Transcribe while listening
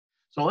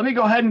So let me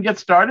go ahead and get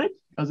started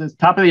because it's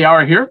top of the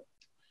hour here.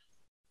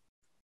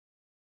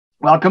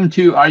 Welcome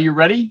to Are You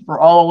Ready for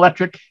All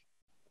Electric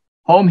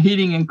Home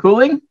Heating and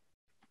Cooling?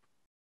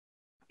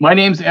 My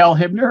name's Al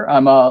Hibner.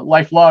 I'm a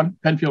lifelong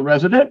Penfield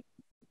resident.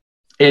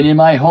 And in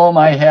my home,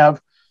 I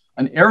have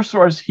an air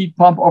source heat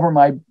pump over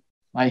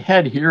my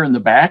head here in the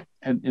back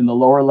and in the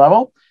lower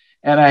level.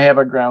 And I have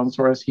a ground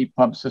source heat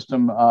pump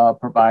system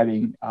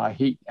providing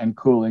heat and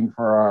cooling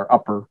for our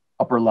upper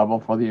level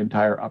for the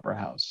entire upper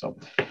house. So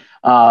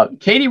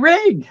Katie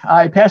Rygg,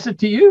 I pass it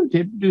to you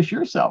to introduce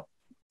yourself.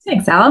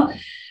 Thanks, Al.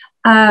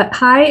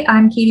 Hi,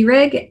 I'm Katie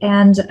Rygg,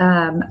 and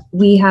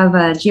we have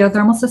a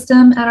geothermal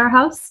system at our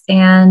house,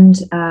 and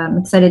I'm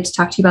excited to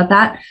talk to you about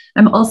that.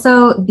 I'm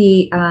also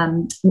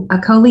a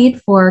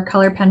co-lead for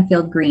Color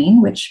Penfield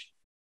Green, which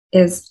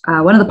is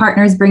one of the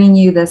partners bringing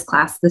you this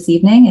class this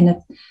evening.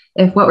 And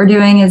if what we're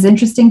doing is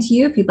interesting to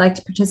you, if you'd like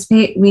to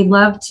participate, we'd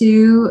love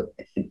to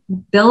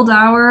build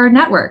our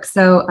network.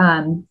 So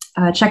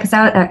check us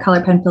out at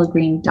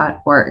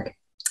colorpenfieldgreen.org.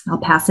 I'll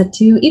pass it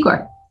to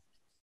Igor.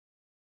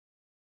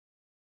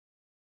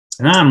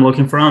 And I'm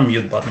looking for an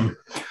unmute button.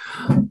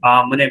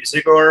 My name is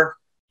Igor.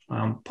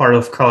 I'm part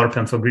of Color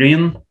Penfield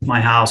Green.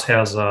 My house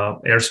has a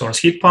air source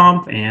heat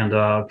pump and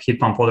a heat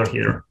pump water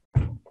heater.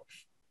 And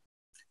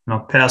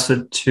I'll pass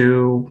it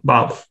to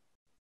Bob.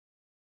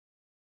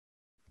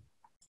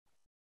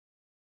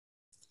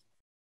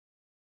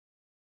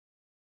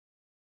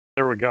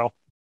 There we go.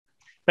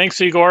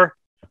 Thanks, Igor.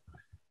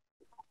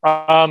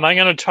 I'm going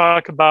to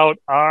talk about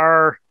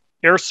our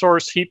air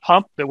source heat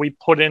pump that we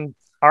put in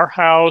our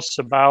house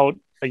about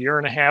a year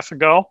and a half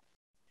ago.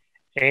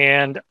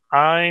 And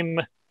I'm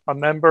a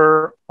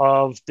member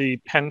of the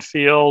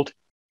Penfield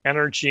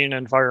Energy and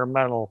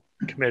Environmental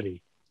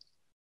Committee.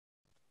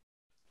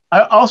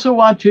 I also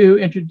want to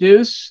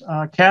introduce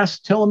Cass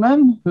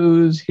Tilleman,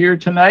 who's here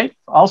tonight,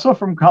 also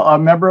from a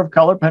member of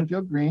Color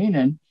Penfield Green.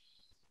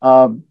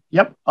 And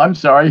yep, I'm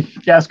sorry.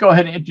 Cass, go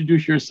ahead and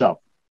introduce yourself.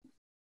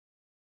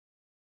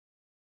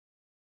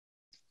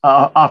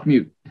 Off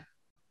mute.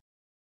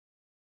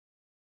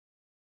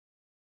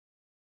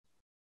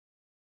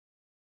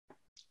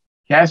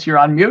 Cass, you're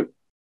on mute.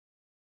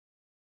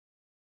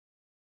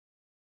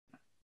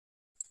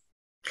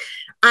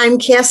 I'm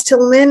Cass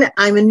Tillman.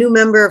 I'm a new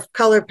member of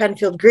Color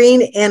Penfield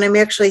Green, and I'm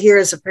actually here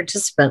as a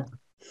participant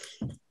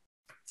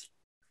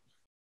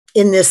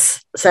in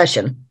this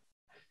session.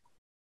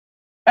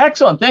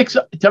 Excellent. Thanks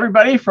to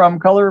everybody from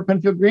Color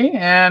Penfield Green.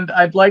 And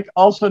I'd like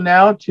also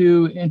now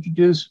to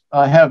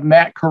have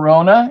Matt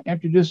Corona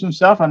introduce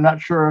himself. I'm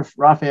not sure if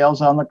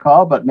Raphael's on the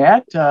call, but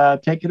Matt,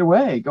 take it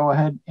away. Go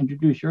ahead,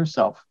 introduce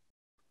yourself.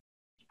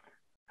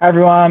 Hi,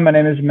 everyone. My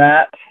name is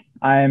Matt.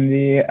 I'm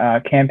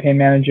the campaign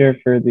manager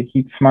for the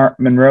HeatSMART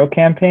Monroe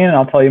campaign, and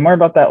I'll tell you more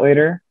about that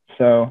later,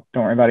 so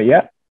don't worry about it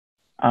yet.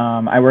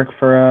 I work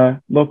for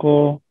a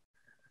local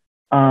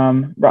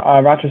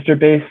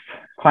Rochester-based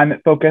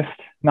climate-focused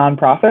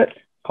nonprofit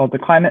called the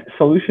Climate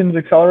Solutions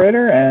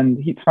Accelerator, and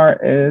HeatSMART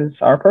is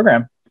our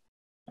program.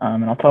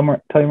 And I'll tell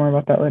you more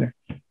about that later.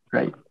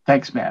 Great.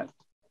 Thanks, Matt.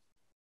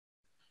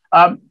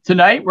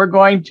 Tonight, we're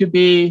going to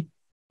be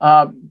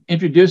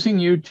introducing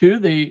you to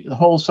the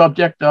whole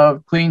subject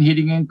of clean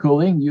heating and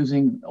cooling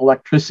using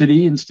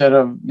electricity instead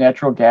of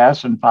natural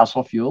gas and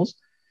fossil fuels.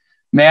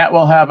 Matt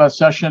will have a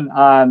session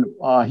on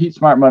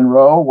HeatSMART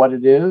Monroe, what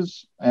it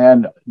is,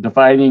 and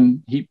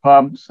defining heat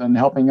pumps and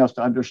helping us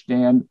to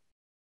understand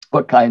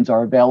what kinds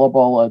are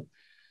available,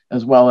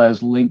 as well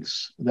as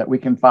links that we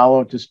can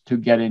follow to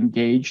get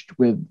engaged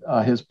with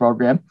his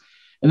program.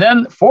 And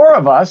then four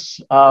of us,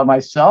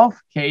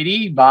 myself,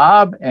 Katie,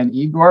 Bob, and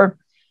Igor,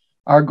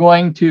 are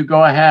going to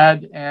go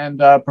ahead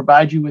and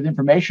provide you with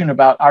information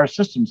about our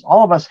systems.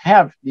 All of us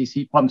have these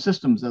heat pump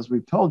systems, as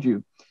we've told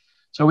you.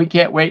 So we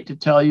can't wait to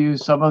tell you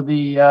some of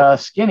the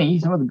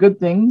some of the good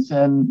things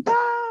and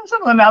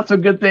some of the not so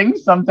good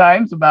things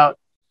sometimes about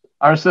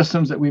our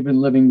systems that we've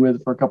been living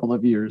with for a couple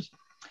of years.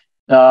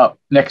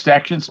 Next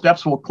action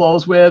steps we'll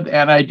close with.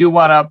 And I do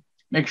want to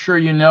make sure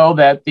you know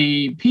that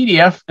the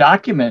PDF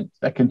document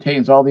that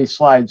contains all these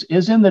slides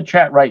is in the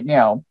chat right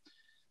now.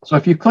 So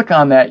if you click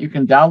on that, you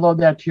can download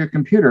that to your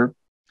computer.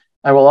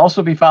 I will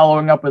also be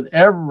following up with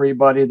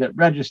everybody that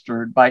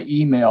registered by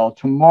email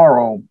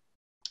tomorrow,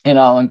 and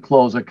I'll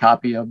enclose a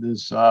copy of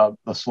this, the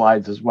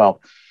slides as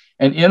well.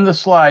 And in the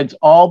slides,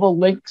 all the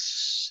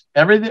links,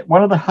 everything,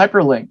 one of the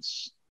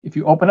hyperlinks, if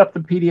you open up the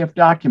PDF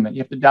document,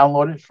 you have to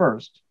download it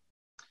first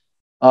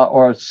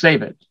or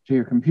save it to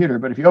your computer.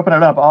 But if you open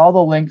it up, all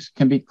the links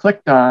can be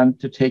clicked on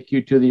to take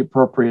you to the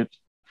appropriate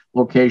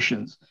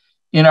locations.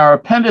 In our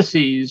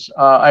appendices,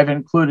 I've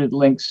included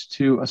links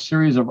to a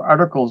series of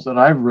articles that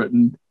I've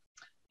written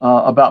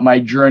about my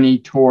journey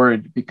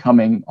toward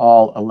becoming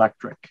all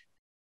electric.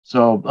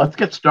 So let's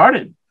get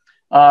started.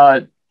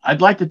 I'd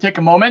like to take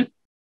a moment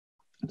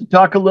to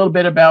talk a little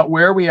bit about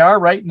where we are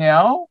right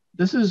now.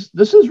 This is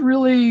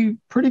really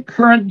pretty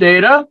current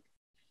data.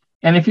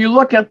 And if you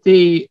look at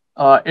the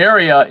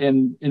area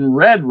in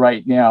red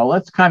right now,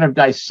 let's kind of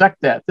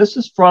dissect that. This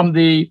is from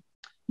the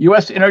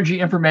U.S. Energy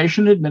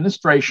Information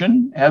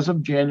Administration as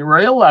of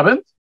January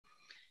 11th.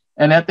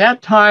 And at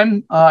that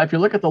time, if you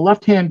look at the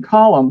left-hand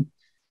column,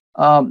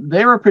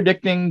 they were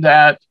predicting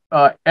that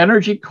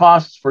energy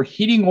costs for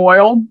heating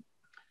oil,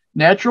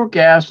 natural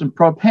gas, and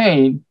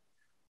propane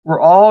were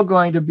all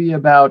going to be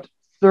about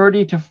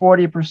 30 to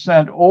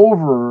 40%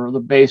 over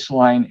the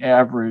baseline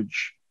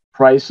average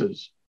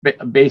prices,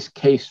 base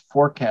case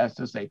forecast,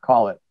 as they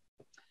call it.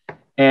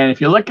 And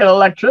if you look at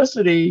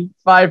electricity,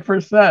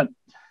 5%,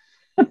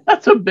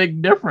 that's a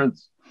big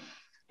difference.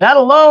 That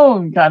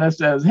alone kind of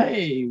says,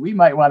 hey, we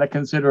might want to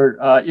consider,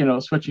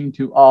 switching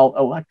to all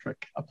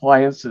electric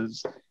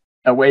appliances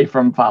away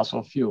from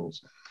fossil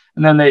fuels.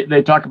 And then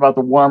they talk about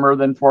the warmer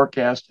than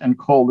forecast and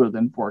colder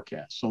than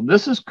forecast. So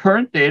this is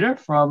current data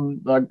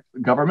from the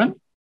government.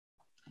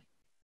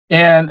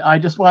 And I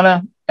just want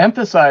to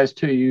emphasize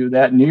to you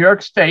that New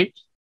York State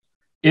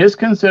is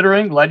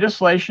considering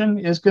legislation,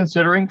 is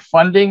considering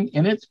funding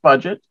in its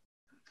budget,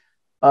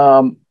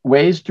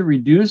 ways to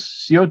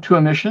reduce CO2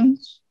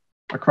 emissions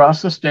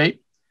across the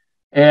state.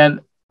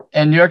 And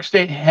New York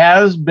State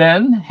has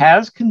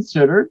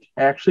considered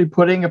actually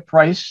putting a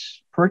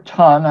price per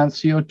ton on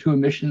CO2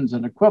 emissions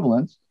and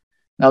equivalents.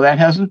 Now that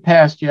hasn't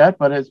passed yet,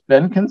 but it's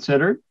been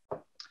considered.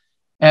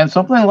 And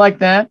something like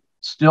that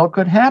still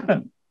could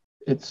happen.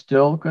 It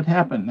still could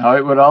happen. Now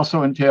it would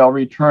also entail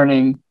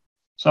returning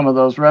some of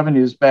those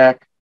revenues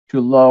back to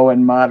low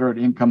and moderate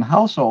income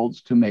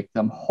households to make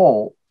them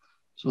whole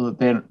so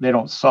that they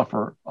don't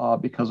suffer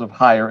because of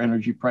higher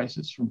energy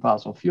prices from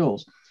fossil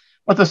fuels.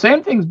 But the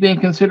same thing is being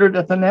considered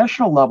at the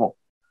national level.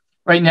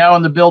 Right now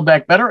in the Build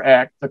Back Better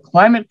Act, the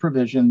climate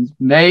provisions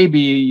may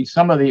be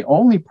some of the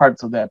only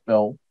parts of that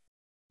bill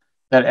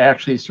that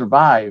actually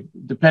survive,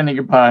 depending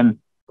upon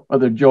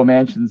whether Joe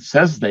Manchin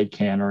says they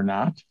can or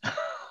not.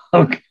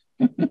 Okay.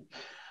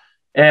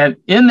 And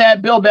in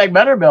that Build Back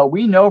Better bill,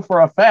 we know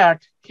for a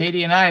fact,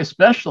 Katie and I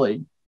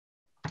especially,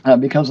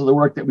 because of the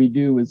work that we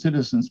do with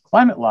Citizens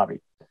Climate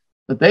Lobby,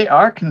 that they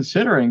are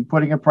considering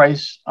putting a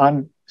price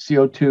on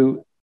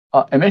CO2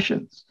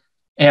 emissions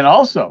and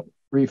also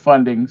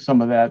refunding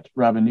some of that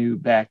revenue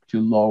back to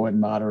low and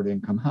moderate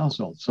income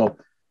households. So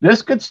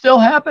this could still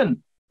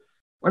happen.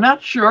 We're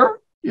not sure.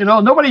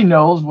 Nobody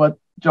knows what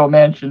Joe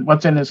Manchin,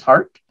 what's in his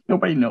heart.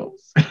 Nobody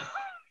knows.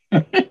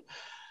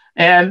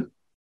 And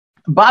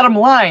bottom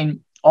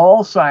line,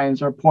 all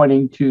signs are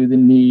pointing to the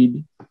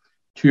need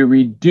to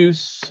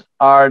reduce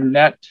our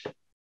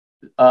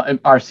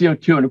our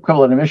CO2 and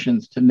equivalent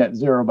emissions to net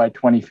zero by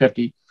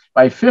 2050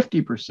 by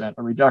 50%,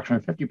 a reduction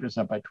of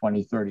 50% by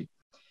 2030.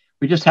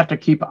 We just have to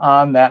keep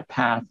on that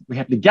path. We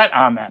have to get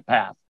on that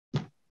path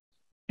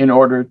in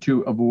order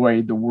to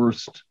avoid the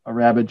worst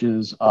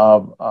ravages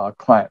of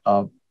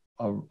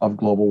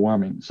global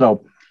warming.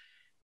 So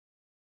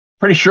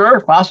pretty sure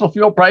fossil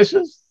fuel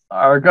prices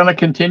are going to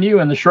continue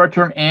in the short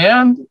term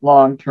and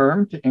long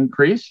term to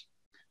increase.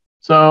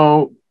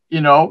 So,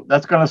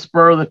 that's going to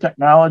spur the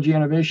technology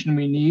innovation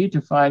we need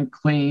to find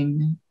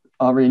clean,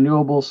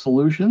 renewable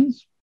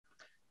solutions.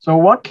 So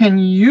what can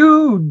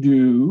you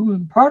do?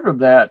 And part of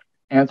that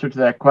answer to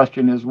that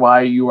question is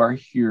why you are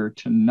here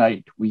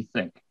tonight, we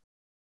think.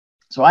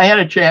 So I had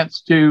a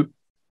chance to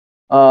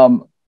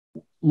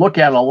look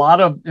at a lot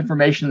of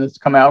information that's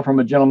come out from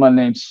a gentleman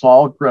named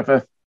Saul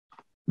Griffith,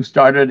 who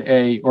started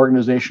an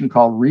organization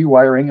called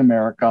Rewiring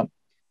America,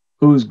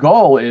 whose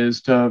goal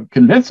is to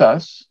convince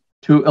us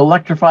to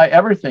electrify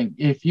everything.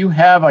 If you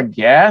have a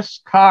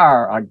gas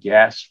car, a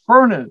gas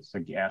furnace, a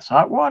gas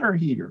hot water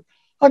heater,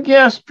 a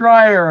gas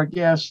dryer, a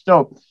gas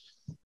stove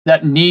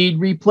that need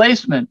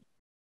replacement,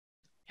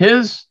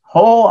 his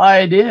whole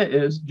idea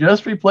is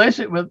just replace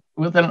it with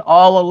an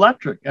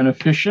all-electric, an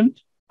efficient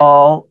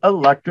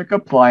all-electric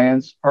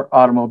appliance or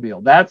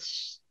automobile.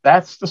 That's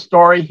the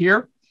story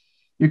here.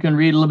 You can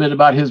read a little bit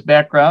about his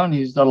background.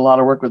 He's done a lot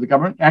of work with the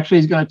government. Actually,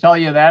 he's going to tell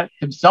you that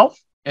himself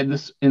in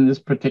this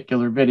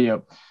particular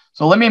video.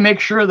 So let me make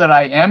sure that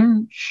I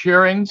am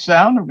sharing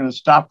sound. I'm going to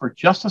stop for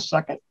just a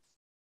second.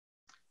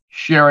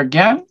 Share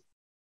again.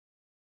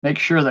 Make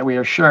sure that we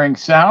are sharing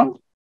sound.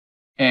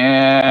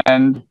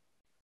 And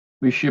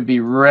we should be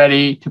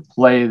ready to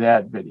play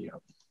that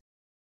video.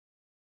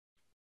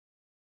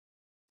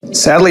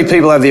 Sadly,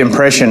 people have the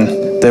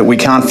impression that we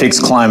can't fix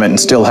climate and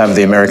still have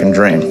the American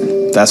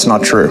dream. That's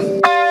not true.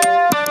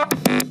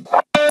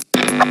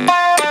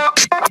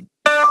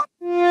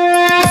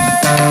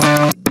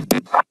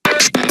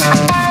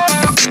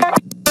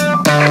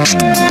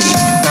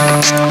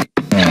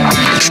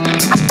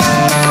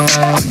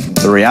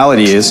 The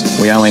reality is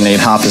we only need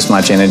half as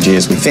much energy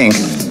as we think,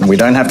 and we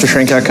don't have to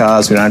shrink our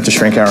cars, we don't have to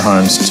shrink our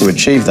homes to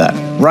achieve that.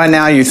 Right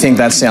now you think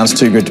that sounds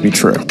too good to be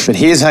true, but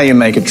here's how you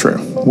make it true.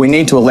 We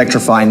need to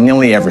electrify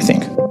nearly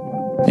everything.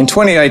 In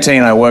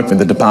 2018 I worked with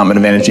the Department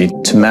of Energy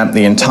to map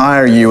the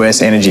entire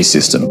US energy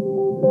system,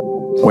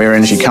 where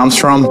energy comes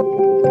from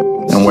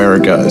and where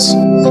it goes.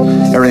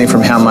 Everything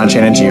from how much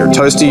energy your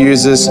toaster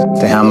uses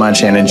to how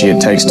much energy it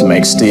takes to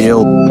make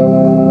steel.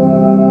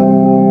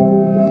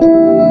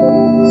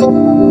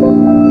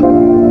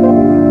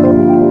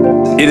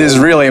 It is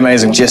really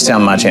amazing just how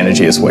much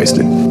energy is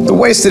wasted. The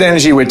wasted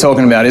energy we're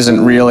talking about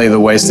isn't really the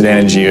wasted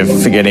energy of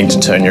forgetting to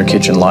turn your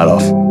kitchen light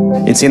off.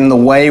 It's in the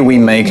way we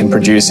make and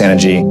produce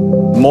energy.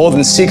 More than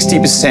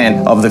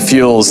 60% of the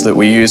fuels that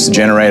we use to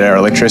generate our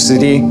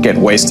electricity get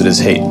wasted as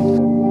heat.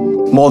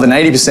 More than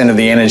 80% of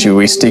the energy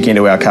we stick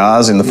into our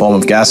cars in the form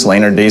of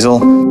gasoline or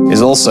diesel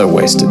is also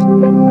wasted.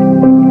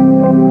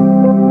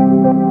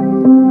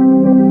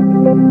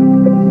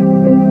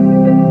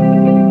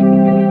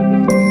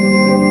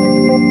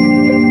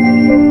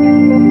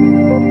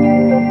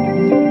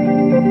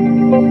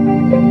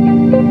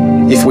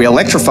 If we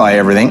electrify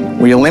everything,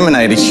 we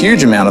eliminate a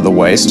huge amount of the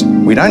waste.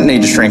 We don't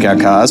need to shrink our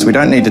cars, we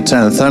don't need to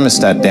turn the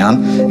thermostat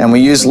down, and we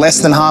use less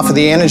than half of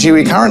the energy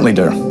we currently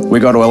do.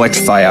 We've got to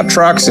electrify our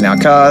trucks and our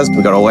cars,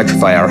 we've got to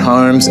electrify our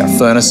homes, our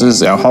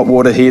furnaces, our hot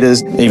water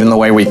heaters, even the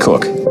way we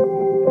cook.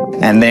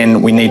 And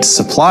then we need to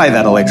supply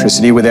that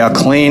electricity with our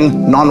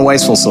clean,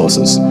 non-wasteful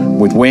sources,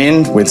 with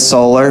wind, with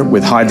solar,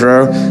 with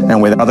hydro,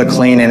 and with other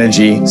clean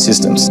energy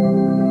systems.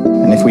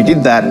 And if we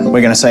did that,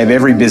 we're going to save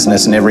every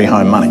business and every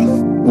home money.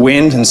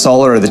 Wind and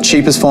solar are the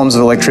cheapest forms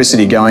of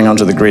electricity going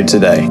onto the grid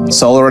today.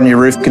 Solar on your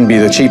roof can be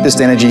the cheapest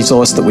energy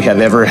source that we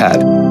have ever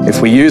had.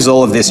 If we use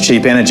all of this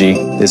cheap energy,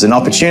 there's an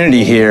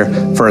opportunity here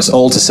for us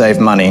all to save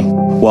money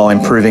while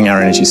improving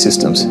our energy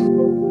systems.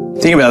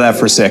 Think about that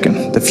for a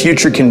second. The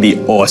future can be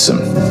awesome.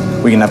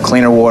 We can have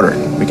cleaner water,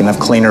 we can have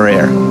cleaner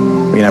air,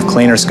 we can have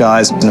cleaner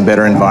skies and a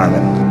better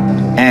environment.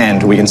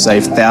 And we can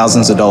save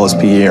thousands of dollars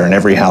per year in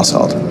every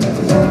household.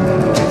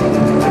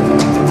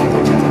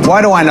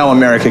 Why do I know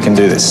America can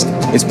do this?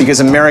 It's because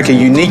America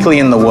uniquely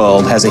in the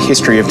world has a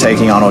history of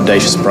taking on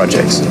audacious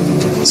projects,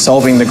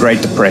 solving the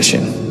Great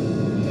Depression,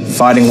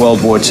 fighting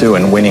World War II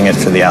and winning it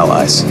for the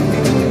Allies,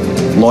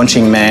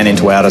 launching man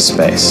into outer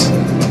space.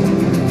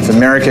 If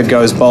America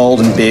goes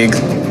bold and big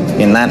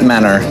in that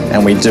manner,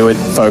 and we do it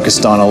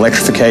focused on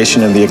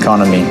electrification of the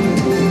economy,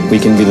 we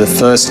can be the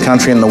first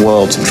country in the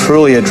world to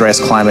truly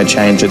address climate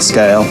change at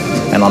scale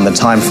and on the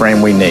time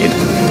frame we need.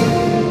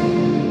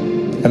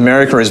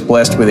 America is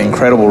blessed with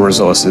incredible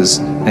resources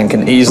and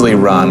can easily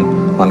run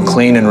on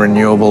clean and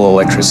renewable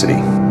electricity.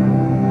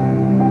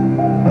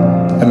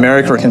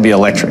 America can be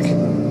electric.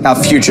 Our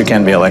future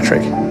can be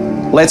electric.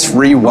 Let's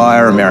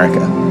rewire America.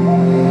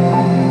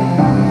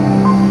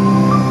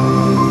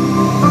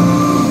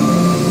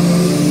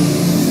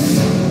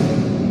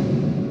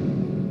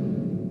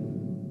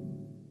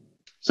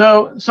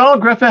 So Saul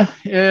Griffith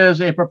is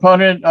a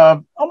proponent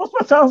of almost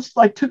what sounds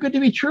like too good to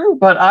be true,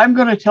 but I'm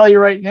going to tell you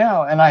right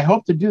now, and I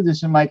hope to do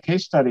this in my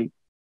case study,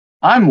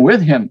 I'm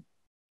with him.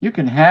 You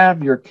can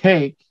have your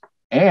cake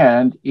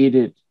and eat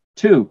it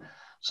too.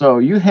 So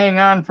you hang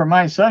on for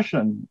my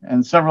session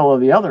and several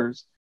of the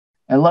others,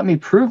 and let me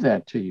prove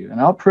that to you.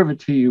 And I'll prove it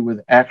to you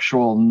with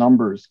actual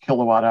numbers,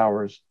 kilowatt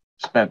hours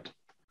spent.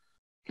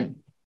 Okay.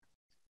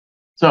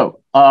 So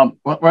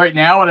right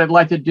now, what I'd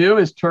like to do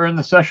is turn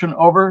the session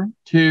over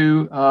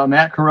to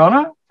Matt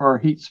Corona for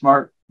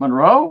HeatSMART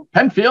Monroe.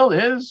 Penfield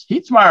is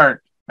HeatSMART.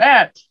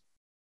 Matt.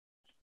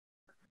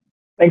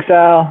 Thanks,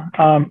 Al.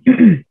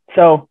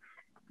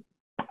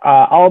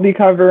 I'll be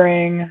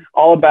covering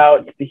all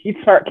about the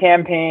HeatSMART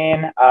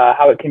campaign,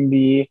 how it can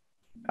be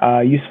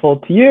useful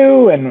to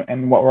you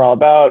and what we're all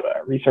about,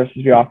 resources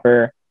we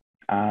offer,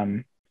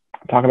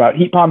 talk about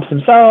heat pumps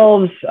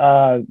themselves,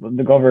 go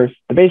over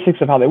the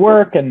basics of how they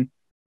work, and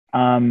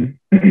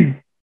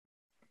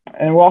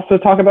we'll also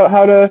talk about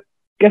how to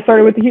get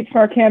started with the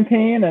HeatSMART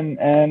campaign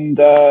and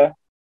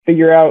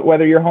figure out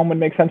whether your home would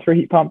make sense for a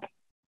heat pump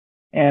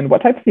and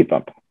what type of heat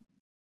pump.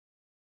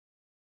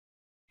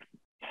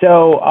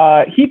 So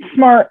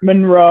HeatSMART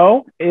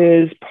Monroe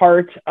is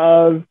part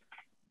of,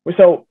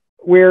 so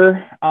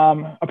we're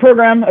a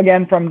program,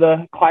 again, from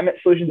the Climate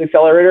Solutions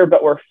Accelerator,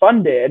 but we're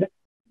funded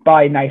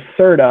by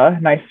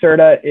NYSERDA.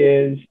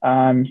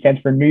 NYSERDA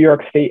stands for New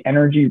York State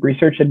Energy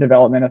Research and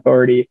Development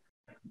Authority.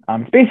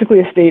 It's basically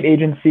a state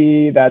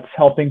agency that's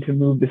helping to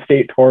move the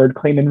state toward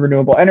clean and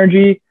renewable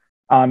energy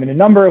in a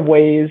number of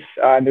ways.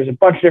 There's a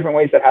bunch of different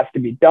ways that has to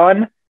be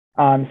done.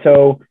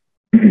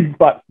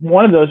 But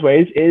one of those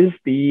ways is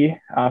the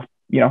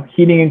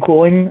heating and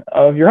cooling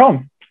of your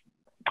home.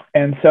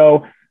 And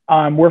so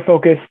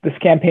this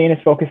campaign is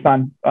focused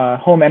on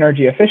home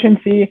energy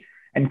efficiency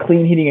and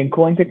clean heating and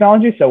cooling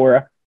technology. So we're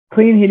a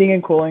clean heating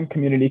and cooling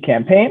community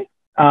campaign.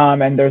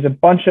 And there's a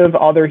bunch of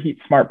other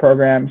HeatSMART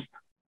programs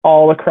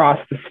all across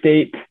the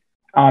state.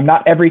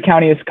 Not every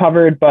county is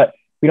covered, but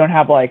we don't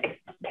have like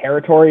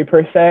territory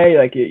per se,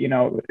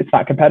 it's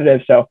not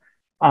competitive. So,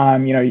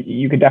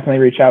 you could definitely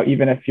reach out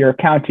even if your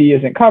county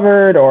isn't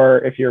covered, or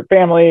if your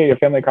family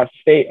across the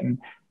state and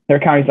their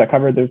county's not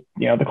covered, there's,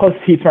 the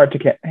closest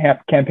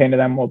HeatSMART campaign to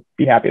them will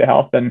be happy to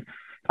help. And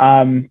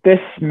this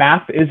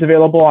map is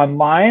available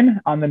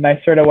online on the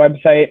NYSERDA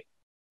website.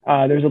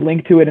 There's a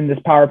link to it in this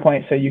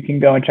PowerPoint, so you can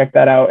go and check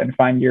that out and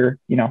find your,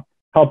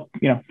 help,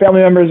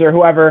 family members or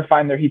whoever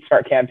find their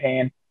HeatSMART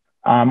campaign.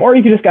 Or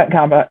you can just get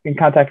in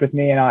contact with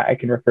me and I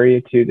can refer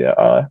you to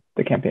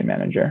the campaign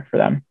manager for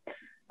them.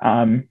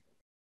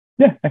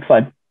 Next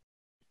slide.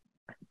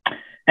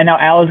 And now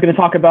Al is going to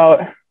talk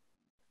about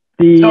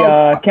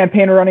the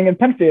campaign we're running in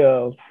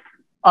Penfield.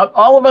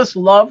 All of us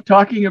love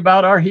talking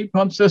about our heat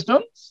pump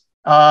systems.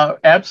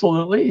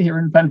 Absolutely, here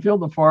in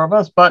Penfield, the four of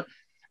us. But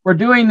we're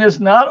doing this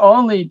not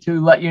only to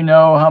let you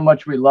know how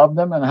much we love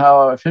them and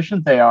how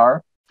efficient they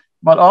are,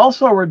 but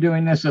also we're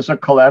doing this as a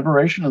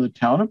collaboration of the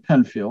town of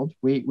Penfield.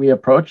 We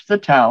approached the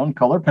town,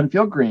 color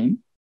Penfield green,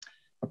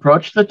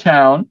 approached the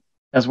town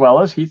as well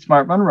as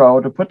HeatSMART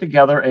Monroe to put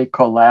together a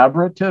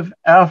collaborative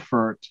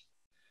effort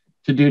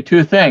to do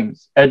two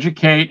things: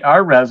 educate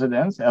our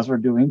residents, as we're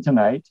doing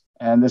tonight,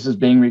 and this is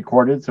being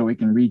recorded so we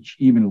can reach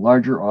even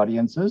larger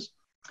audiences,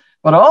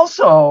 but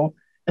also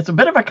it's a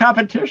bit of a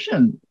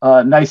competition.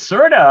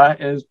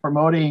 NYSERDA is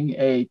promoting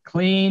a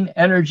Clean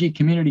Energy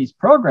Communities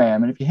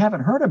program, and if you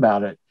haven't heard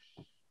about it,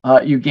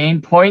 you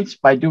gain points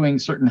by doing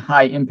certain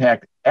high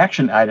impact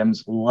action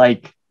items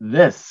like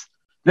this.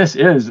 This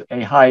is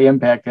a high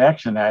impact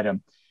action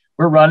item.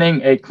 We're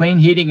running a clean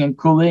heating and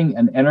cooling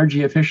and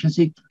energy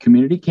efficiency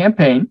community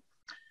campaign.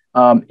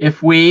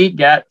 If we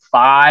get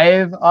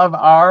 5 of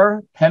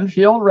our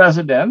Penfield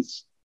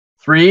residents,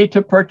 3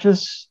 to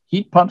purchase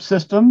heat pump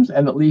systems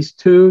and at least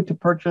 2 to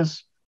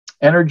purchase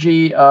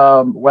energy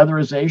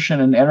weatherization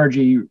and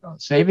energy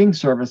saving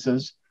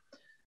services,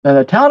 then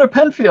the town of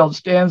Penfield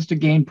stands to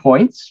gain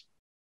points,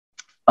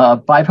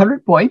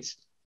 500 points,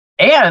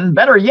 and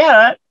better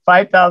yet,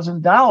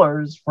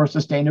 $5,000 for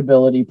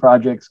sustainability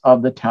projects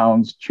of the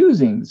town's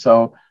choosing.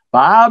 So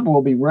Bob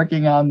will be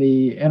working on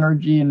the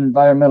Energy and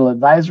Environmental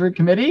Advisory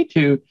Committee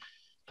to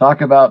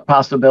talk about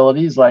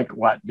possibilities like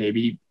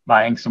maybe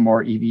buying some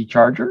more EV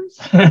chargers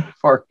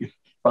for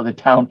the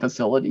town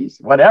facilities,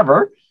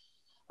 whatever.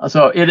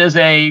 So it is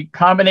a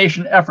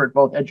combination effort,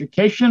 both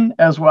education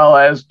as well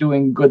as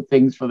doing good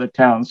things for the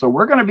town. So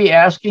we're going to be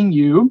asking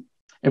you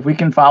if we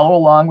can follow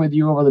along with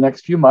you over the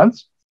next few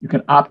months. You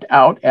can opt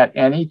out at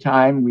any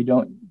time. We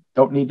don't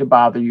need to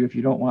bother you if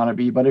you don't want to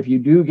be, but if you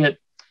do get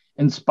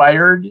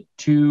inspired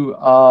to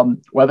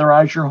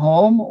weatherize your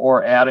home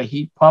or add a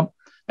heat pump,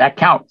 that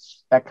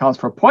counts. That counts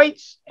for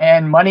points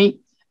and money,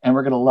 and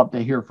we're going to love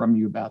to hear from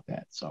you about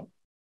that. So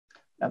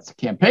that's the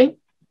campaign.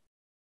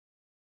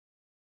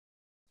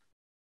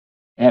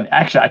 And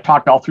actually, I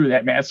talked all through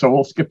that, man, so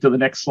we'll skip to the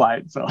next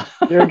slide. So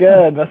you're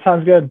good. That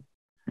sounds good.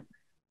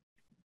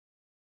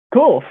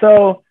 Cool.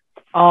 So,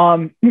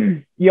 on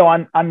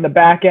the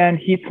back end,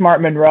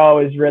 HeatSMART Monroe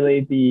is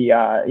really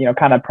the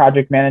kind of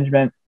project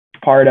management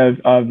part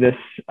of this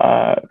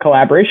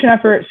collaboration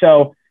effort.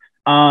 So,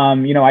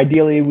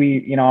 ideally,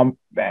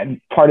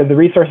 part of the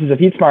resources of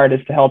HeatSMART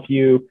is to help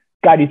you,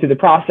 guide you through the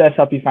process,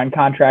 help you find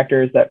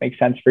contractors that make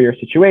sense for your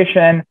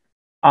situation.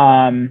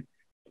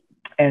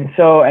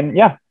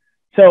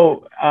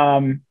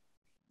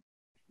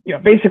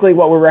 Basically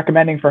what we're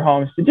recommending for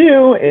homes to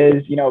do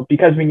is,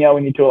 because we know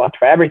we need to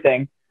electrify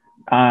everything,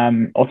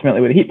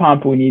 ultimately with a heat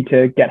pump, we need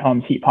to get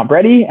homes heat pump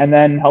ready and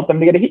then help them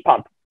to get a heat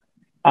pump.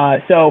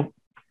 So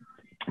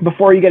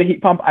before you get a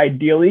heat pump,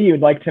 ideally,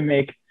 you'd like to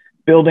make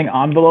building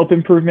envelope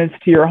improvements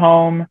to your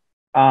home,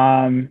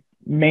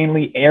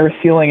 mainly air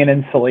sealing and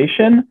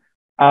insulation.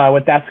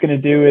 What that's going to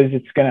do is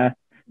it's going to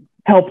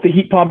help the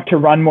heat pump to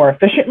run more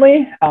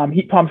efficiently.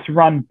 Heat pumps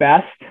run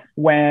best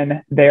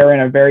when they're in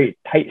a very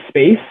tight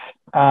space.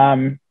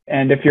 And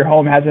if your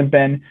home hasn't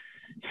been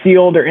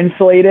sealed or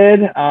insulated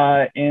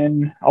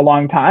in a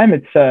long time,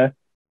 it's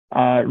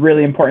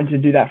really important to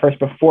do that first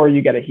before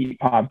you get a heat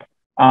pump,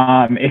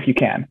 if you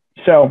can.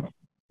 So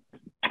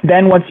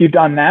then once you've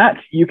done that,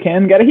 you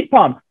can get a heat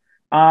pump.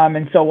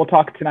 And so we'll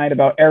talk tonight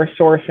about air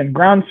source and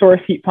ground source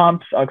heat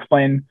pumps. I'll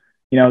explain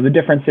the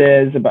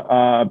differences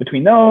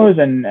between those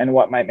and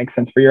what might make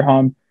sense for your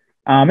home.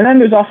 And then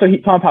there's also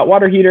heat pump hot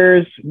water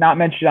heaters. Not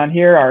mentioned on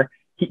here are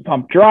heat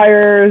pump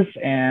dryers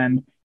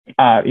and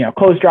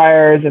clothes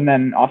dryers, and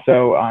then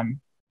also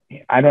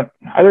are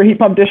there heat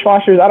pump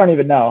dishwashers? I don't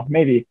even know.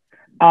 Maybe.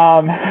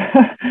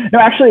 No,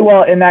 actually,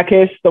 well, in that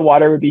case, the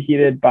water would be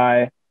heated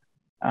by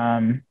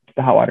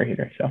the hot water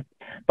heater. So,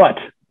 but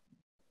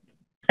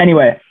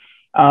anyway,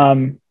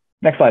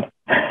 next slide.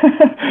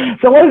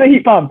 So what is a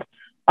heat pump?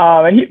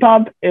 A heat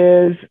pump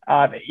is,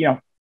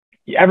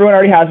 everyone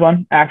already has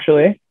one,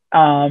 actually.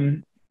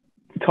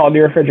 It's called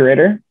your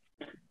refrigerator.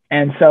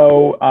 And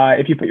so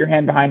if you put your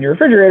hand behind your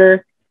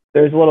refrigerator,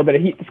 there's a little bit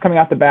of heat that's coming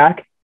out the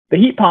back. The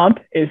heat pump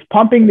is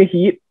pumping the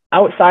heat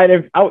out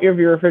of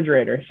your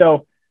refrigerator.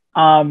 So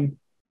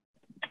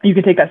you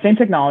can take that same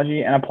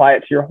technology and apply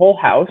it to your whole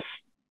house.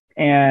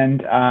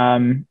 And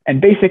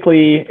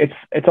basically,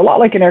 it's a lot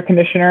like an air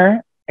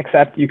conditioner,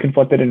 except you can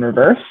flip it in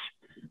reverse.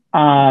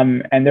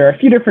 And there are a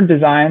few different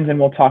designs, and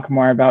we'll talk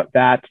more about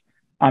that.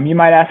 You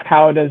might ask,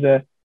 how does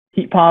a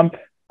heat pump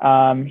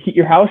heat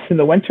your house in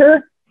the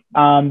winter?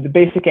 The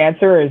basic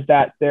answer is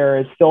that there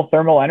is still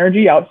thermal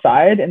energy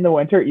outside in the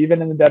winter,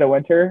 even in the dead of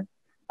winter.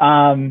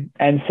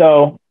 And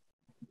so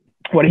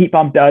what a heat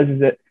pump does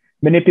is it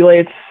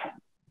manipulates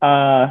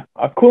a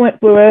coolant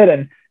fluid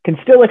and can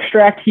still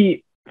extract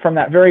heat from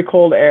that very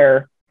cold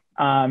air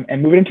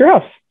and move it into your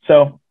house.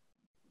 So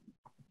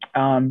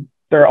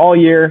they're all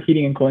year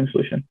heating and cooling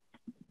solution.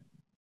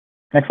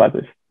 Next slide,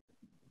 please.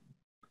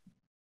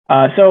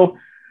 So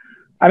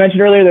I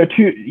mentioned earlier there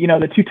are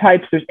the two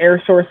types. There's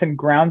air source and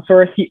ground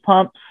source heat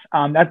pumps.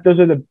 Those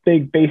are the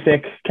big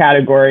basic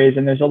categories,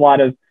 and there's a lot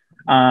of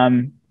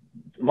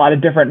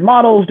different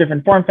models,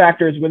 different form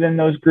factors within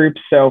those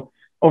groups. So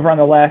over on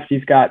the left,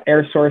 you've got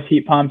air source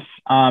heat pumps.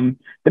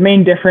 The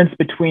main difference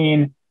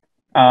between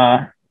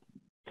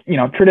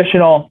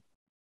traditional,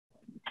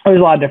 there's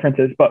a lot of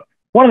differences, but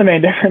one of the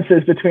main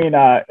differences between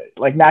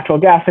like natural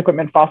gas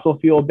equipment, fossil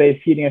fuel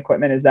based heating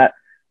equipment is that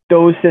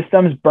those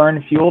systems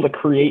burn fuel to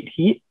create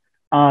heat.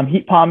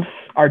 Heat pumps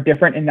are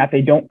different in that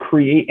they don't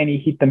create any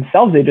heat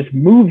themselves. They just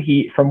move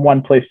heat from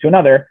one place to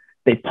another.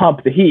 They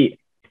pump the heat.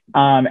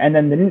 And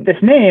then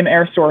this name,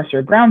 air source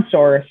or ground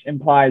source,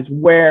 implies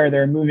where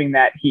they're moving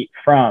that heat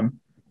from.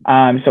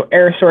 So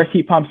air source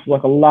heat pumps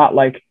look a lot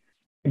like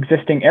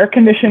existing air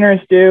conditioners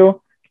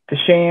do.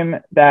 It's a shame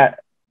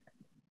that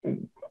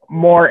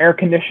more air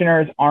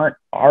conditioners aren't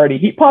already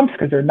heat pumps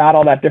because they're not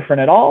all that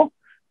different at all.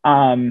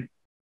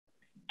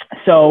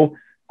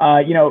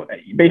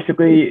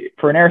 Basically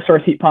for an air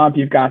source heat pump,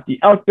 you've got the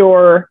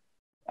outdoor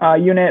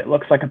unit,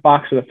 looks like a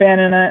box with a fan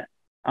in it,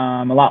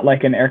 a lot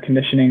like an air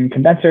conditioning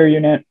condenser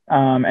unit.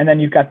 And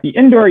then you've got the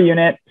indoor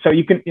unit. So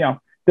you can,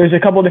 there's a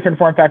couple different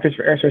form factors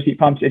for air source heat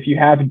pumps. If you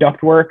have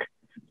ductwork,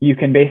 you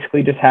can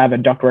basically just have a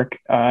ductwork,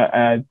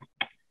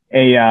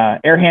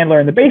 air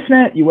handler in the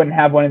basement. You wouldn't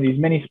have one of these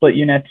mini split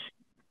units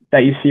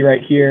that you see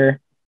right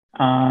here.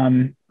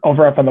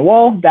 Over up on the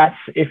wall, that's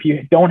if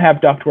you don't have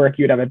ductwork,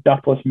 you would have a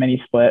ductless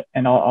mini split,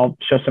 and I'll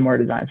show some more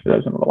designs for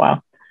those in a little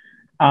while.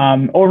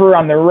 Over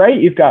on the right,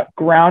 you've got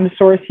ground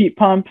source heat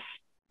pumps.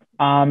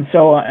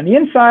 So on the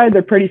inside,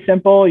 they're pretty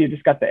simple. You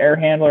just got the air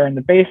handler in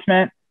the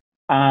basement.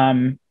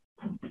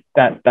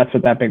 That's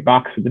what that big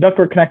box with the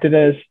ductwork connected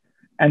is.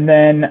 And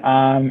then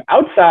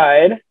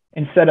outside,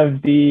 instead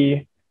of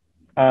the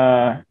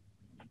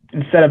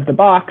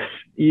box,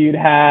 you'd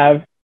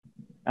have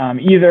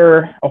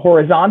either a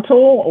horizontal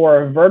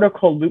or a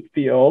vertical loop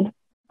field.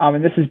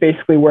 And this is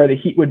basically where the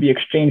heat would be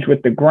exchanged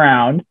with the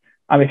ground.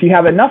 If you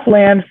have enough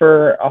land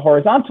for a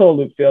horizontal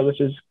loop field,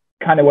 which is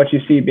kind of what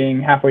you see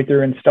being halfway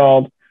through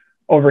installed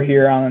over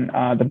here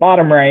on the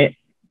bottom right,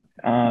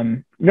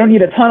 you don't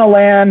need a ton of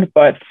land,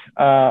 but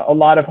a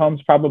lot of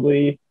homes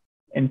probably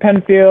in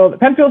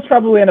Penfield's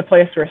probably in a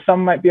place where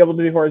some might be able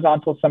to do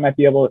horizontal, some might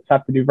be able to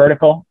have to do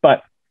vertical.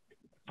 But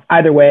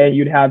either way,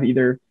 you'd have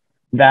either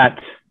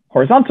that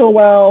horizontal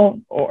well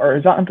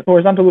or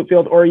horizontal loop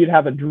field, or you'd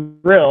have a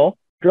drill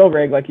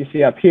rig like you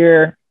see up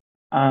here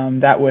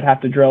that would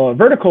have to drill a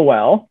vertical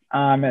well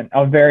and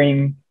of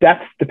varying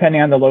depth depending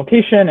on the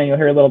location, and you'll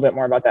hear a little bit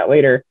more about that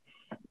later.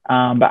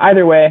 But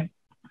either way,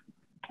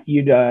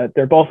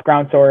 they're both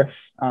ground source.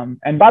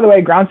 And by the way,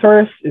 ground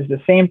source is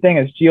the same thing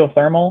as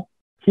geothermal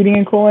heating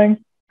and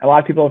cooling. A lot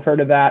of people have heard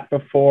of that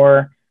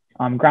before.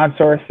 Ground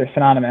source, they're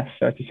synonymous,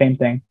 so it's the same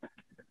thing.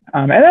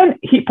 And then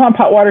heat pump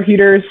hot water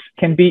heaters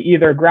can be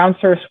either ground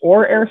source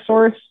or air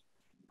source.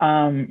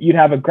 You'd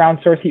have a ground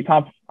source heat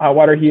pump hot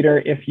water heater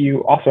if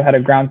you also had a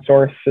ground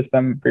source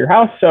system for your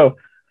house. So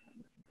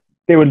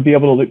they would be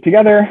able to loop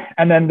together.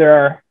 And then there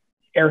are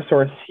air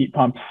source heat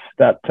pumps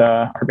that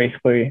are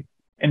basically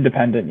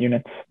independent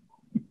units.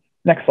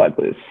 Next slide,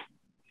 please.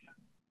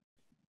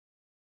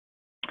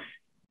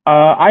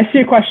 I see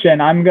a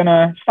question. I'm going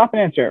to stop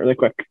and answer it really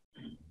quick.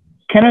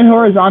 Can a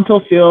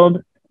horizontal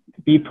field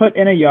be put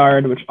in a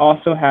yard which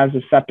also has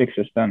a septic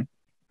system?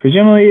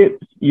 Presumably,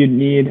 you'd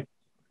need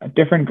a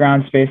different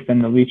ground space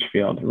than the leach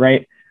field,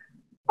 right?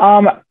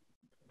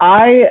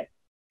 I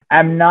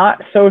am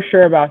not so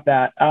sure about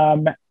that.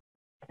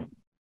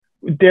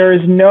 There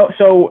is no,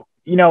 so,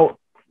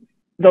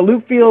 the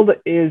loop field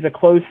is a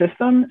closed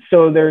system,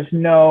 so there's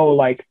no,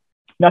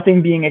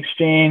 nothing being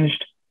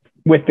exchanged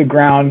with the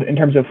ground in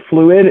terms of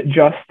fluid,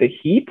 just the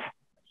heat.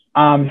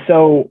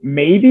 So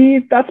maybe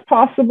that's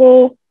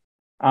possible.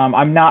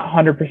 I'm not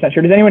 100%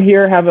 sure. Does anyone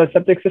here have a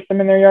septic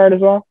system in their yard as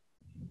well?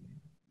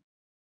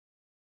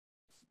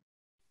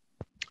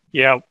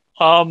 Yeah,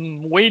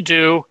 we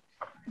do.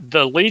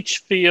 The leach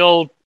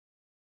field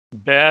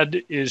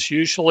bed is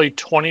usually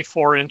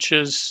 24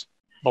 inches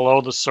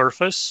below the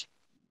surface.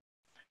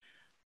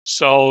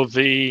 So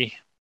the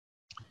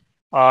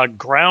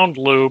ground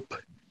loop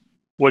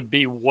would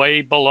be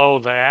way below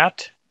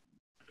that.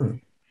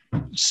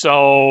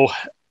 So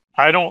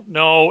I don't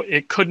know,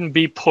 it couldn't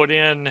be put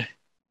in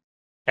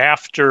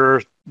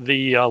after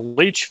the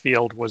leach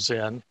field was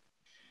in.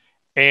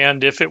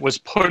 And if it was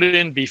put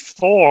in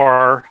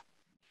before,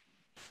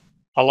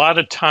 a lot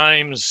of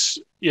times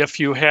if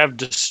you have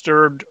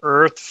disturbed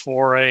earth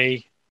for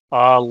a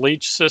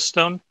leach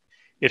system,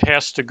 it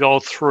has to go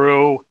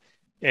through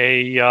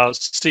a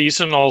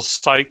seasonal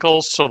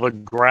cycle so the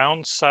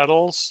ground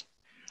settles.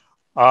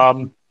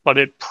 But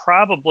it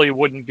probably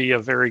wouldn't be a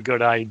very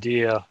good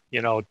idea,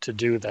 to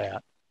do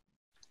that.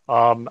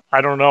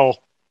 I don't know,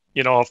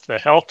 if the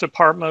health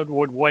department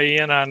would weigh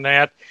in on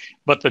that,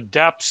 but the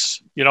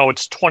depths,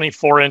 it's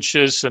 24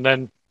 inches. And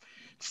then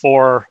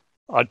for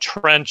a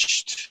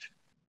trenched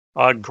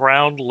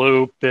ground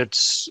loop,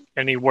 it's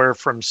anywhere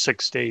from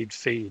 6 to 8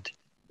 feet.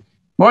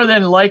 More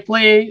than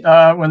likely,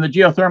 when the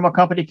geothermal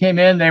company came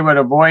in, they would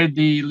avoid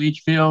the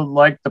leach field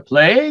like the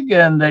plague,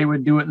 and they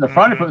would do it in the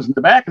front if it was in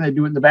the back, and they'd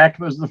do it in the back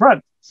if it was in the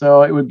front.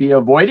 So it would be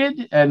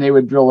avoided, and they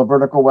would drill a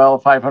vertical well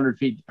 500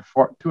 feet,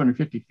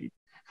 250 feet.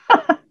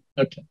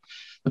 Okay.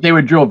 But they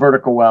would drill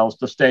vertical wells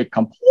to stay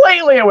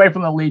completely away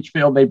from the leach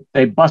field.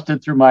 They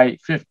busted through my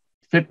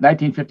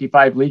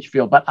 1955 leach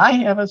field, but I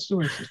have a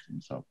sewer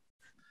system, so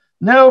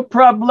no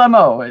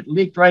problemo. It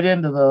leaked right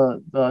into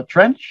the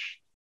trench.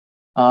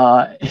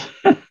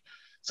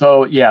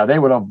 So yeah, they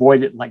would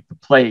avoid it like the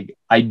plague,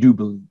 I do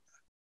believe.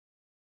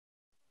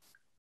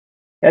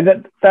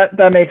 Yeah,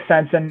 that makes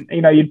sense. And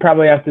you'd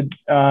probably have to,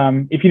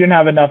 if you didn't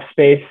have enough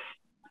space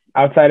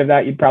outside of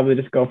that, you'd probably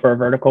just go for a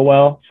vertical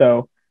well.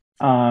 So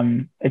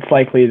it's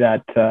likely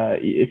that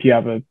if you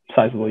have a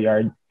sizable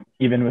yard,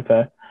 even with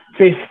a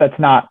space that's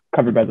not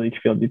covered by the leach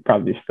field, you'd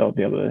probably still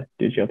be able to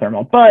do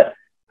geothermal. But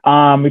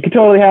we could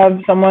totally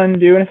have someone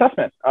do an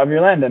assessment of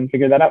your land and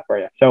figure that out for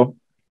you. So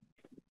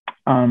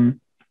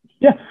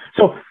yeah,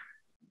 so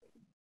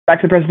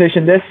back to the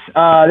presentation. This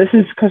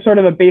is sort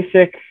of a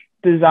basic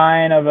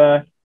design of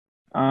a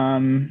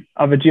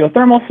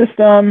geothermal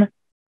system.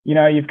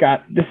 You've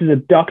got, this is a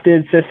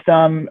ducted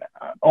system.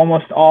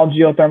 Almost all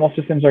geothermal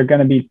systems are going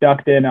to be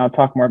ducted, and I'll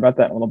talk more about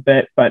that in a little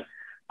bit. But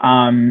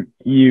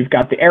you've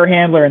got the air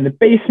handler in the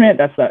basement.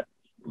 That's that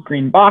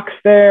green box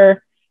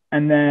there.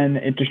 And then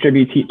it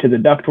distributes heat to the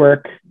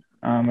ductwork,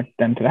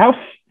 then to the house.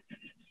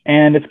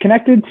 And it's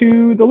connected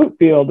to the loop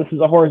field. This is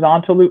a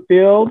horizontal loop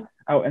field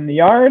out in the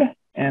yard,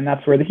 and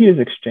that's where the heat is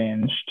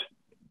exchanged.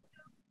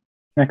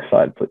 Next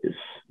slide, please.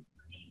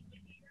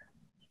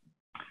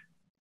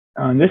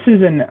 This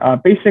is a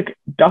basic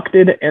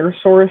ducted air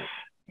source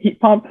heat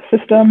pump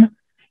system,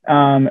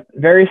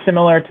 very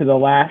similar to the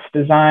last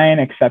design,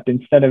 except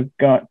instead of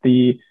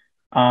the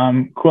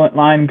coolant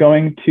line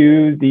going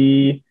to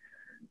the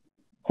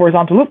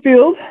horizontal loop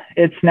field,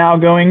 it's now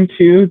going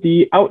to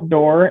the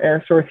outdoor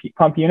air source heat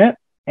pump unit.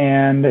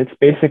 And it's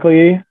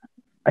basically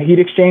a heat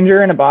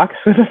exchanger in a box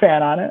with a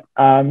fan on it.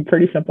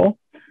 Pretty simple.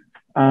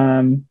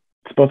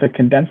 It's both a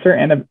condenser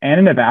and an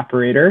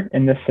evaporator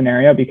in this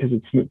scenario because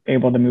it's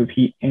able to move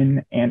heat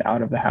in and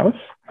out of the house.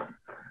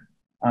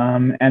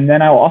 And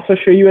then I'll also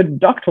show you a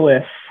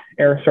ductless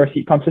air source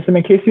heat pump system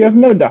in case you have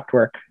no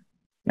ductwork.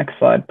 Next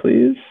slide,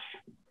 please.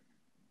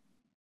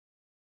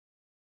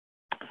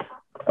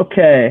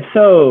 Okay,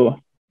 so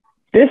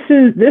this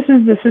is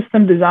the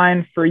system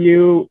designed for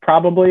you.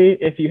 Probably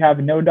if you have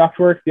no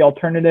ductwork, the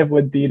alternative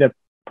would be to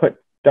put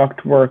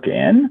ductwork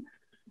in,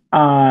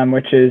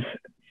 which is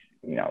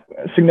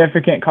a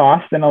significant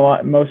cost in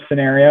most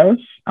scenarios.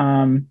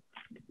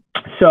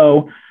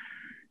 So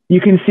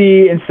you can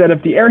see instead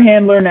of the air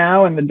handler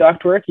now and the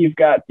ductwork, you've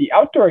got the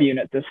outdoor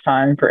unit this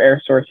time for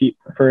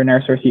an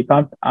air source heat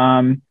pump.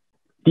 The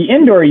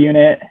indoor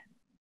unit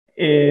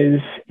is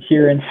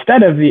here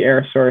instead of the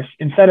air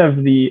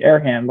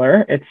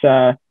handler. It's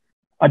a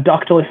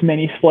ductless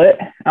mini split.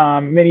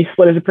 Mini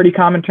split is a pretty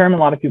common term. A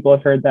lot of people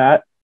have heard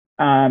that.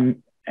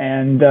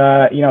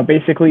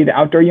 Basically the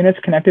outdoor unit's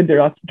connected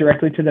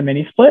directly to the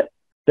mini split.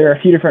 There are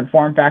a few different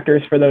form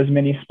factors for those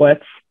mini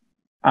splits.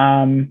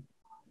 And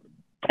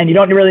you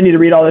don't really need to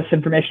read all this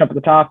information up at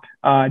the top.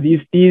 These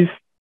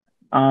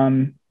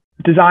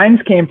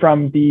designs came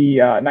from the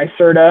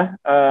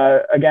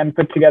NYSERDA, again,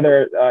 put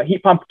together a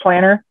heat pump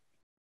planner.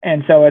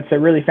 And so it's a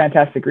really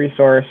fantastic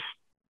resource.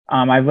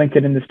 I've linked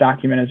it in this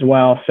document as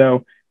well.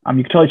 So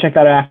you can totally check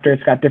that out after.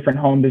 It's got different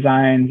home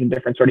designs and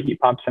different sort of heat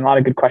pumps and a lot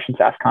of good questions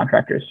to ask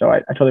contractors. So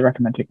I totally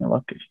recommend taking a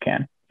look if you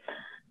can.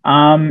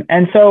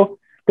 And so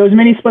those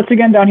mini splits,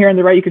 again, down here on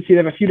the right, you can see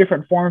they have a few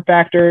different form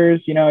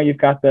factors. You've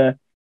got the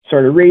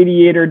sort of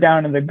radiator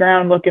down in the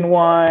ground looking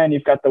one.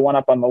 You've got the one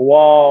up on the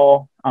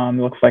wall. It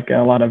looks like a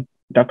lot of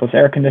ductless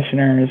air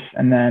conditioners.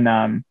 And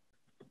then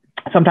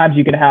sometimes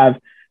you could have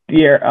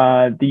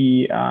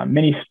the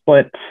mini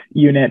split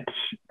unit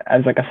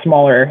as like a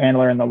smaller air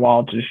handler in the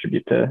wall to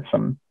distribute to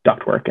some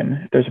ductwork.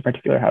 And there's a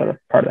particular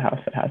part of the house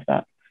that has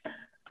that.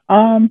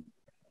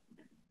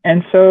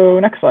 And so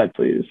next slide,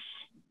 please.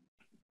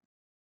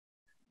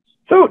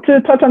 So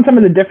to touch on some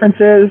of the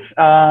differences,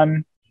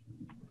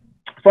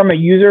 from a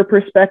user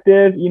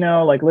perspective,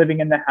 like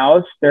living in the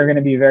house, they're going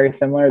to be very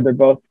similar. They're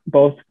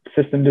both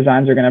system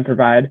designs are going to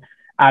provide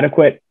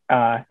adequate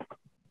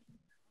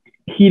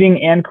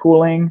heating and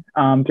cooling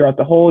throughout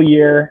the whole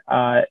year.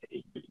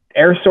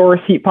 Air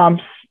source heat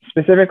pumps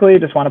specifically,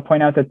 just want to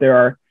point out that there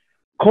are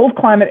cold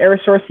climate air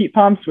source heat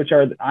pumps,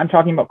 I'm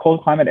talking about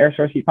cold climate air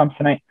source heat pumps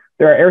tonight.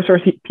 There are air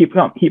source heat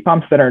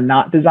pumps that are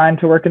not designed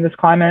to work in this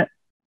climate.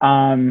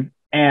 I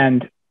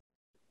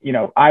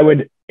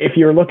would, if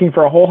you're looking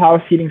for a whole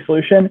house heating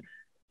solution,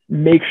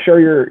 make sure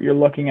you're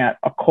looking at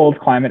a cold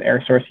climate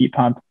air source heat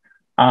pump.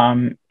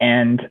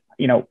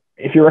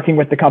 If you're working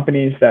with the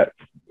companies that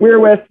we're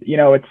with,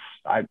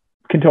 I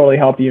can totally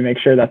help you make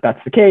sure that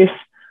that's the case.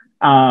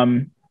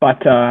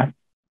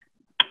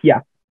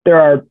 Yeah,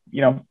 there are,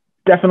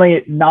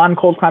 definitely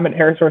non-cold climate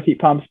air source heat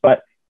pumps,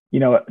 but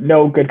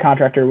no good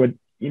contractor would,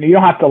 you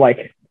don't have to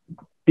like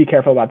be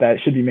careful about that.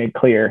 It should be made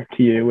clear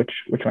to you which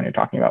one you're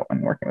talking about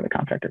when working with a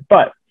contractor.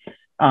 But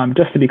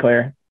just to be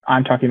clear,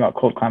 I'm talking about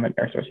cold climate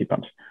air source heat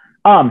pumps.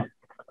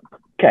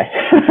 Okay.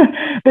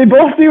 They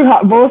both do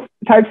both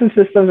types of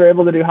systems are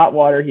able to do hot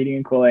water heating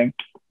and cooling,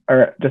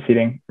 or just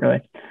heating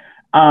really.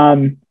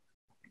 And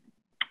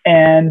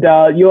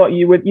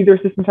you with either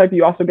system type,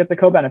 you also get the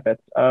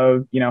co-benefits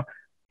of,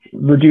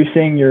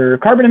 reducing your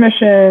carbon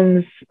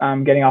emissions,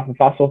 getting off of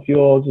fossil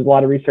fuels. There's a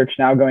lot of research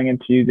now going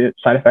into the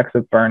side effects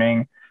of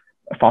burning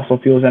fossil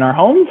fuels in our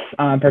homes,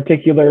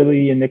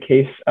 particularly in the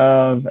case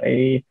of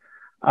a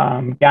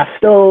gas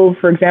stove,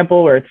 for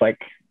example, where it's like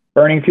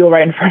burning fuel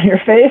right in front of your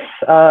face.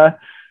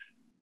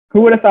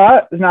 Who would have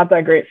thought? It's not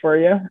that great for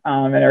you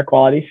and air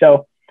quality.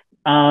 So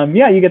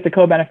yeah, you get the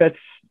co-benefits,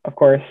 of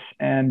course,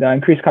 and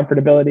increased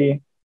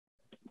comfortability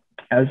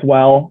as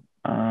well,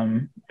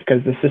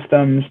 because the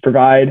systems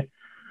provide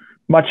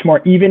much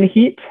more even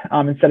heat.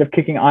 Instead of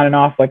kicking on and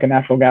off like a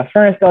natural gas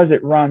furnace does,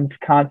 it runs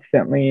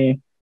constantly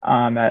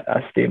at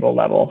a stable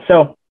level.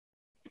 So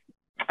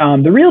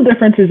the real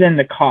difference is in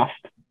the cost.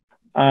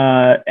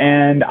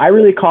 And I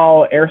really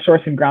call air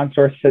source and ground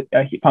source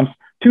heat pumps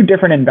two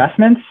different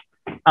investments.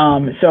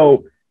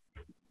 So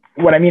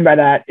what I mean by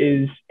that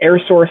is air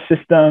source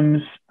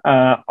systems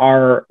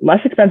are less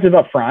expensive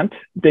up front.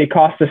 They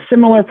cost a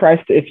similar price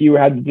to if you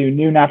had to do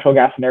new natural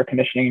gas and air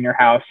conditioning in your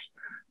house.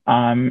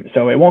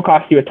 So it won't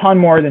cost you a ton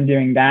more than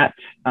doing that,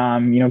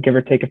 give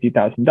or take a few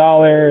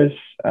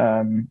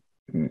 $1,000s,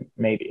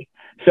 maybe.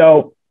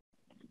 So,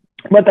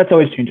 but that's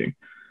always changing.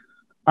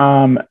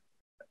 The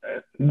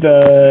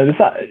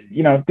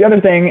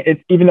other thing is,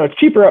 even though it's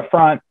cheaper up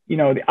front,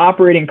 the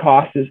operating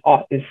cost is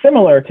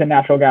similar to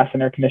natural gas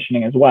and air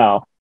conditioning as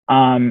well.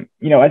 As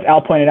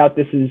Al pointed out,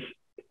 this is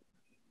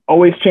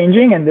always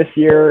changing, and this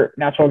year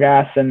natural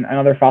gas and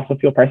other fossil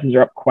fuel prices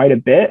are up quite a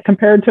bit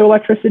compared to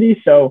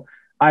electricity. So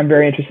I'm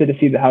very interested to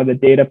see how the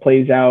data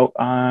plays out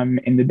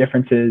in the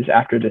differences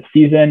after the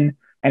season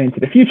and into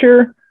the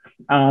future.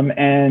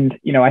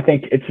 I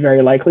think it's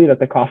very likely that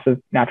the cost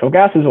of natural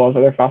gas as well as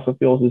other fossil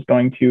fuels is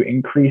going to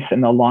increase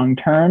in the long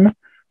term.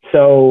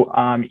 So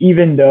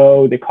even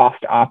though the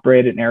cost to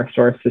operate an air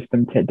source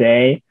system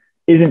today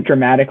isn't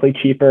dramatically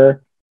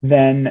cheaper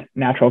than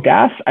natural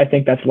gas, I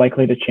think that's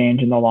likely to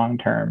change in the long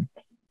term.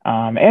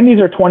 And these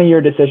are 20-year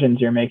decisions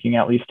you're making,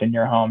 at least in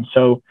your home.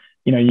 So,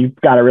 you've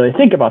got to really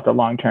think about the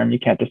long term. You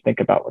can't just think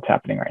about what's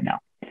happening right now.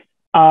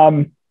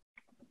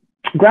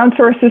 Ground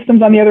source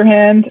systems, on the other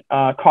hand,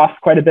 cost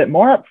quite a bit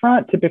more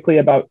upfront, typically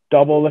about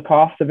double the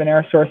cost of an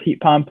air source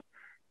heat pump,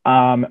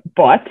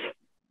 but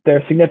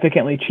they're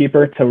significantly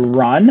cheaper to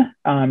run.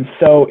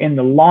 So in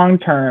the long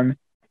term,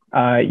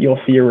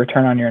 you'll see a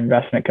return on your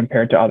investment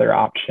compared to other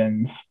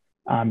options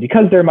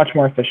because they're much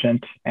more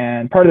efficient.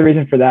 And part of the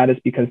reason for that is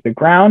because the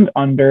ground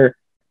under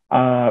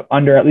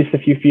at least a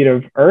few feet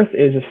of earth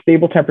is a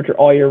stable temperature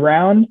all year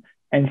round.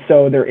 And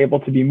so they're able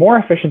to be more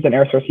efficient than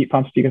air source heat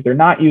pumps because they're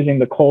not using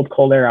the cold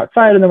air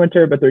outside in the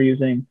winter, but they're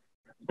using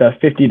the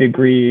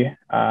 50-degree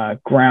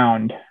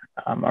ground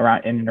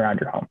around in and around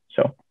your home.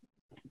 So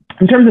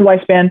in terms of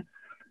lifespan,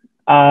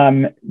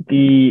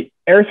 the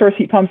air source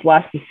heat pumps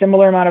last a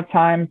similar amount of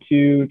time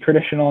to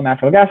traditional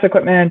natural gas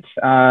equipment,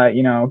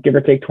 give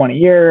or take 20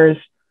 years.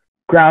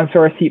 Ground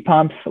source heat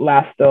pumps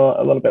last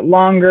a little bit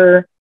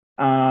longer.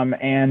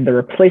 And the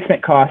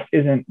replacement cost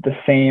isn't the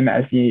same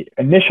as the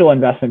initial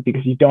investment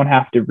because you don't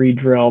have to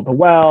re-drill the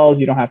wells,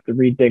 you don't have to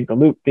re-dig the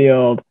loop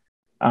field.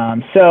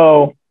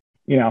 So,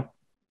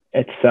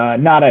 it's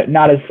not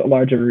as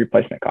large of a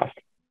replacement cost.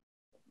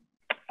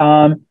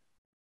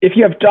 If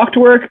you have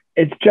ductwork,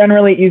 it's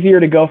generally easier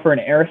to go for an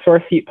air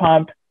source heat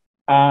pump.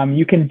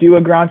 You can do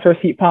a ground source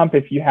heat pump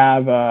if you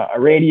have a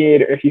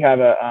radiator, if you have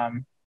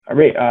a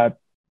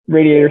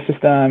radiator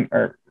system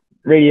or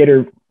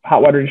radiator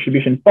hot water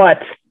distribution,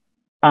 but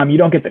you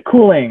don't get the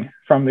cooling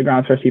from the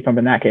ground source heat pump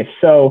in that case.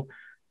 So,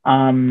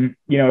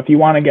 if you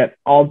want to get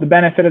all the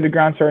benefit of the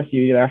ground source,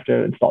 you either have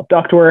to install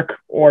ductwork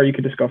or you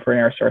could just go for an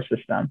air source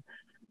system.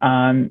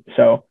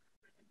 So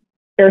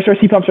air source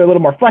heat pumps are a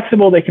little more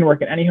flexible. They can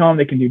work in any home.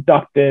 They can do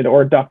ducted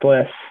or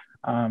ductless.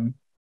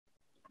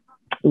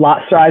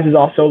 Lot size is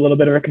also a little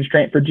bit of a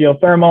constraint for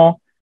geothermal.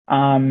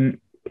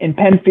 In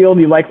Penfield,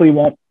 you likely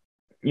won't,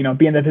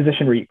 be in the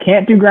position where you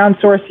can't do ground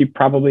source. You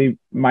probably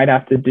might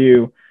have to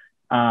do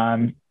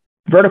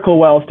vertical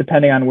wells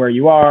depending on where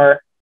you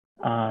are.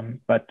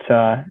 But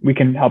we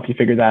can help you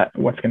figure out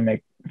what's going to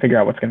make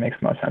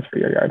the most sense for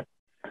your yard.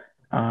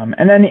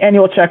 And then the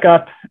annual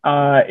checkup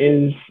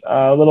is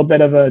a little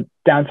bit of a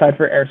downside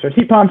for air source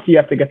heat pumps. You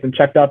have to get them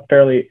checked up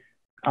fairly,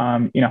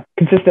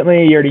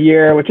 consistently year to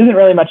year, which isn't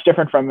really much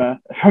different from a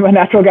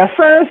natural gas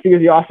furnace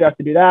because you also have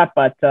to do that.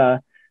 But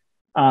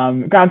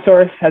ground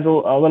source has a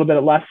little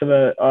bit less of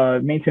a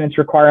maintenance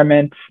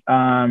requirement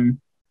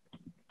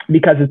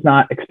because it's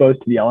not exposed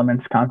to the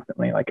elements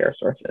constantly like air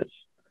source is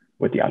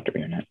with the outdoor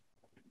unit.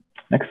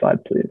 Next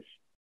slide, please.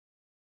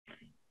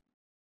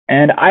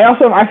 And I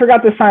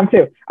forgot this time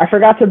too. I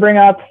forgot to bring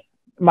up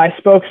my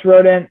spokes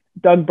rodent,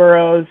 Doug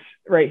Burrows,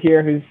 right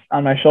here, who's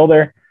on my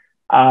shoulder.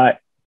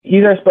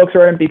 He's our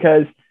spokesrodent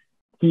because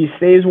he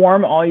stays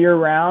warm all year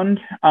round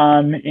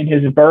in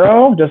his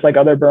burrow, just like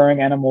other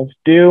burrowing animals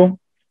do.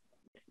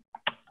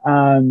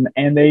 And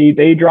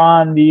they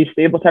draw on the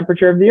stable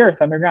temperature of the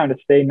earth underground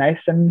to stay nice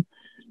and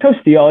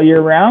toasty all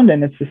year round.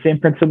 And it's the same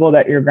principle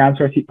that your ground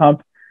source heat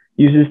pump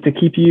uses to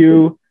keep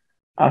you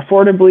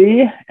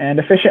affordably and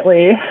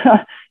efficiently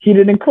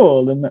heated and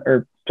cooled,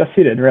 or just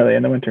heated really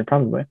in the winter,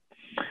 probably.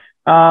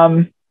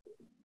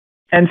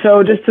 And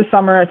so just to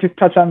summarize, to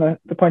touch on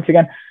the points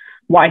again,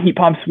 why heat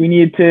pumps? We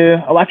need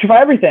to electrify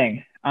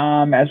everything,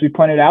 as we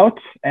pointed out.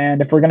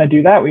 And if we're going to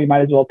do that, we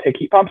might as well pick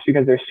heat pumps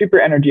because they're super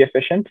energy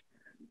efficient.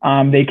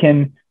 They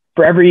can,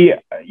 for every,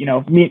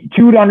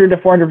 200 to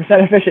 400%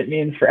 efficient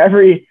means for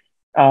every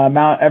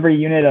every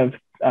unit of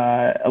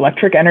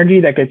electric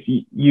energy that gets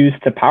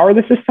used to power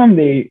the system,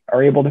 they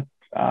are able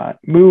to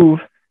move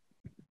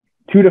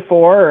 2 to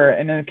 4, or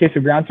in the case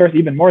of ground source,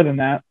 even more than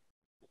that,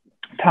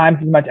 times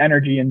as much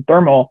energy and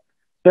thermal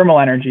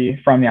energy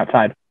from the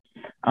outside.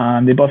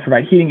 They both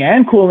provide heating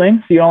and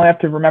cooling, so you only have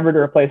to remember to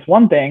replace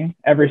one thing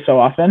every so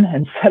often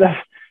instead of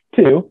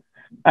 2.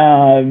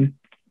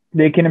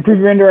 They can improve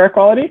your indoor air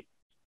quality,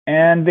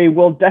 and they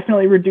will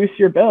definitely reduce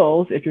your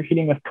bills if you're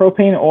heating with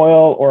propane,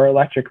 oil, or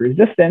electric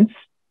resistance.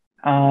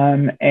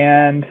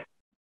 And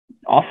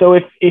also,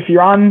 if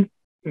you're on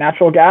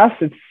natural gas,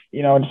 it's,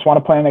 I just want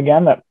to point out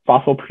again that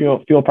fossil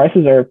fuel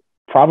prices are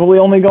probably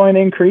only going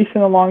to increase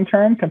in the long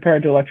term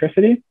compared to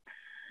electricity.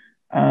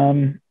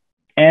 And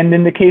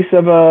in the case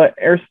of a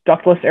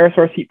ductless air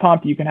source heat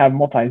pump, you can have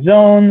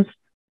multi-zones,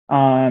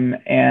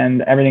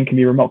 and everything can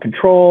be remote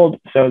controlled,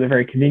 so they're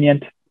very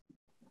convenient.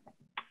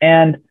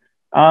 And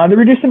they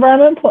reduce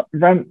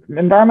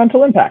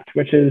environmental impact,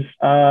 which is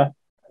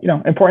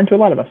important to a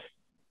lot of us.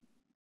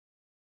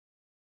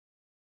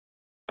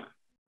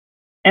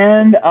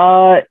 And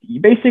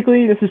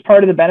basically, this is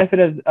part of the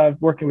benefit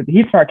of working with the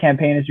HeatSMART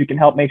campaign, is we can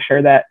help make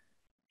sure that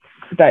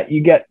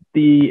you get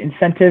the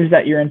incentives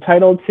that you're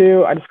entitled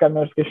to. I just got a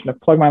notification to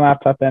plug my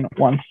laptop in.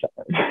 1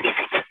 second.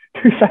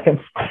 2 seconds.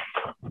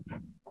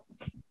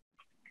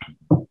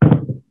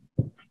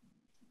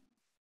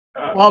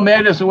 While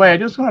Matt is away, I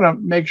just want to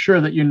make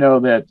sure that you know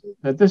that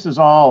this is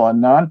all a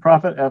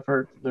nonprofit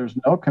effort. There's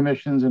no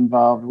commissions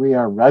involved. We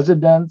are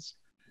residents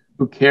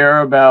who care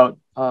about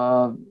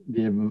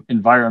the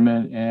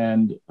environment,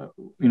 and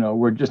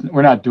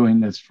we're not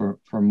doing this for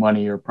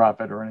money or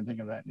profit or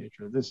anything of that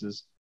nature. This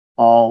is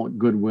all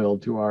goodwill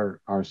to our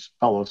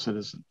fellow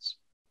citizens.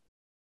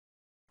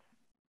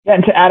 Yeah,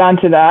 and to add on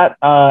to that,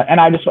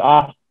 and I just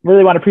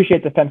really want to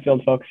appreciate the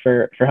Penfield folks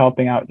for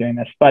helping out doing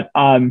this. But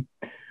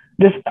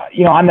just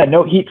on that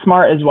note,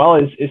 HeatSMART as well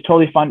is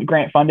totally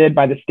grant funded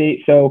by the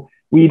state, so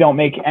we don't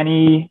make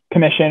any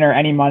commission or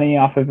any money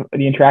off of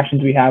the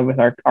interactions we have with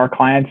our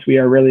clients. We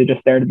are really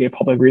just there to be a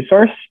public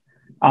resource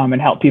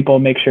and help people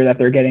make sure that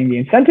they're getting the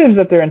incentives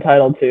that they're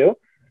entitled to.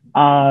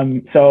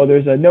 So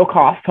there's a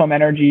no-cost home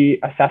energy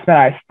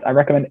assessment. I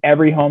recommend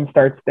every home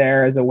starts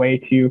there as a way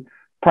to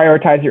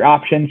prioritize your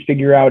options,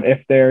 figure out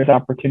if there's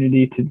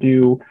opportunity to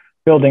do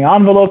building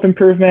envelope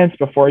improvements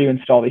before you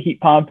install the heat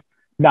pump.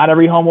 Not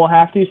every home will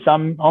have to.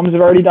 Some homes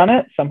have already done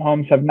it. Some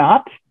homes have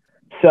not.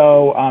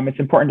 So it's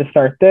important to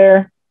start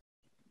there.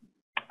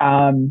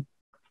 I'll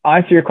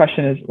answer your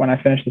question when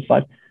I finish the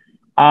slide.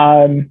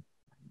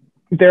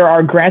 There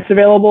are grants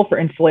available for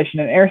installation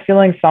and air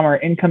sealing. Some are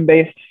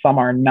income-based, some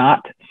are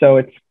not. So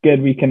it's good.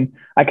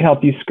 I can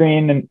help you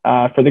screen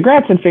for the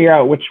grants and figure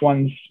out which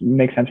ones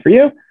make sense for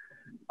you.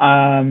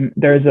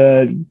 There's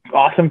an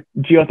awesome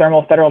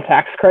geothermal federal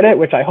tax credit,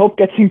 which I hope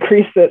gets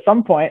increased at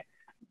some point.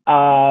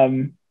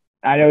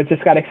 I know it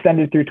just got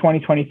extended through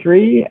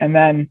 2023, and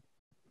then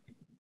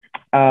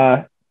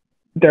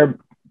there's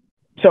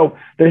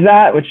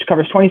that, which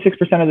covers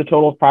 26% of the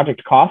total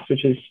project cost,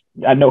 which is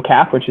at no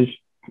cap, which is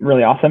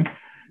really awesome.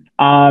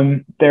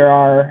 There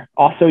are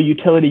also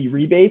utility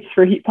rebates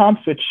for heat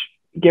pumps, which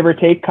give or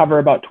take cover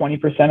about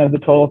 20% of the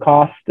total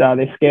cost.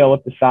 They scale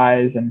with the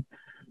size, and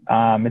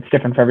it's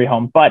different for every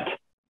home, but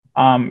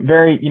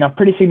very,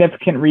 pretty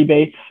significant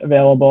rebates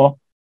available.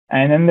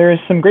 And then there's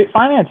some great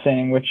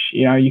financing, which,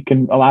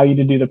 can allow you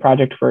to do the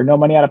project for no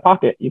money out of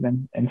pocket,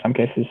 even in some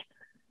cases.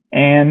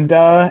 And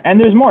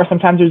there's more.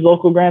 Sometimes there's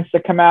local grants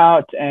that come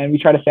out, and we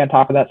try to stay on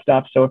top of that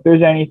stuff. So if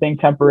there's anything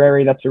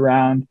temporary that's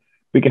around,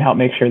 we can help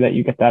make sure that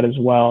you get that as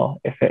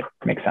well, if it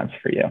makes sense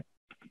for you.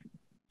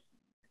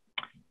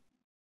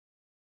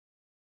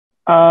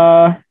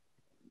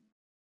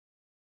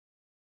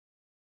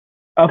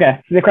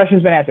 Okay, so the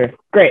question's been answered.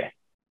 Great.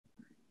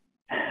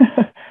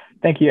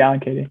 Thank you, Alan,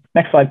 Katie.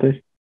 Next slide,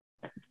 please.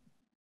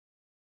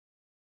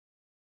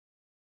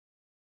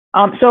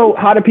 So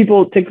how do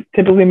people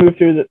typically move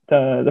through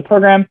the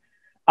program?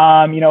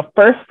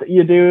 First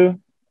you do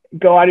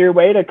go out of your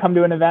way to come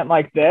to an event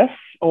like this,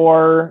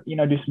 or, do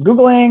some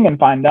Googling and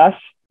find us.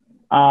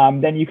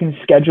 Then you can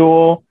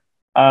schedule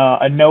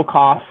a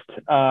no-cost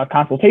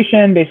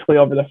consultation, basically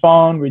over the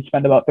phone. We'd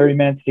spend about 30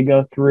 minutes to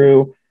go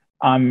through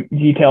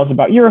details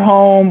about your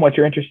home, what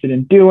you're interested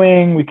in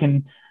doing. We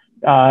can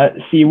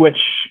see which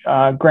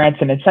grants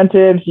and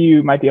incentives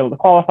you might be able to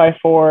qualify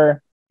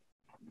for.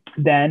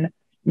 Then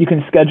you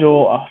can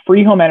schedule a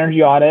free home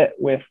energy audit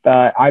with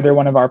either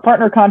one of our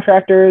partner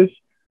contractors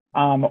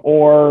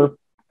or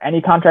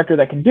any contractor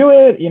that can do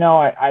it. You know,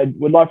 I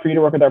would love for you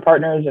to work with our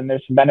partners, and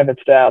there's some benefits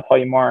to that. I'll tell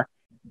you more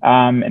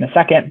in a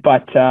second,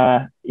 but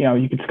you know,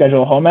 you could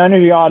schedule a home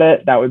energy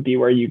audit. That would be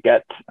where you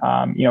get,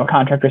 you know, a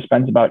contractor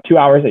spends about 2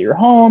 hours at your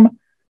home,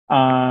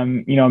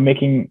 you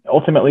know,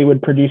 ultimately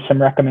would produce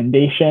some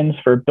recommendations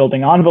for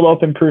building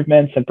envelope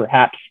improvements and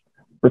perhaps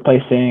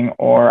replacing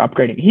or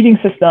upgrading the heating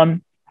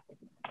system.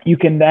 You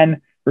can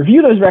then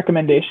review those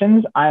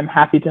recommendations. I'm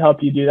happy to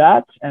help you do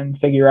that and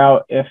figure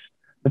out if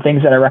the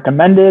things that are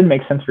recommended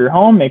make sense for your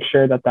home, make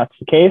sure that that's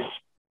the case.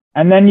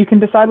 And then you can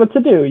decide what to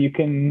do. You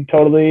can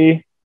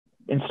totally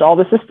install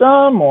the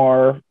system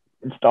or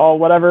install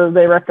whatever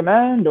they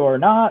recommend or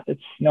not.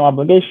 It's no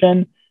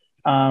obligation.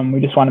 We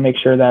just want to make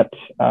sure that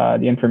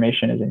the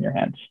information is in your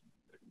hands.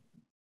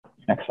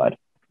 Next slide.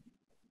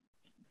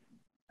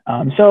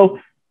 So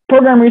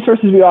program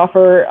resources we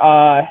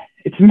offer,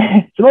 it's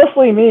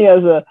mostly me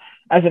as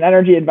an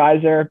energy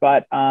advisor,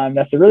 but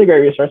that's a really great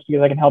resource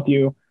because I can help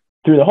you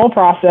through the whole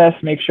process,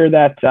 make sure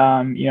that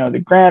you know, the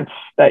grants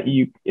that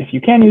if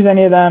you can use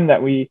any of them,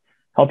 that we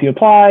help you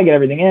apply, get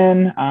everything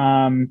in,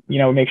 you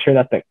know, make sure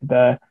that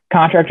the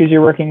contractors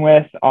you're working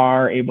with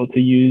are able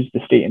to use the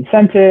state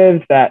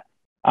incentives, that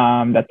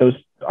those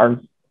are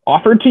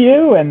offered to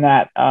you, and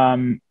that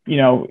you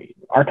know,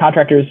 our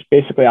contractors,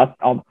 basically,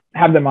 I'll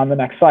have them on the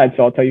next slide,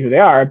 so I'll tell you who they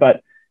are,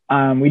 but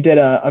we did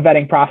a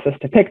vetting process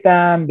to pick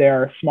them.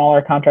 They're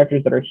smaller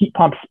contractors that are heat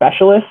pump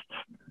specialists.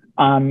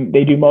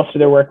 They do most of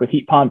their work with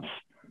heat pumps,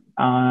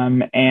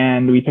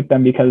 and we picked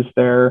them because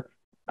they're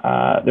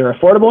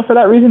affordable for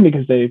that reason,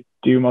 because they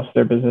do most of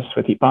their business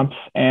with heat pumps.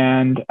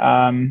 And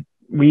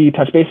we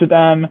touch base with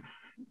them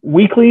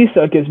weekly,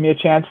 so it gives me a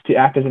chance to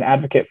act as an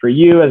advocate for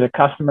you as a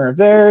customer of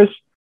theirs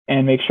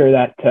and make sure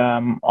that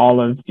all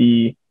of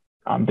the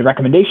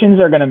recommendations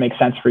are going to make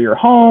sense for your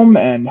home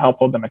and help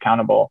hold them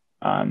accountable.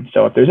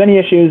 So if there's any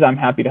issues, I'm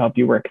happy to help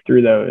you work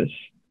through those.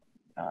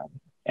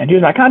 And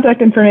here's my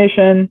contact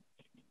information.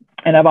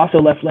 And I've also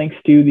left links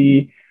to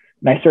the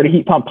NYSERDA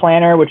heat pump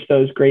planner, which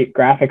those great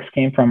graphics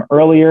came from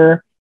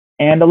earlier,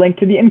 and a link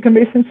to the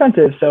income-based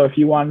incentives. So if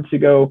you wanted to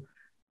go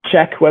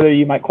check whether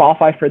you might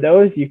qualify for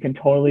those, you can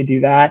totally do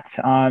that.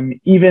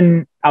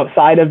 Even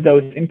outside of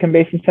those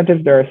income-based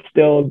incentives, there are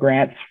still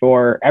grants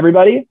for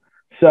everybody.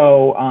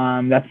 So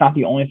that's not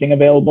the only thing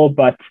available,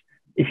 but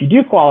if you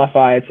do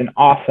qualify, it's an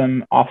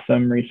awesome,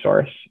 awesome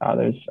resource.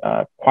 There's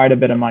quite a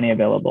bit of money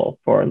available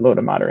for low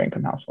to moderate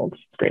income households.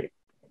 It's great.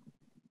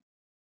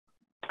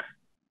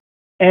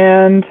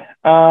 And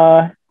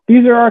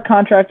these are our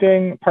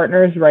contracting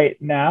partners right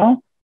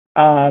now.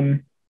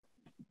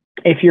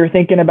 If you're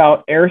thinking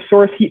about air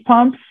source heat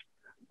pumps,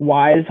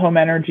 Wise Home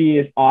Energy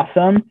is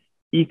awesome.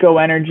 Eco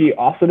Energy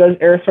also does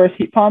air source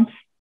heat pumps.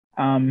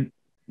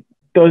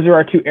 Those are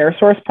our two air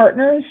source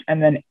partners.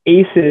 And then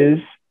ACES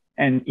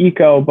and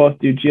Eco both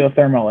do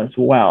geothermal as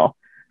well.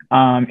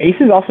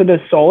 ACES also does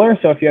solar.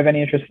 So if you have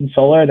any interest in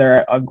solar,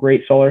 they're a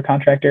great solar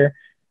contractor.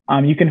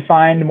 You can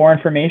find more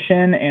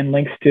information and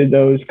links to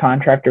those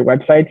contractor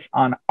websites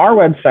on our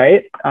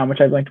website,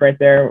 which I've linked right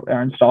there,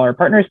 our installer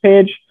partners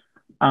page.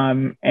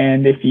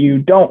 And if you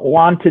don't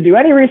want to do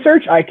any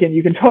research,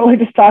 you can totally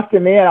just talk to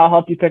me and I'll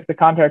help you pick the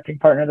contracting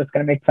partner that's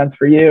going to make sense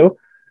for you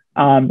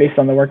based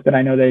on the work that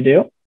I know they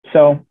do.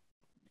 So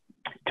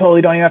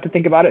totally don't even have to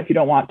think about it if you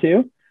don't want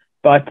to,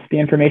 but the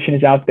information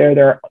is out there.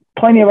 There are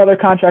plenty of other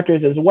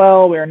contractors as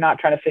well. We're not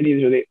trying to say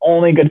these are the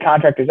only good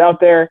contractors out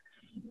there.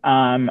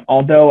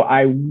 Although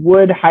I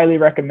would highly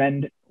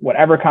recommend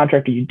whatever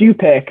contractor you do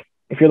pick,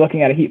 if you're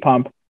looking at a heat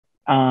pump,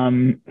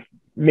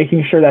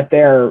 making sure that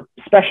they're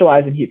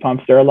specialized in heat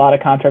pumps. There are a lot of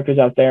contractors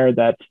out there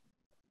that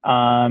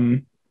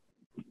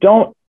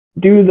don't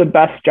do the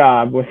best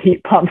job with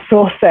heat pumps,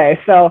 we'll say.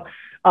 So,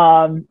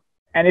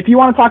 and if you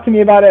want to talk to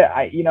me about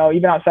it, you know,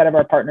 even outside of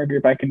our partner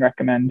group, I can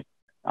recommend,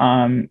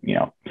 you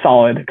know,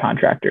 solid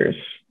contractors.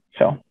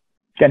 So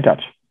get in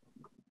touch.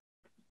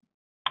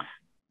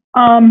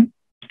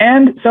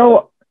 And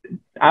so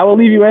I will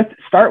leave you with,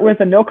 start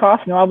with a no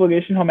cost, no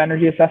obligation home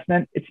energy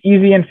assessment. It's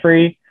easy and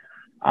free.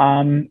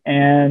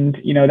 And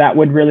you know, that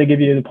would really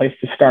give you the place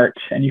to start,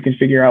 and you can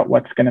figure out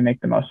what's going to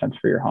make the most sense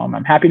for your home.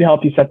 I'm happy to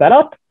help you set that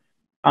up.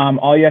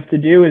 All you have to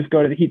do is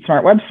go to the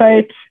HeatSMART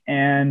website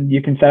and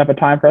you can set up a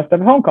time for us to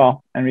have a phone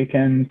call and we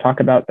can talk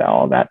about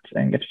all that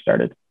and get you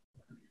started.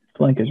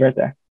 The link is right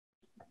there.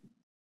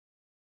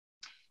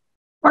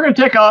 We're going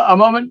to take a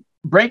moment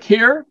break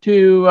here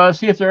to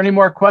see if there are any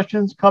more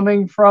questions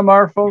coming from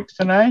our folks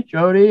tonight.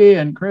 Jody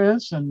and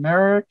Chris and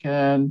Merrick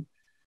and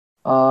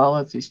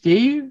let's see,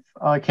 Steve,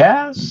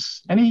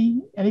 Cass,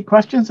 any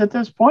questions at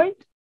this point?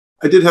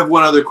 I did have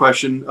one other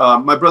question.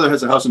 My brother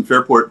has a house in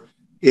Fairport,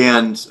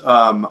 and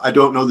I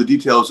don't know the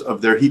details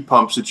of their heat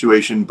pump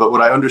situation, but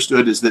what I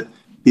understood is that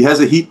he has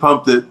a heat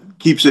pump that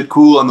keeps it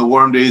cool on the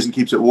warm days and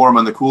keeps it warm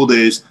on the cool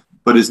days.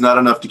 but is not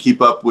enough to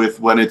keep up with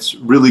when it's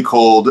really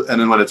cold and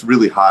then when it's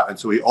really hot. And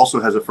so he also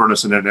has a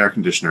furnace and an air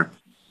conditioner.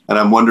 And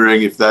I'm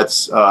wondering if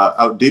that's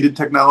outdated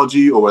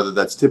technology or whether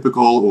that's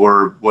typical,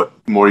 or what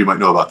more you might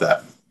know about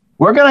that.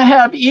 We're going to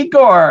have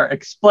Igor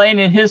explain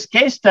in his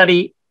case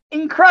study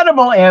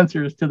incredible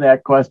answers to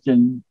that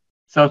question.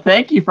 So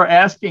thank you for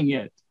asking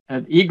it.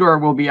 And Igor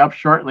will be up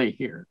shortly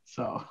here.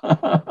 So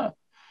I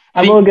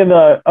will give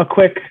a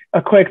quick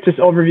just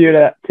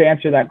overview to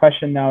answer that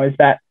question, though, is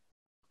that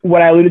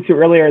what I alluded to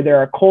earlier, there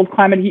are cold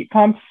climate heat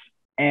pumps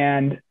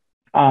and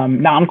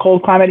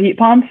non-cold climate heat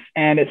pumps.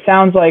 And it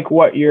sounds like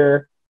what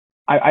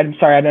I'm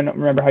sorry, I don't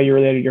remember how you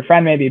related to your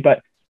friend maybe,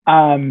 but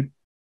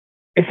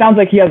it sounds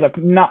like he has a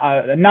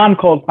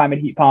non-cold climate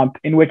heat pump,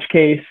 in which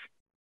case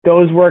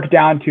those work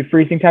down to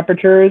freezing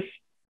temperatures.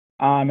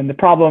 And the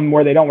problem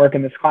where they don't work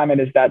in this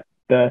climate is that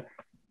the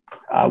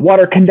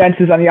water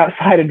condenses on the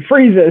outside and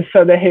freezes,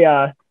 so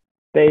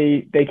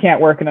they can't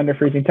work in under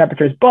freezing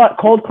temperatures. But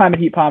cold climate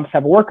heat pumps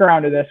have a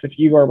workaround to this, which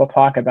Igor will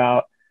talk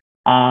about.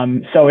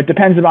 So it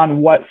depends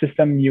upon what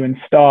system you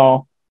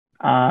install.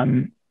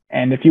 And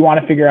if you want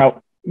to figure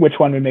out which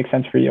one would make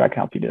sense for you, I can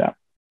help you do that.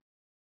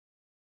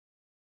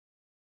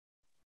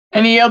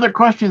 Any other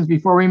questions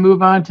before we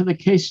move on to the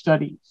case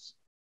studies?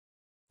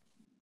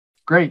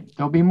 Great.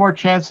 There'll be more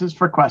chances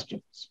for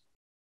questions.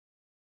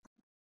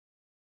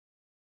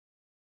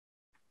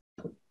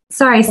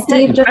 Sorry,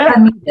 Steve just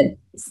unmuted.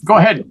 Go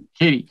ahead,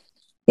 Katie.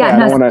 I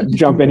don't want to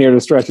jump in here to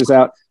stretch this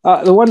out.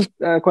 The one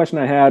question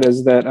I had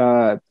is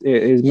that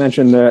it is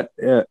mentioned that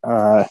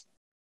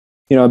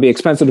it'd be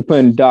expensive to put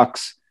in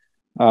ducts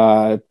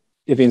if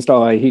you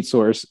install a heat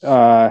source.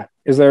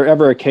 Is there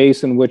ever a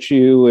case in which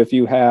if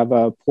you have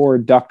a poor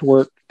duct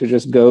work, to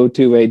just go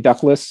to a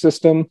ductless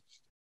system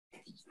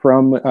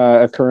from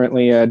a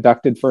currently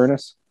ducted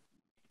furnace?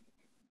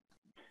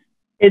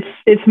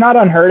 It's not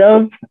unheard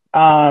of.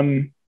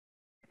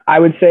 I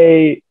would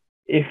say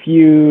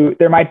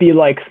there might be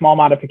like small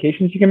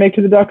modifications you can make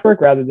to the ductwork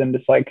rather than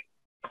just like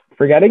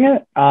forgetting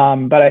it.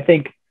 But I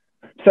think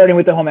starting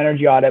with the home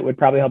energy audit would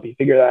probably help you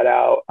figure that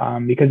out.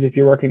 Because if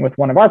you're working with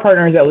one of our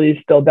partners, at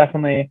least, they'll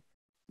definitely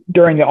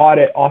during the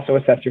audit also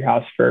assess your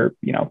house for,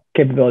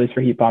 capabilities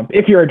for heat pump,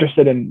 if you're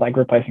interested in like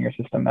replacing your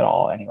system at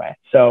all anyway.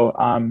 So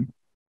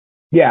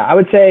I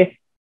would say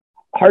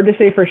hard to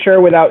say for sure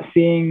without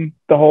seeing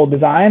the whole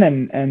design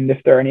and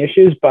if there are any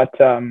issues, but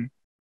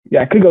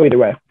it could go either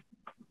way.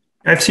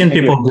 I've seen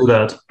people do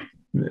that.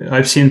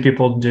 I've seen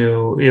people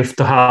do, if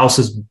the house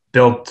is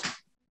built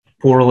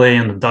poorly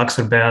and the ducts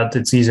are bad,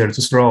 it's easier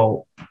to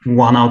throw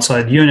one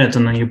outside unit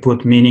and then you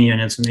put mini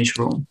units in each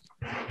room.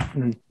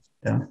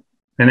 Yeah.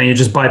 And then you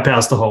just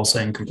bypass the whole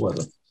thing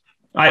completely.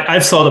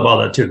 I've thought about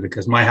that too,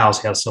 because my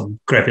house has some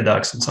crappy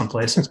ducts in some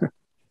places.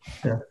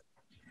 Yeah.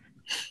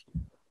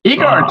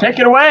 Igor, take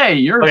it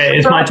away. Okay,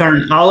 it's my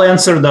turn. I'll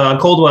answer the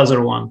cold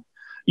weather one.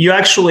 You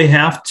actually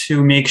have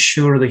to make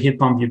sure the heat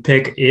pump you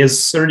pick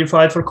is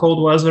certified for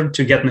cold weather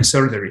to get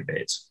NYSERDA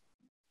rebates.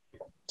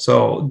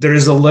 So there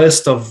is a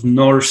list of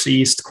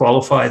Northeast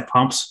qualified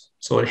pumps.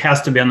 So it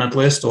has to be on that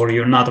list or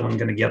you're not even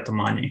going to get the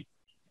money.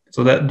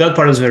 So that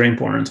part is very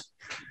important.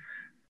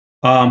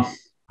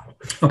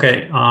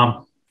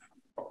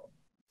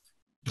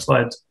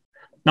 Slides.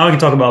 Now we can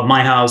talk about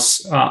my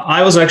house.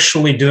 I was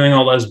actually doing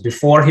all this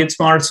before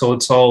HeatSMART, so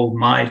it's all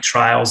my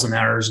trials and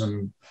errors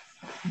and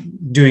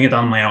doing it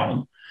on my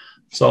own.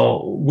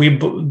 So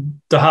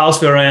the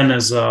house we're in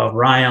is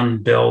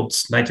Ryan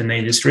built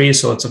 1983,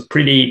 so it's a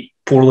pretty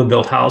poorly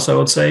built house, I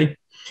would say.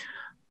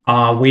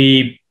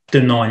 We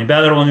didn't know any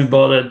better when we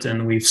bought it,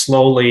 and we've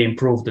slowly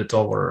improved it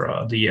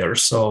over the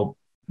years. So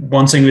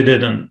one thing we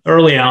did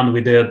early on,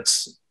 we did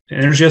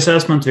energy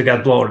assessment. We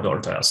got blower door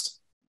test.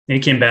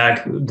 It came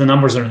back, the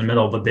numbers are in the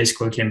middle, but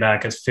basically came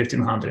back as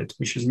 1500,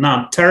 which is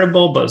not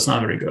terrible, but it's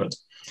not very good.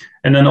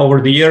 And then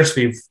over the years,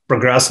 we've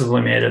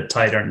progressively made it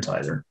tighter and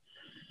tighter.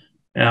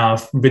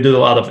 We did a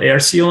lot of air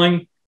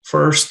sealing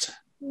first,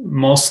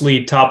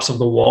 mostly tops of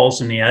the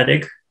walls in the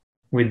attic.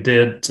 We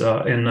did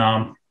in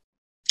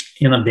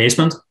a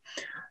basement.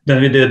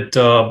 Then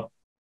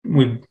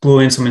we blew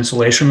in some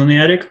insulation in the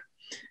attic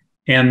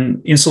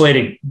and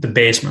insulating the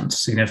basement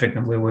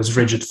significantly with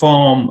rigid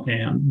foam.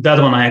 And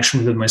that one I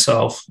actually did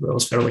myself. That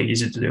was fairly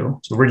easy to do.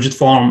 So rigid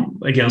foam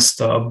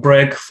against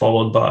brick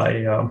followed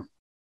by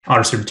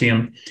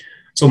R13.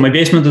 So my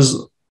basement is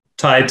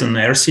tight and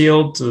air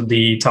sealed.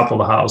 The top of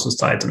the house is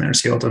tight and air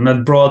sealed. And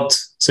that brought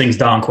things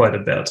down quite a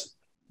bit,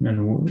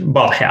 and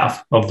about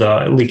half of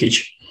the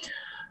leakage.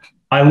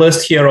 I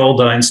list here all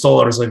the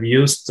installers I've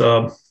used.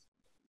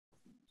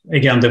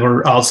 Again, they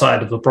were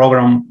outside of the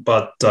program,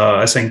 but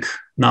I think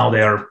now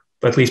they are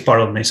at least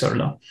part of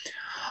NYSERDA.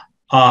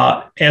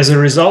 As a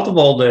result of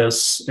all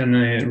this, and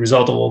the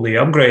result of all the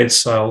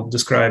upgrades I'll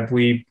describe,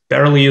 we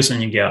barely use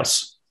any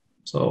gas.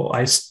 So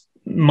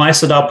my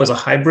setup is a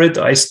hybrid.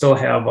 I still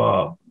have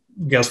a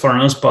gas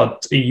furnace,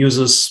 but it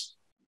uses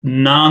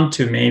none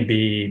to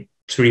maybe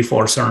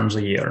 3-4 therms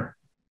a year.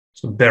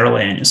 So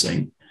barely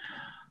anything.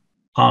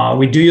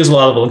 We do use a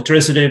lot of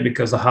electricity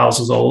because the house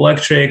is all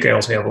electric. I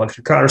also have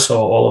electric cars,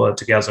 so all of it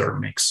together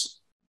makes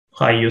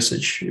high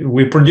usage.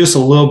 We produce a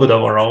little bit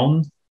of our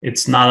own.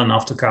 It's not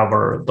enough to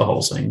cover the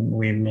whole thing.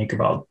 We make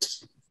about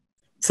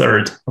a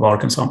third of our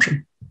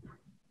consumption.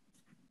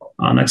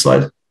 Next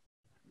slide.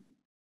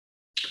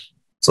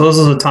 So this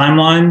is a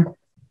timeline.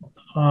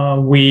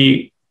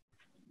 We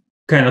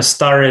kind of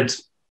started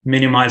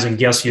minimizing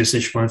gas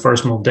usage when we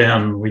first moved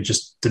in. We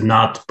just did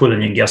not put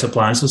any gas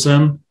appliances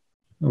in.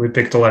 We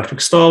picked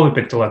electric stove,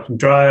 we picked electric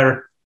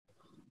dryer.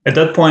 At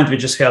that point, we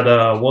just had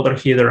a water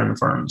heater and a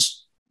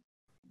furnace.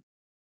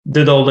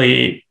 Did all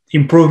the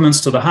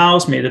improvements to the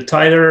house, made it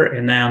tighter,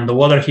 and then the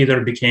water heater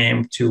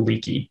became too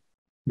leaky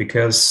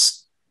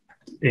because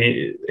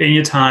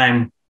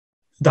anytime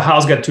the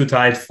house got too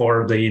tight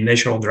for the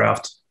natural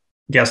draft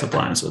gas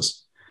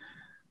appliances.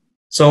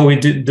 So we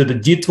did a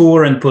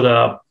detour and put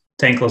a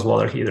tankless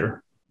water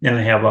heater, and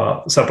I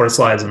have separate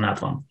slides on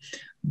that one,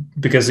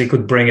 because it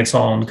could bring its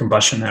own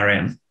combustion area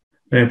in.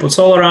 Then we put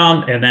solar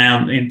on, and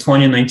then in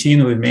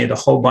 2019, we made a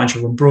whole bunch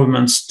of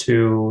improvements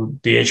to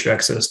the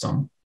HVAC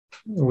system.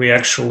 We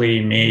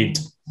actually made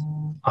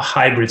a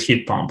hybrid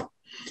heat pump.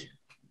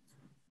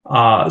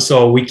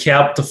 So we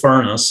kept the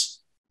furnace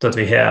that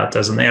we had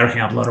as an air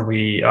handler.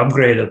 We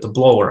upgraded the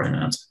blower in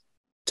it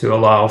to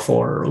allow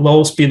for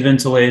low speed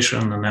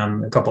ventilation and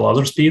then a couple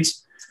other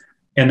speeds.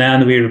 And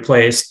then we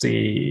replaced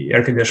the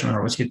air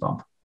conditioner with heat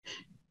pump.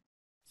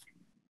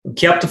 We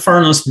kept the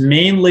furnace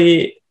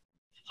mainly.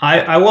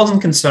 I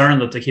wasn't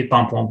concerned that the heat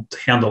pump won't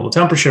handle the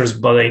temperatures,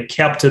 but I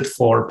kept it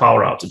for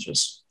power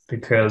outages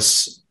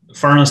because the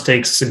furnace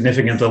takes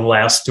significantly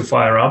less to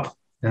fire up,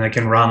 and I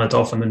can run it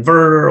off an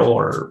inverter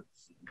or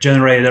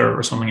generator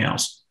or something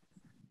else.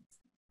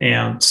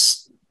 And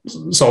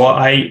so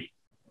I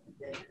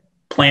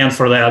planned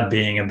for that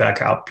being a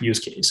backup use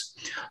case.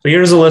 So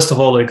here's a list of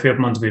all the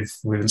equipment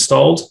we've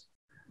installed.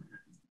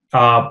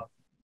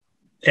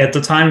 At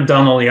the time,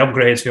 done all the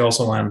upgrades, we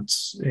also went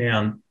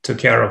and took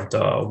care of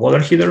the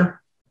water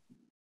heater.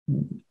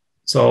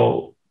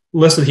 So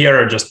listed here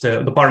are just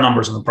the part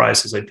numbers and the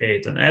prices I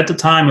paid. And at the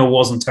time, it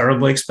wasn't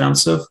terribly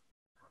expensive,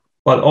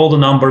 but all the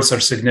numbers are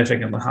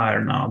significantly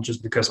higher now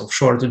just because of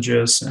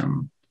shortages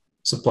and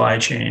supply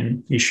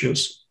chain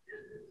issues.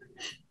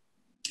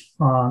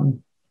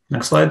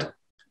 Next slide.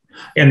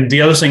 And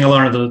the other thing I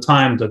learned at the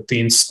time that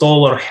the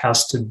installer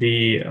has to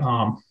be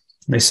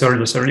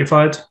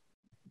certified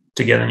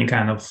to get any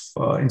kind of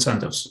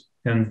incentives.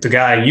 And the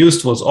guy I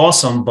used was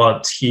awesome,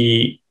 but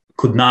he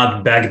could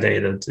not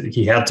backdate it.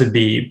 He had to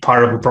be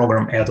part of the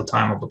program at the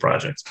time of the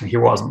project. And he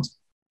wasn't.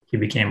 He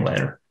became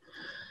later.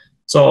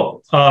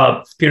 So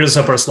here's a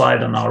separate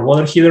slide on our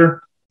water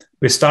heater.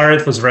 We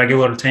started with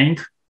regular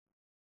tank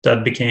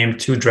that became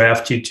too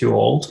drafty, too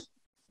old.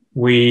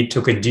 We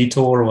took a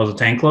detour with a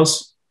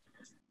tankless.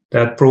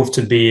 That proved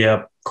to be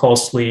a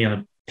costly and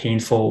a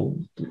painful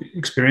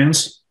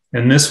experience.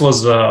 And this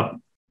was a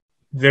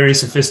very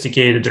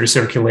sophisticated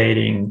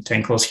recirculating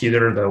tankless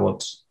heater that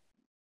would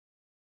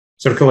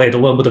circulate a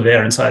little bit of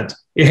air inside.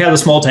 It had a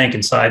small tank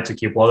inside to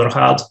keep water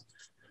hot. It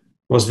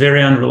was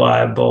very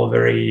unreliable,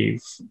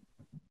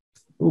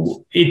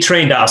 it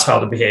trained us how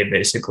to behave,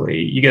 basically.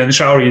 You get in the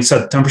shower, you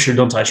set temperature,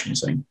 don't touch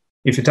anything.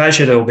 If you touch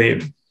it, it'll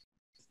be...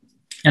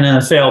 And then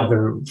it failed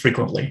very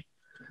frequently.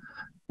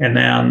 And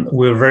then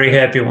we were very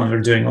happy when we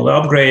were doing all the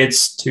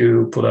upgrades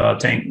to put a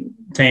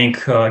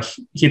tank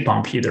heat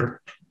pump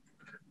heater.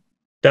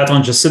 That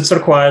one just sits there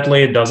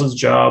quietly, it does its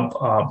job,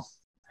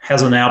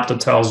 has an app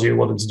that tells you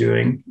what it's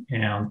doing,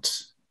 and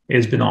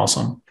it's been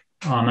awesome.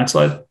 Next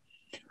slide.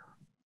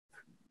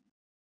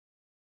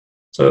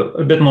 So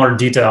a bit more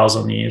details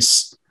on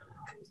these.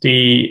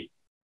 The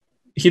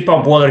heat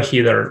pump water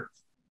heater,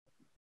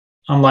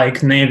 unlike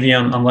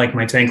Navion, unlike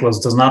my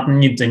tankless, does not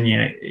need any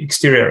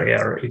exterior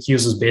air. It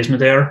uses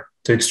basement air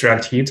to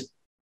extract heat.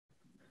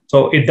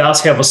 So it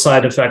does have a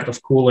side effect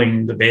of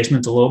cooling the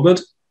basement a little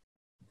bit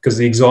because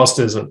the exhaust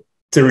is at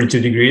 32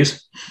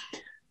 degrees.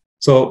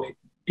 So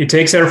it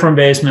takes air from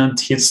basement,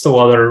 heats the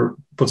water,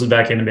 puts it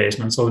back in the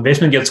basement. So the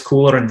basement gets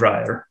cooler and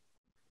drier.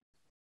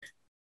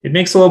 It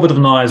makes a little bit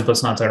of noise, but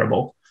it's not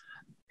terrible.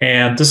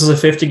 And this is a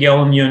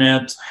 50-gallon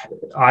unit.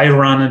 I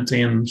run it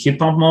in heat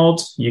pump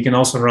mode. You can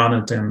also run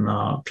it in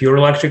pure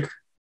electric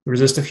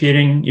resistive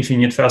heating if you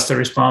need faster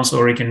response,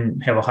 or you can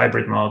have a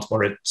hybrid mode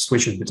where it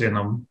switches between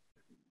them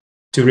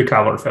to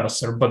recover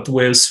faster. But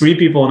with 3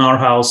 people in our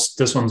house,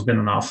 this one's been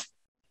enough.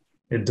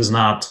 It does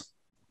not.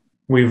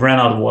 We've ran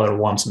out of water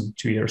once in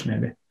 2 years,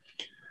 maybe.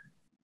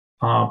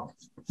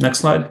 Next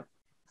slide.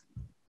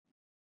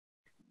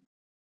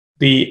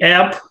 The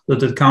app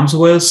that it comes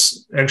with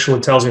actually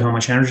tells you how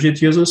much energy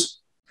it uses.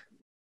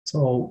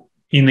 So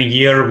in a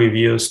year, we've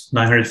used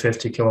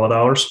 950 kilowatt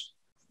hours,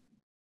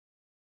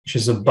 which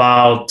is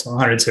about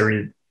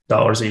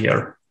 $130 a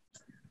year.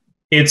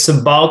 It's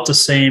about the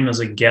same as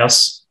a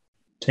gas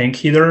tank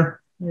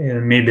heater.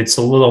 And maybe it's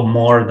a little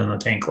more than a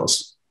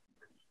tankless.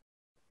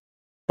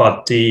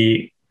 But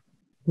the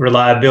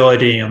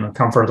reliability and the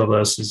comfort of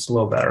this is a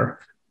little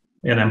better.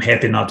 And I'm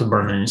happy not to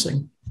burn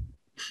anything.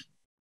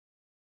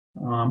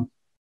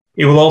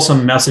 It will also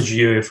message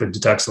you if it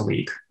detects a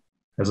leak.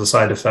 As a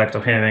side effect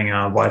of having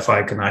a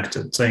Wi-Fi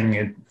connected thing,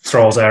 it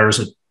throws errors,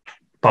 it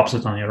pops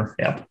it on your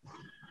app.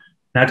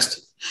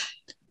 Next.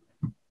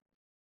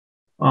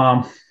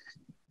 Now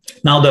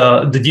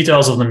the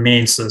details of the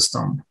main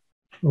system.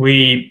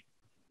 We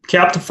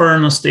kept the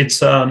furnace.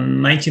 It's a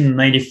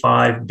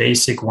 1995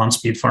 basic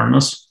one-speed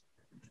furnace.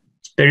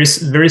 It's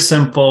very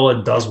simple.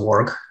 It does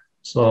work.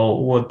 So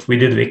what we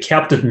did, we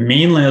kept it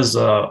mainly as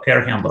an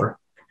air handler.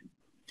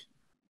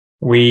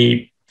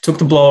 We took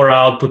the blower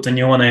out, put the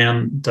new one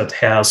in that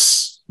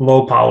has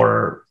low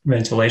power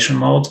ventilation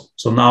mode.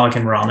 So now I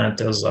can run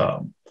it as a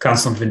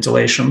constant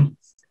ventilation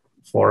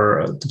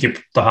to keep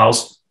the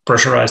house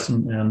pressurized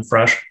and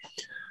fresh.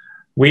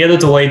 We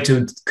added a way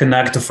to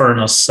connect the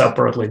furnace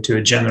separately to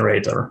a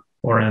generator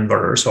or an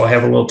inverter. So I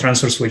have a little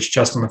transfer switch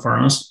just on the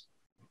furnace,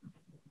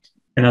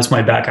 and that's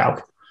my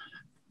backup.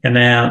 And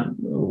then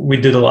we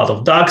did a lot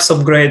of ducts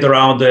upgrade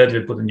around it. We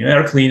put a new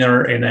air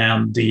cleaner, and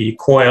then the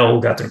coil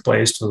got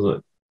replaced with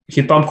a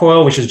heat pump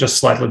coil, which is just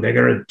slightly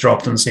bigger. It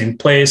dropped in the same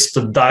place.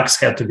 The ducts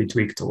had to be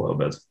tweaked a little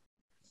bit.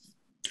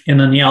 And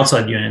then the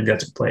outside unit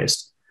got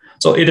replaced.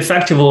 So it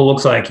effectively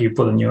looks like you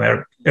put a new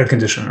air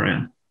conditioner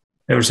in.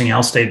 Everything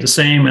else stayed the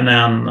same. And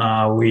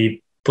then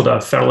we put a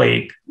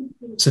fairly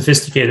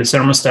sophisticated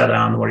thermostat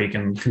on where you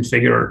can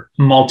configure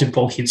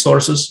multiple heat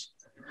sources.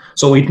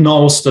 So it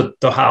knows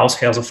that the house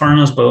has a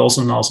furnace, but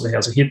also knows that it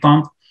has a heat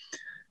pump.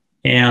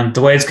 And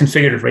the way it's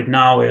configured right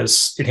now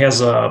is it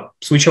has a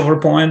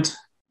switchover point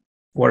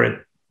where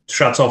it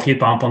shuts off heat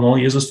pump and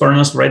only uses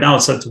furnace. Right now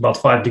it's set to about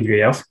 5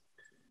 degrees F.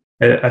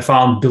 I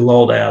found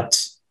below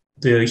that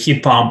the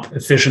heat pump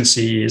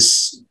efficiency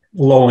is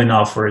low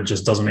enough where it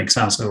just doesn't make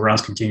sense. It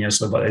runs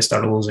continuously, but I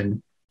started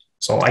losing.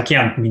 So I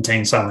can't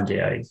maintain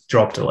 70. I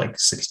dropped to like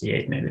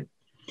 68 maybe.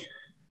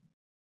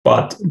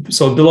 But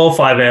so below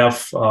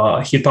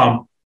 5F, heat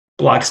pump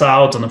blacks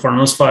out and the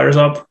furnace fires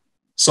up.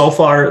 So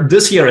far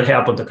this year, it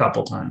happened a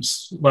couple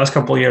times. Last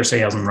couple of years, it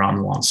hasn't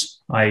run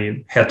once.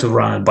 I had to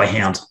run it by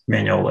hand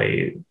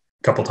manually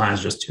a couple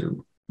times just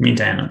to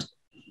maintain it.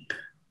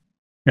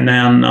 And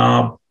then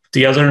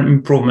the other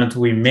improvement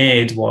we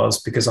made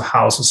was because the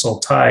house is so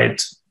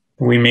tight,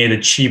 we made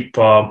a cheap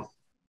ERV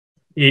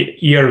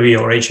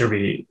or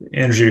HRV,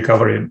 energy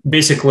recovery.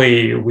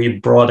 Basically, we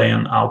brought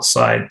in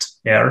outside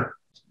air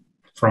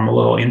from a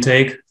little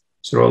intake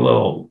through a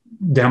little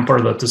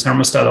damper that the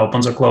thermostat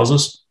opens or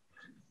closes.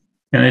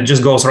 And it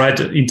just goes right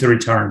into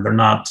return. They're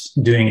not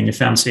doing any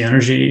fancy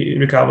energy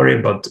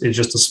recovery, but it's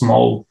just a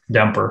small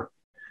damper.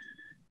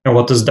 And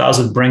what this does,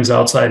 it brings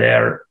outside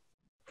air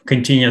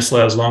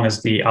continuously as long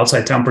as the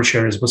outside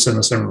temperature is within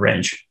a certain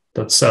range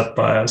that's set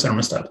by a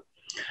thermostat.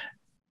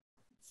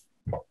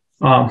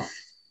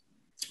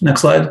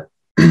 Next slide.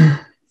 A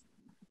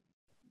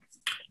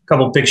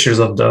couple pictures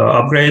of the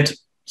upgrade.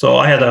 So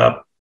I had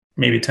a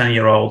maybe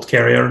 10-year-old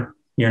Carrier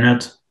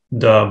unit.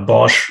 The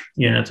Bosch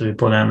unit we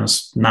put in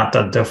is not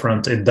that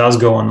different. It does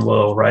go on a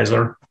little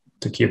riser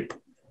to keep,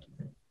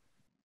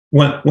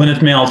 when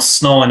it melts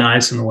snow and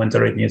ice in the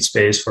winter, it needs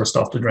space for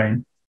stuff to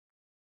drain.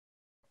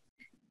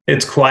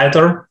 It's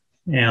quieter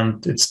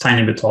and it's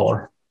tiny bit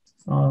taller.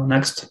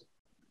 Next.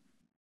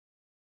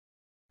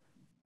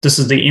 This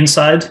is the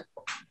inside.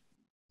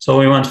 So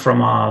we went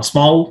from a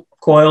small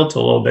coil to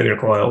a little bigger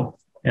coil,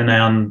 and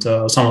then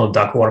some of the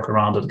ductwork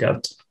around it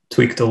got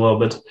tweaked a little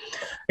bit.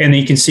 And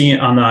you can see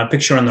on the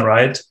picture on the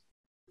right,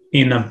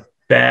 in the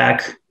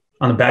back,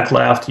 on the back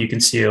left, you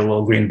can see a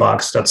little green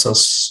box. That's a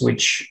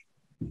switch.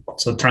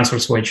 It's a transfer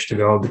switch to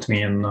go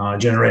between a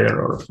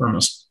generator or a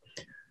furnace.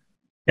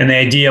 And the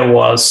idea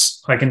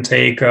was I can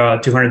take a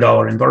 $200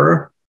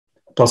 inverter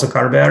plus a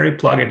car battery,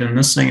 plug it in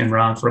this thing, and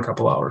run for a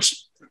couple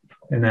hours.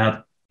 And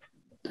that,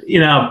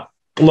 in a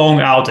long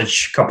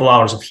outage, a couple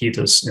hours of heat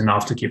is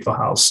enough to keep the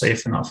house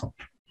safe enough.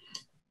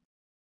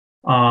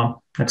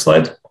 Next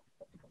slide.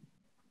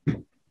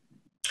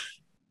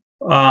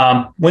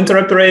 Winter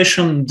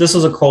operation. This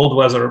is a cold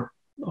weather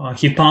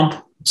heat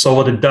pump. So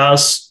what it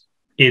does,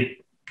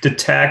 it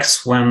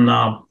detects when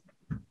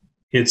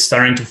it's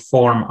starting to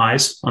form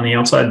ice on the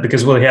outside,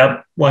 because what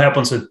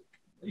happens is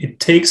it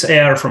takes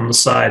air from the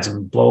sides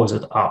and blows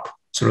it up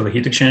through the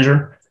heat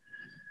exchanger.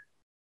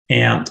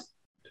 And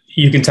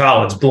you can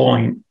tell it's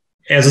blowing,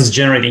 as it's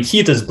generating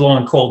heat, it's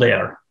blowing cold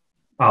air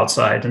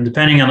outside. And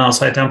depending on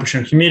outside temperature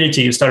and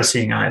humidity, you start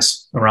seeing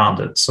ice around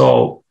it.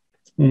 So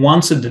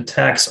once it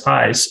detects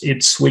ice,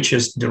 it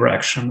switches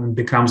direction and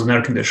becomes an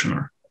air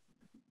conditioner.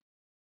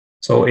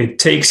 So it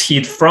takes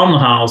heat from the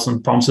house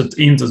and pumps it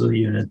into the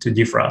unit to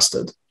defrost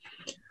it.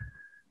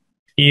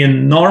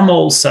 In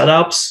normal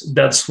setups,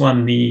 that's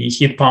when the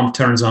heat pump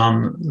turns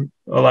on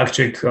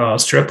electric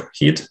strip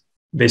heat,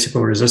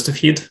 basically resistive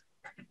heat.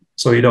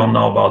 So you don't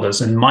know about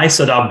this. In my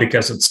setup,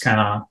 because it's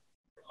kind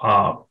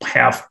of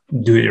half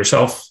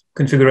do-it-yourself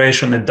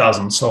configuration, it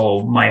doesn't.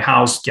 So my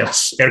house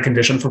gets air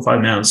conditioned for 5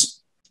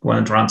 minutes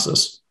when it runs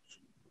this.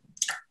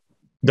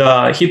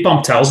 The heat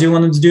pump tells you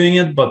when it's doing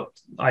it, but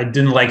I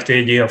didn't like the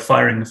idea of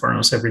firing the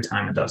furnace every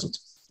time it does it.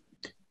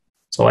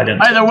 So I didn't.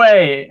 By the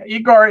way,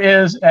 Igor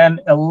is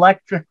an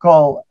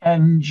electrical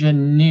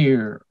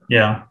engineer.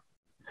 Yeah.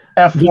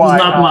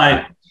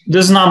 FYI.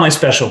 This is not my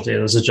specialty.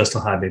 This is just a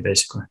hobby,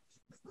 basically.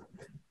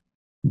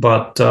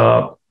 But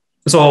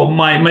so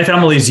my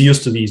family is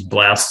used to these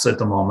blasts at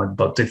the moment,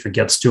 but if it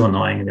gets too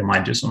annoying, they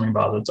might do something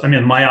about it. I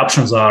mean, my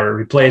options are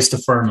replace the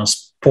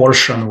furnace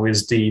portion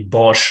with the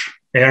Bosch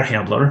air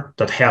handler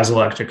that has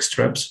electric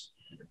strips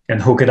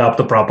and hook it up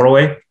the proper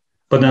way,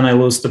 but then I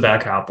lose the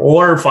backup,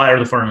 or fire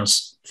the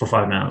furnace for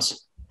 5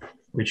 minutes,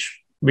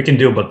 which we can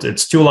do, but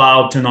it's too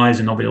loud, too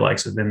noisy, nobody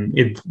likes it.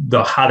 And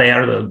the hot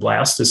air that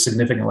blasts is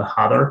significantly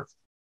hotter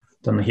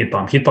than the heat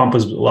pump. Heat pump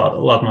is a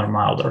lot more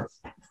milder.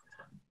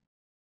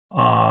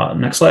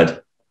 Next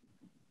slide.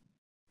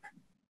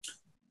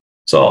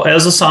 So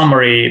as a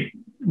summary,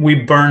 we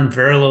burn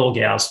very little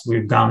gas.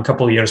 We've gone a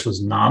couple of years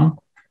with none.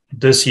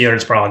 This year,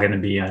 it's probably going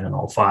to be, I don't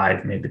know,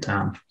 5, maybe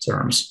 10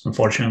 therms,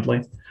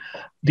 unfortunately.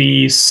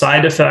 The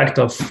side effect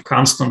of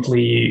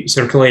constantly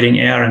circulating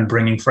air and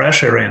bringing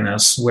fresh air in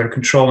is we're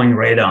controlling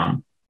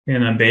radon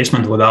in a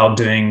basement without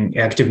doing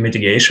active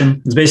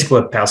mitigation. It's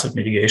basically a passive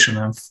mitigation.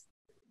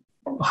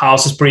 The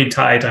house is pretty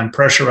tight. I'm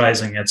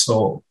pressurizing it.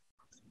 So,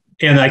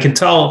 and I can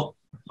tell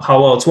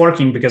how well it's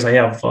working because I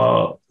have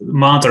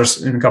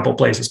monitors in a couple of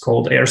places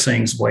called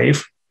AirSyncs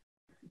Wave.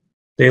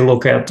 They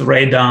look at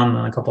radon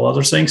and a couple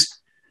other things.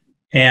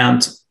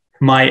 And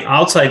my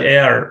outside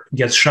air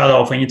gets shut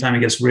off anytime it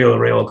gets really,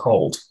 really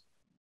cold.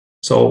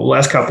 So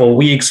last couple of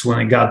weeks when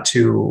it got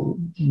to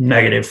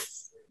negative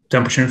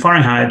temperature in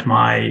Fahrenheit,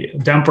 my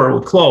damper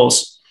would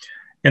close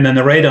and then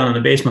the radon in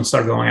the basement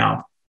started going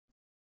up.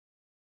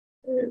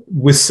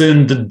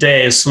 Within the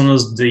day, as soon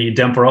as the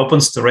damper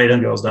opens, the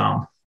radon goes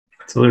down.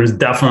 So there's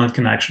definite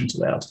connection to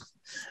that.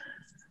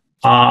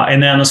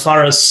 And then as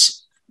far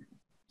as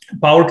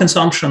power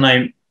consumption,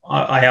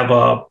 I have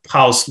a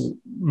house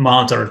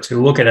monitor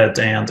to look at it.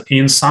 And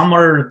in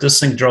summer, this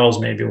thing draws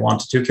maybe 1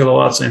 to 2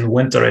 kilowatts. In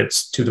winter,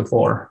 it's 2 to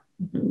 4,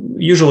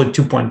 usually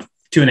 2.5,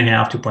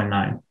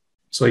 2.9.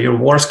 So your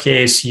worst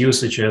case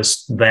usage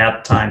is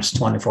that times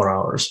 24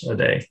 hours a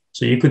day.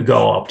 So you could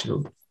go up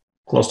to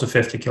close to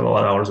 50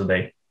 kilowatt hours a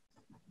day.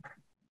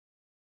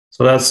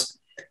 So that's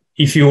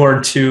if you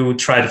were to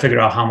try to figure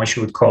out how much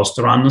it would cost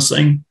to run this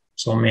thing.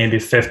 So maybe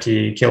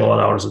 50 kilowatt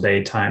hours a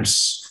day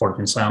times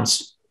 14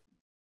 cents.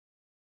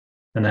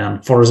 And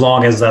then for as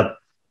long as that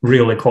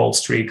really cold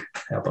streak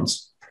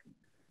happens,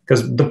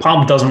 because the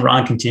pump doesn't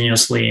run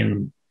continuously,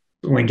 and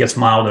when it gets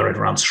milder, it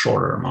runs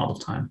shorter amount of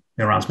time.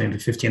 It runs maybe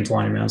 15,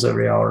 20 minutes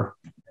every hour.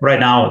 Right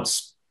now,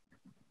 it's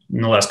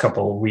in the last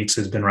couple of weeks,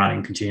 it's been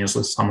running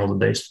continuously some of the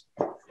days.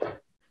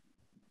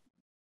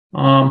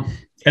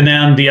 And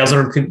then the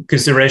other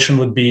consideration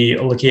would be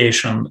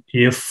location.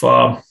 If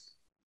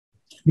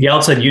the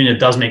outside unit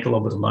does make a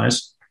little bit of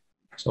noise,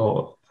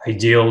 so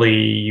ideally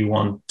you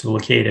want to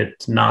locate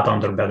it not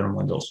under bedroom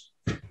windows.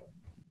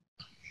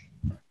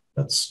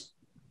 That's.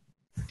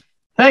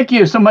 Thank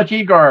you so much,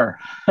 Igor.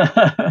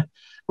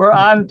 We're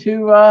on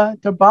to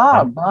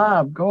Bob.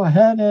 Bob, go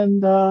ahead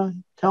and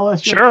tell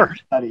us your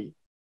study.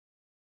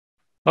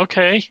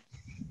 Okay.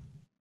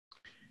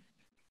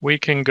 We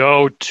can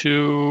go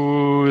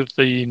to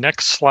the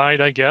next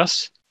slide, I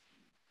guess.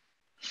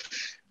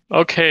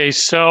 Okay,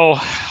 so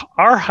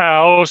our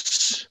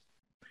house,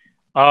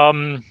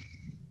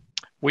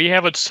 we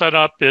have it set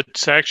up.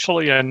 It's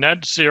actually a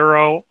net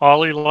zero,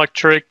 all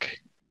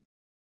electric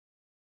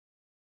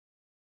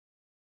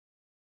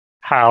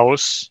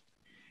house,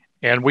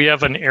 and we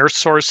have an air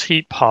source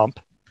heat pump.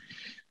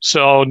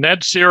 So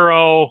net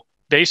zero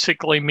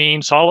basically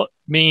means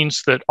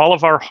that all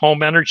of our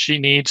home energy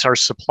needs are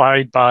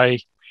supplied by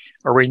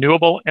a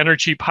renewable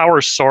energy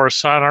power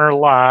source on our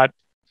lot.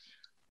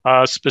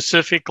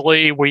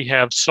 Specifically, we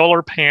have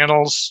solar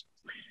panels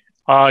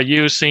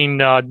using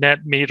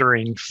net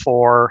metering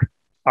for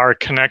our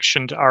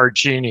connection to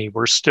RG&E.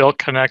 We're still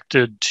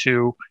connected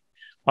to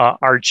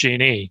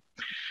RG&E.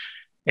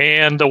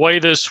 And the way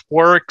this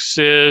works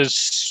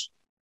is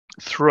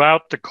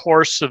throughout the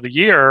course of the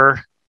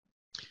year,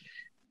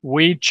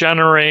 we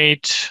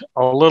generate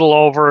a little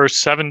over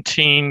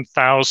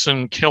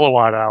 17,000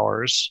 kilowatt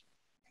hours.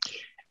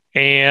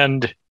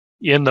 And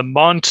in the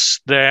months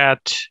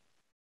that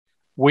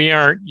we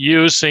aren't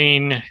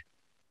using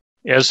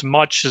as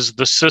much as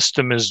the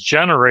system is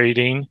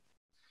generating,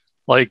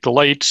 like the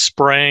late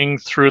spring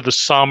through the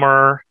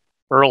summer,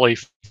 early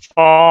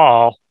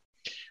fall,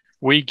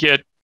 we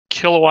get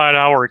kilowatt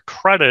hour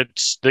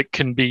credits that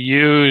can be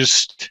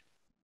used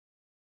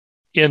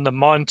in the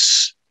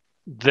months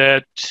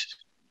that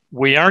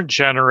we aren't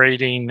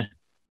generating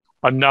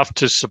enough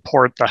to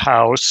support the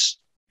house,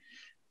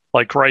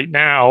 like right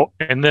now,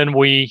 and then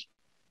we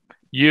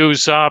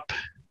use up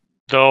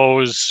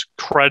those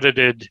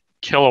credited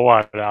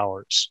kilowatt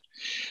hours.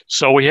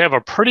 So we have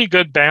a pretty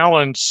good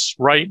balance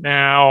right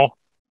now.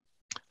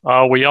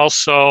 We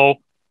also,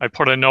 I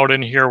put a note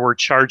in here, we're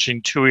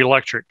charging 2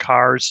 electric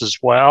cars as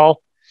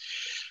well.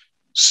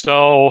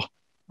 So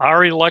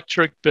our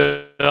electric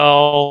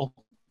bill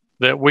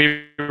that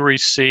we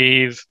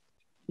receive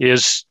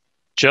is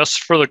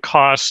just for the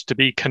cost to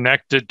be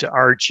connected to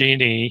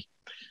RG&E.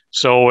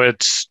 So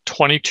it's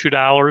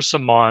 $22 a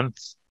month.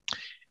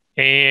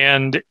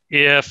 And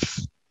if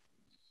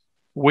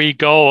we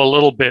go a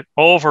little bit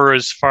over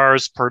as far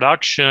as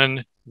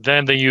production,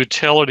 then the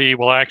utility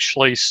will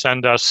actually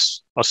send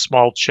us a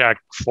small check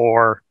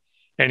for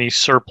any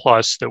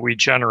surplus that we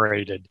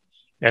generated.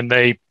 And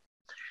they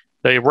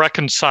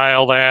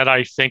reconcile that.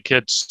 I think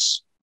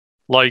it's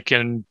like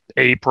in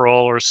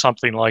April or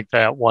something like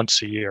that,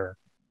 once a year.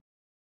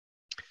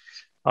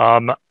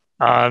 On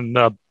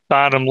the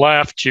bottom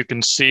left, you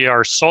can see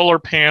our solar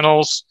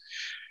panels.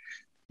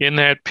 In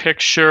that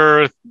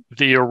picture,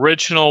 the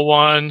original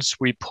ones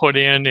we put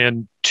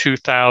in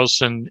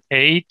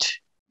 2008.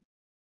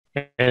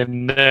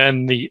 And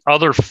then the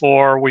other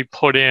four we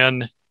put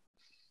in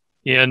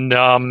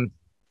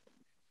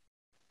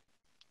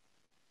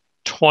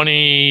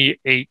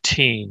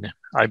 2018,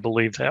 I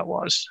believe that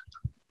was.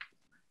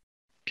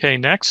 Okay,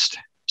 next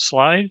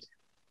slide.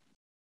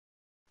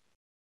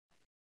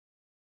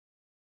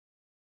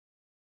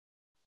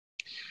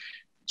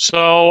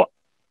 So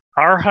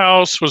our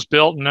house was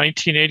built in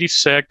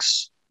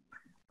 1986.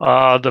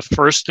 The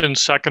first and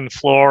second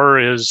floor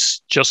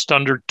is just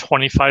under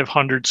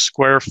 2,500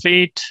 square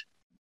feet,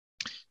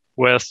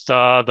 with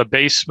the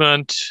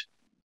basement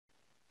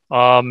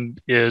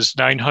is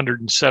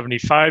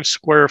 975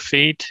 square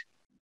feet.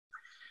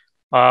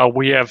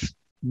 We have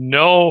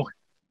no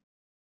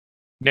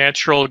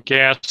natural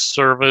gas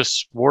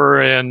service.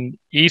 We're in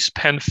East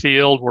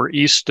Penfield. We're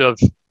east of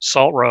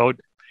Salt Road.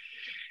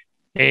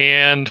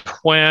 And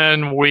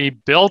when we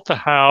built the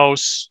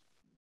house,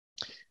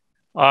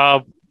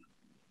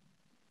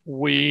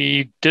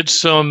 we did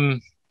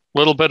some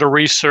little bit of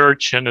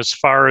research, and as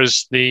far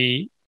as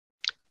the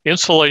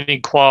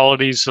insulating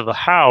qualities of the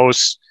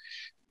house,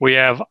 we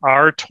have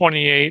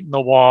R28 in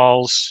the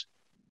walls,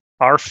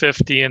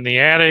 R50 in the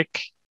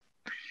attic.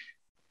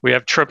 We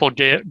have triple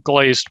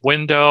glazed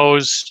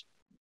windows.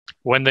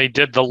 When they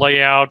did the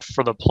layout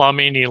for the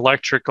plumbing,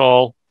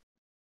 electrical,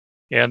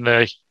 and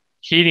the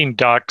heating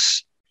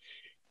ducts,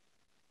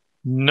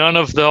 none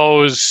of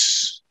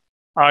those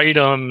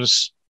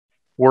items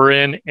were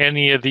in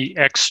any of the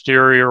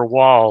exterior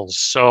walls.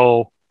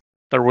 So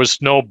there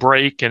was no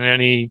break in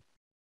any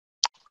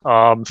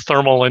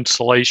thermal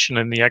insulation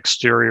in the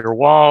exterior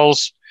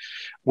walls.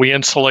 We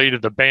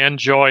insulated the band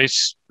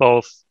joists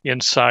both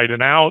inside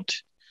and out.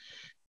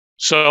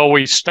 So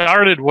we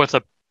started with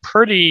a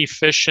pretty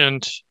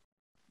efficient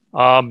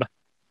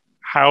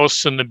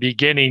house in the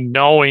beginning,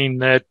 knowing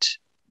that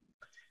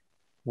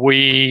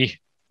we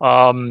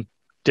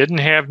didn't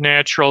have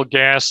natural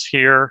gas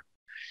here.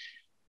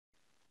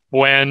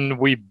 When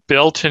we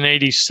built in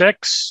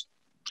 86,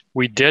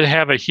 we did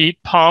have a heat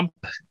pump,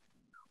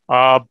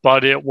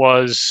 but it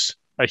was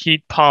a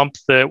heat pump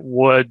that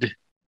would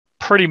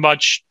pretty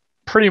much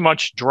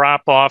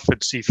drop off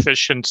its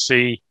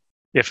efficiency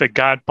if it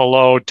got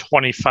below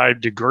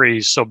 25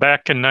 degrees. So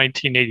back in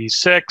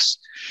 1986,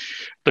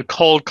 the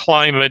cold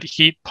climate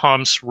heat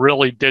pumps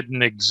really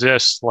didn't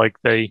exist like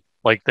they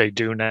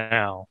do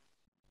now.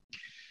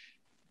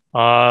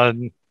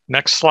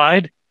 Next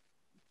slide.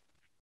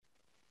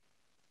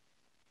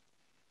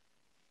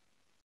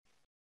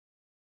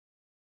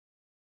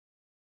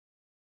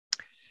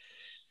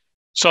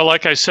 So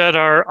like I said,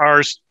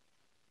 our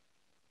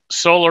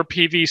solar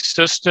PV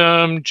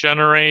system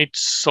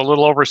generates a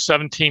little over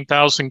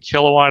 17,000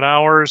 kilowatt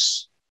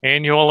hours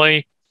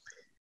annually.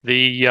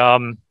 The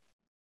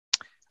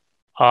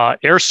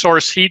air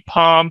source heat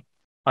pump,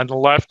 on the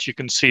left, you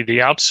can see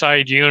the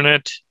outside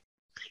unit.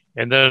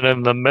 And then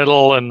in the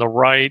middle and the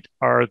right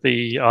are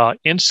the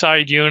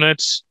inside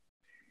units.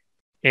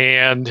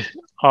 And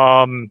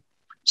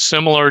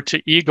similar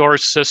to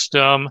Igor's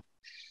system,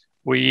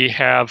 we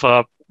have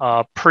a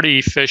pretty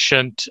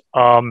efficient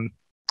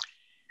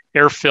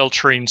air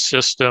filtering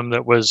system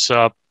that was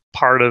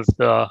part of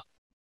the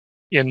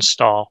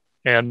install.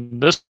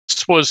 And this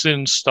was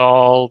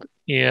installed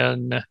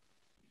in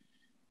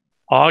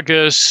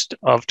August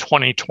of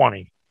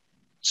 2020.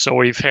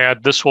 So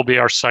this will be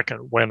our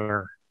second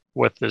winter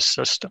with this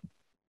system.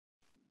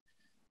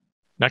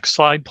 Next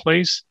slide,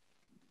 please.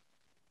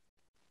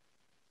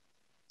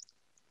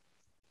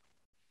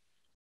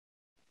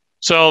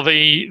 So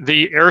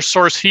the air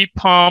source heat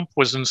pump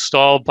was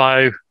installed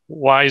by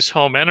Wise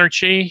Home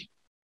Energy.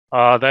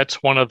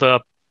 That's one of the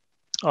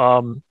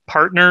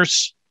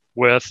partners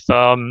with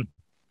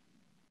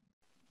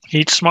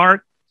HeatSMART.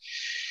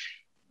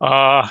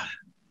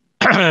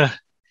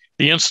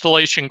 The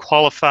installation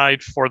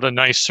qualified for the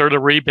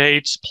NYSERDA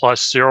rebates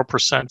plus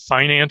 0%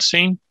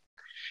 financing.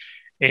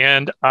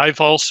 And I've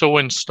also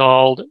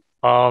installed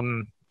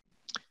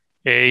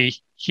a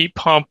heat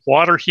pump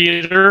water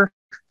heater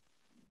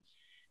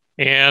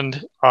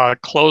and a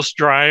clothes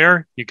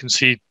dryer. You can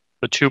see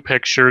the two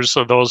pictures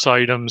of those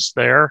items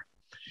there.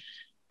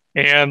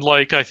 And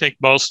like I think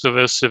most of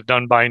us have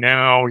done by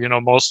now,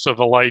 most of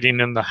the lighting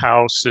in the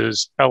house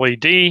is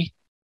LED.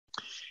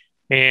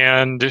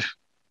 And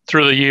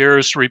through the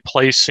years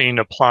replacing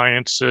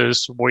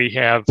appliances, we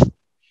have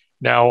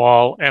now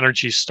all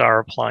Energy Star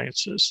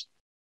appliances.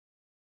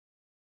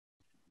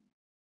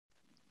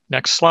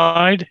 Next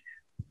slide.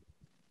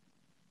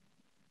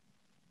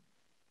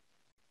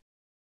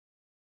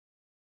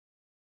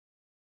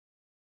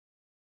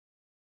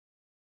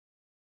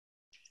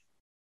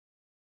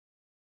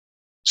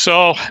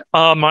 So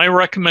my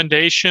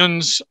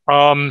recommendations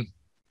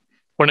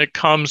when it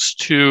comes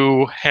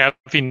to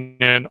having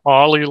an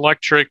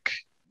all-electric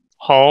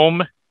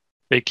home,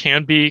 they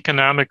can be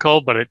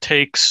economical, but it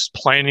takes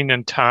planning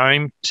and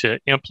time to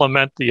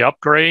implement the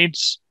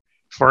upgrades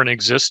for an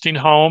existing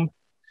home.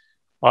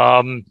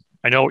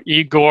 I know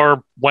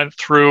Igor went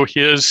through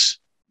his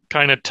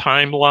kind of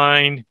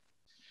timeline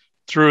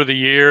through the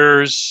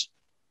years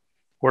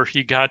where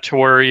he got to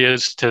where he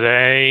is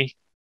today.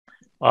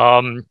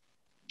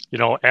 You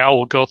know, Al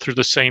will go through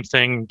the same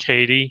thing,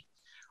 Katie.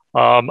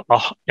 In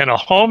a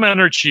home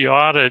energy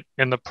audit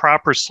and the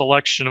proper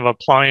selection of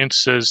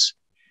appliances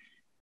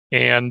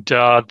and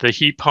the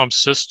heat pump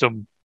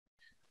system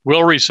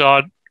will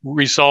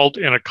result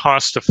in a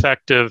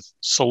cost-effective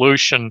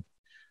solution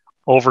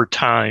over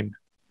time.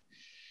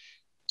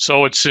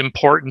 So it's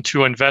important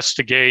to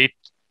investigate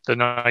the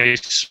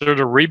nice sort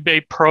of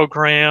rebate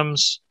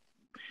programs.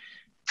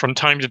 From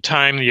time to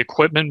time, the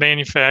equipment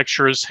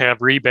manufacturers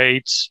have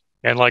rebates.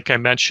 And like I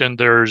mentioned,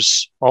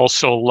 there's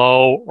also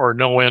low or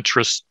no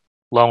interest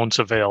loans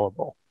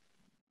available.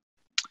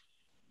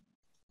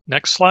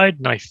 Next slide,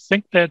 and I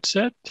think that's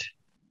it.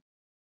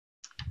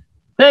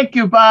 Thank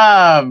you,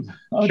 Bob.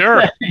 Okay.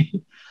 Sure.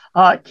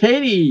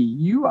 Katie,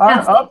 you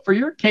are up for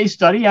your case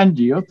study on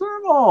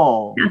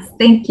geothermal. Yes,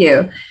 thank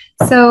you.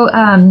 So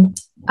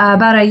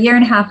about a year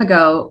and a half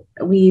ago,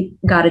 we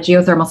got a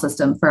geothermal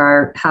system for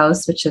our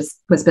house, which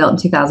was built in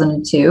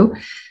 2002.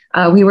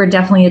 We were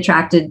definitely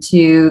attracted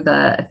to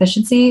the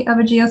efficiency of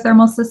a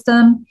geothermal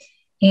system,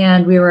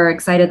 and we were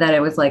excited that it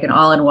was like an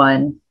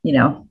all-in-one, you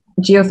know,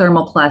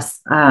 geothermal plus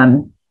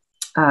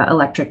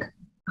electric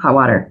hot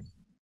water.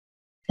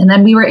 And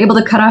then we were able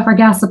to cut off our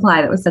gas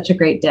supply. That was such a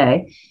great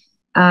day.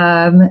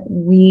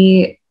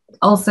 We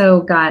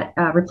also got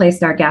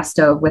replaced our gas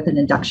stove with an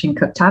induction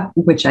cooktop,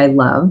 which I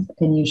love,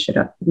 and you should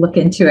look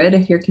into it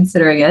if you're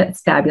considering it.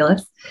 It's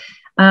fabulous.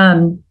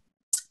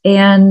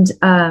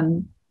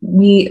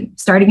 We,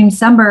 starting in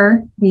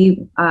December,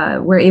 we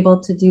were able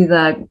to do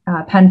the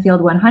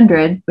Penfield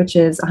 100, which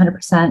is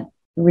 100%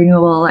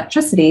 renewable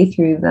electricity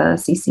through the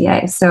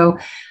CCA. So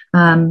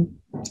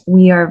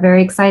we are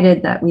very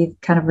excited that we've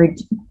kind of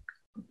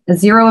a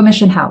zero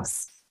emission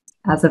house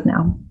as of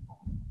now.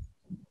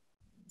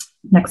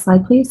 Next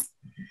slide, please.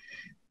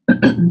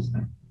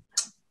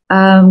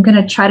 I'm going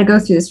to try to go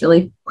through this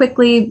really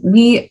quickly.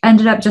 We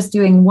ended up just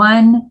doing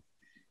one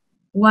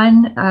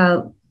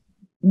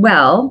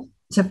well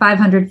to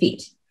 500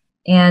 feet.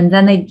 And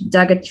then they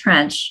dug a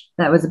trench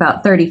that was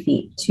about 30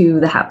 feet to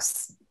the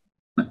house.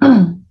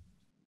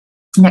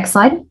 Next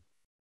slide.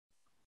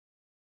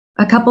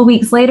 A couple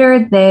weeks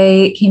later,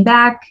 they came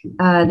back.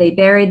 They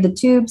buried the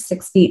tubes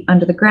 6 feet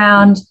under the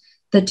ground.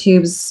 The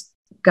tubes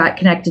got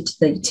connected to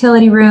the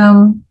utility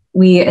room.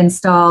 We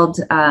installed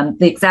the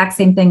exact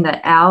same thing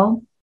that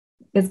Al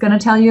is going to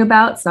tell you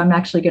about. So I'm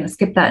actually going to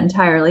skip that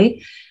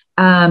entirely.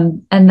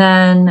 And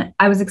then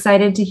I was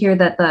excited to hear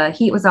that the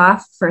heat was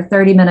off for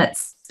 30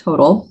 minutes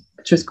total,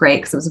 which was great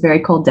because it was a very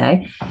cold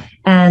day.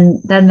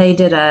 And then they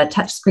did a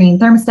touchscreen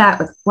thermostat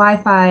with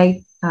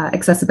Wi-Fi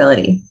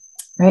accessibility.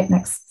 Right,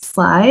 next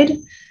slide.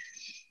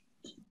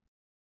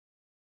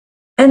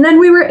 And then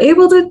we were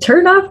able to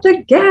turn off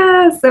the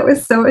gas. That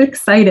was so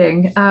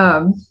exciting.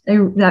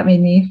 That made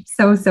me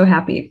so, so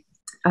happy.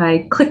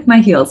 I clicked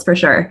my heels for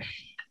sure.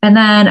 And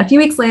then a few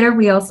weeks later,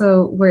 we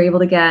also were able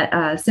to get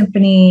a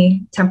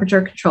Symphony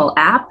temperature control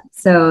app.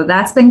 So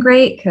that's been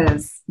great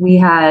because we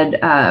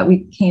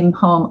came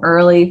home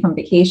early from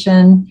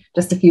vacation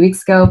just a few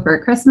weeks ago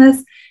for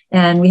Christmas,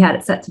 and we had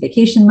it set to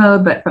vacation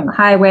mode. But from the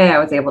highway, I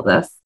was able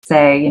to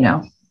say, you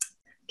know,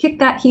 kick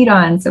that heat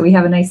on so we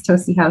have a nice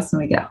toasty house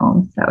when we get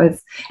home.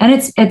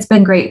 And it's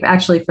been great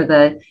actually for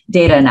the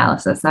data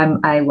analysis.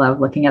 I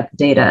love looking at the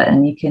data,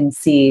 and you can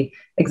see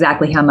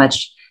exactly how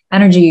much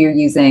energy you're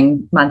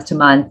using month to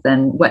month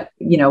and what,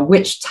 you know,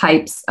 which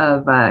types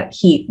of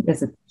heat.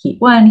 Is it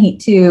heat 1, heat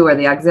 2, or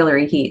the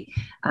auxiliary heat?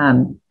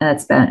 And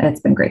it's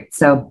been great.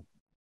 So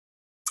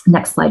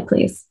next slide,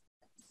 please.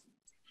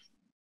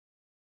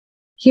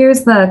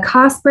 Here's the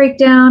cost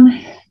breakdown.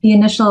 The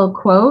initial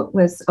quote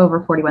was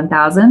over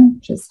 $41,000,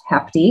 which is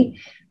hefty,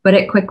 but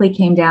it quickly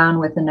came down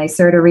with a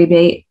NYSERDA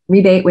rebate,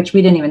 which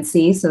we didn't even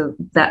see. So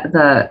that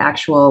the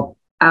actual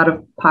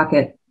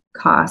out-of-pocket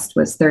cost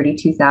was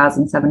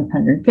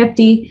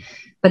 $32,750.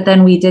 But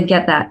then we did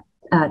get that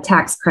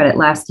tax credit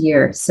last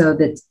year. So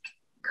the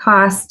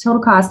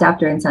total cost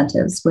after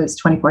incentives was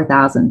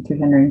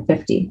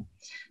 $24,350.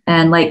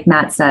 And like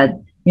Matt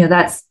said, you know,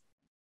 that's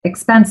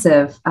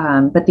expensive,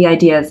 but the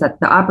idea is that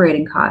the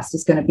operating cost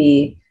is going to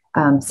be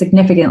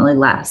significantly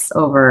less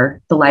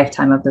over the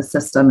lifetime of the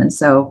system. And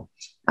so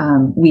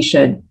we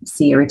should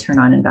see a return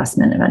on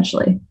investment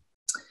eventually.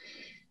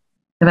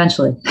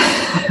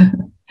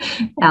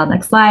 Al,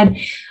 next slide.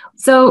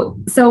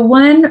 So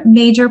one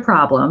major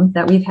problem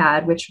that we've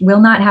had, which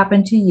will not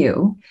happen to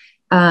you,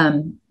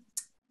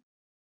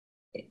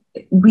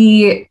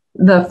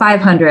 the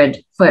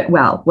 500-foot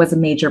well was a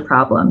major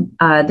problem.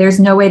 There's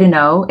no way to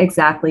know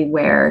exactly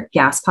where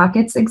gas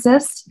pockets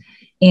exist.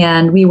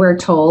 And we were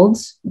told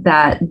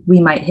that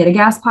we might hit a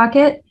gas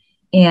pocket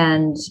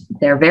and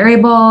they're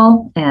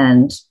variable.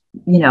 And,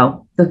 you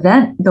know,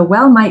 the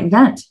well might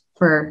vent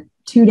for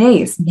 2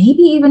 days,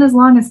 maybe even as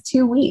long as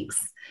 2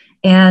 weeks.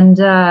 And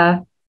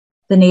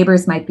the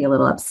neighbors might be a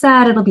little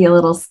upset. It'll be a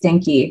little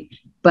stinky,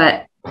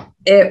 but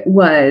it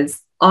was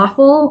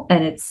awful.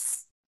 And it's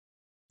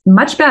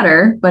much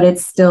better, but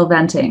it's still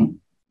venting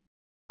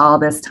all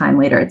this time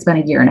later. It's been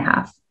a year and a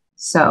half.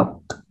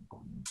 So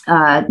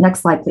next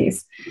slide,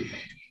 please.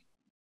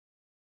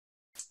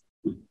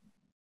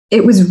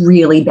 It was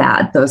really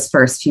bad those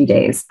first few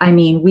days. I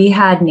mean, we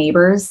had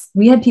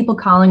people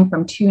calling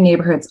from 2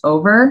 neighborhoods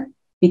over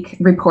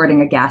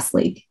reporting a gas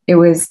leak. It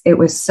was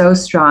so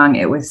strong.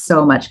 It was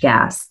so much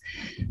gas.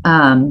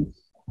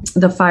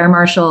 The fire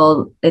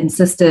marshal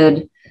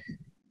insisted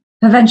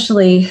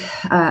eventually,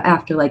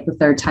 after like the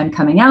 3rd time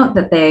coming out,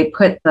 that they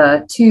put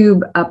the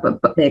tube up,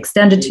 the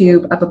extended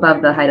tube up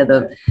above the height of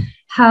the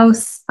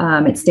house.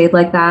 It stayed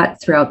like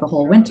that throughout the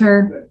whole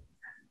winter.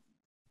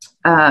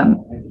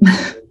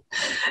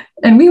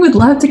 And we would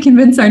love to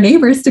convince our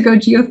neighbors to go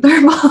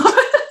geothermal.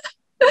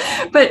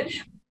 But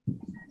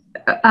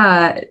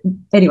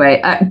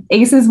anyway,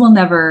 ACEs will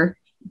never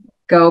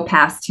go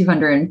past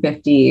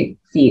 250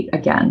 feet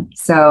again.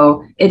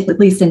 So at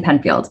least in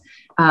Penfield.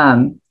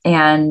 So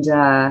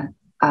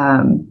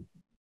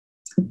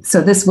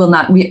this will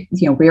not,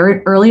 we're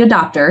an early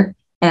adopter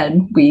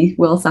and we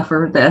will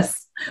suffer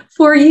this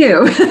for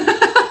you.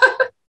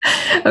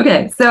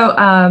 Okay.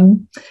 So,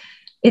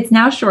 it's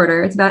now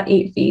shorter. It's about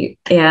 8 feet.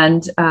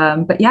 And,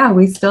 but yeah,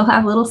 we still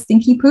have little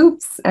stinky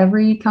poops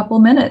every couple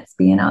minutes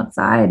being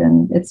outside.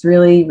 And it's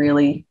really,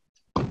 really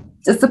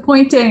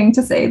disappointing,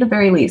 to say the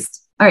very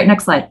least. All right,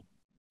 next slide.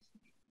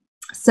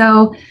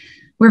 So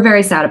we're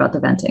very sad about the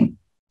venting.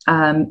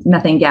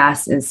 Methane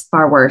gas is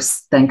far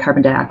worse than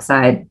carbon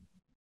dioxide.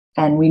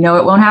 And we know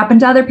it won't happen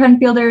to other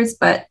Penfielders,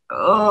 but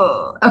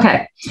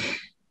okay.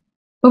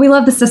 But we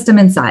love the system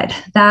inside.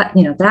 That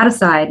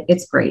aside,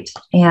 it's great.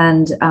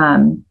 And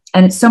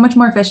it's so much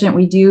more efficient.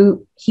 We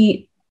do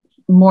heat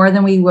more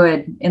than we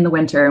would in the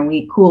winter, and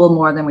we cool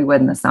more than we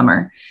would in the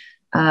summer.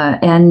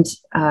 And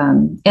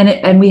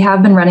we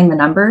have been running the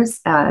numbers.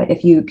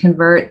 If you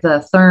convert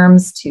the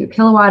therms to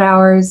kilowatt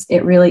hours,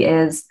 it really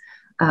is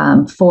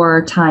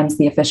 4 times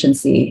the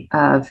efficiency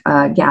of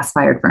a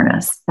gas-fired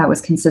furnace. That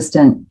was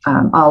consistent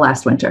all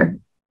last winter.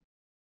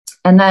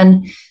 And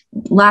then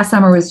last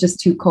summer was just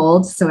too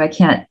cold, so I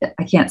can't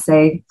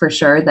say for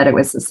sure that it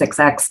was a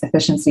 6x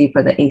efficiency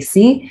for the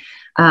AC.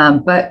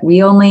 But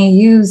we only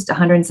used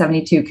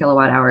 172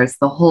 kilowatt hours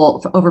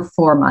over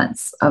 4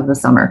 months of the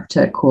summer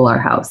to cool our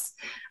house.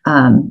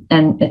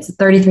 And it's a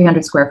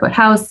 3,300 square foot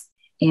house.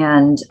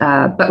 And,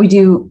 but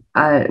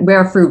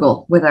we're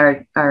frugal with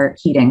our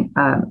heating,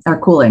 our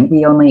cooling.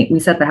 We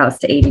set the house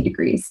to 80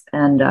 degrees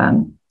and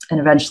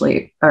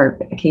eventually, or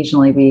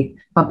occasionally we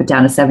bump it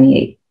down to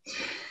 78.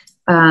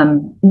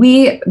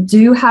 We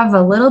do have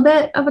a little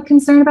bit of a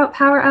concern about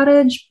power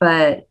outage,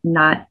 but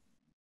not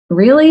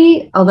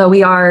really, although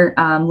we are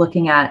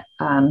looking at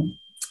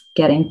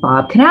getting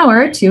Bob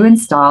Kanauer to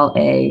install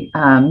a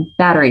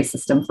battery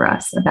system for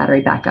us, a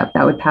battery backup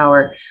that would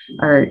power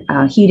our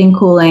heating,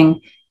 cooling,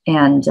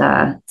 and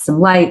some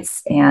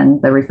lights and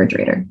the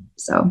refrigerator.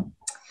 So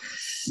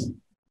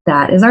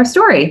that is our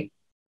story.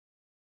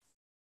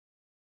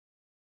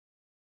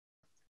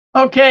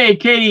 Okay,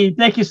 Katie,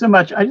 thank you so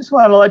much. I just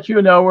want to let you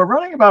know we're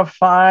running about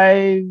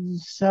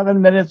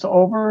 5-7 minutes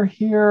over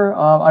here.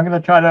 I'm going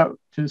to try to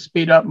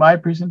speed up my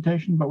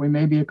presentation, but we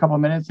may be a couple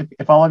of minutes.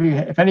 If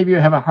any of you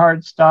have a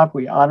hard stop,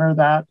 we honor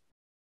that.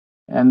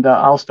 And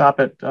I'll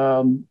stop at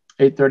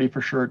 8:30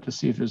 for sure to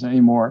see if there's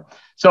any more.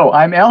 So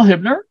I'm Al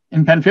Hibner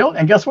in Penfield.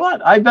 And guess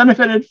what? I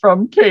benefited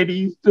from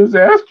Katie's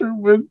disaster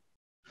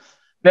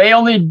they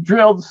only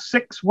drilled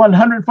 6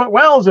 100-foot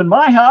wells in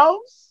my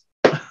house.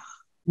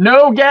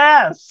 No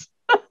gas.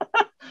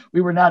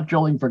 We were not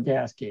drilling for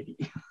gas, Katie.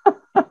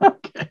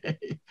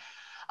 Okay.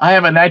 I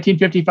have a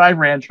 1955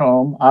 ranch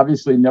home,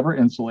 obviously never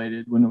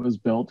insulated when it was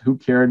built. Who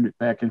cared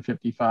back in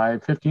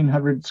 55?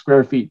 1,500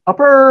 square feet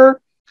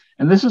upper.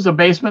 And this is a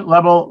basement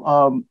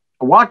level,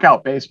 a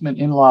walkout basement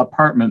in-law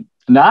apartment,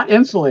 not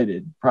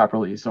insulated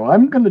properly. So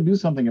I'm going to do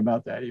something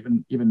about that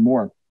even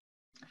more.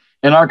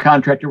 And our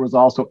contractor was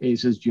also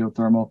ACES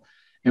Geothermal.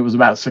 It was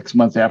about 6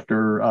 months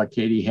after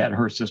Katie had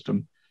her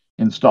system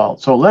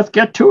installed. So let's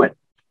get to it.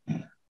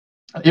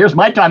 Here's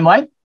my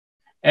timeline.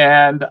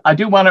 And I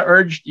do want to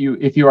urge you,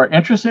 if you are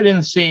interested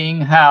in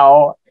seeing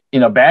how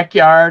in a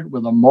backyard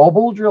with a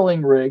mobile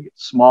drilling rig,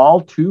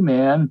 small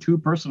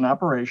 2-person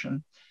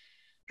operation,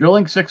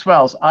 drilling 6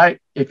 wells,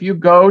 if you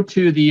go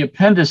to the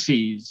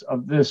appendices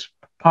of this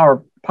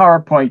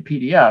PowerPoint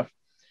PDF,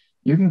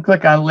 you can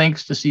click on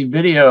links to see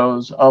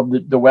videos of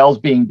the wells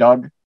being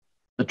dug,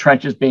 the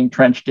trenches being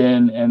trenched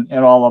in and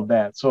all of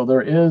that. So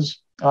there is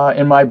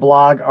in my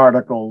blog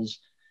articles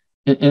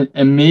an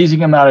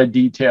amazing amount of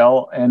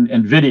detail and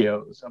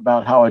videos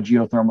about how a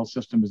geothermal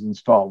system is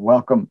installed.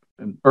 Welcome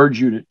and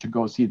urge you to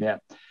go see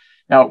that.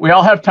 Now, we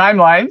all have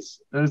timelines.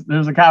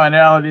 There's a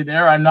commonality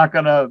there. I'm not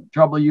going to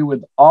trouble you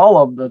with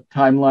all of the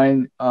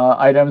timeline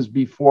items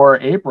before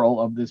April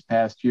of this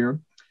past year.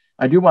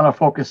 I do want to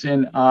focus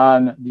in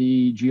on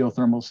the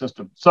geothermal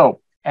system.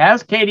 So,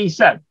 as Katie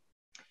said,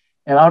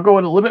 and I'll go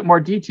into a little bit more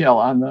detail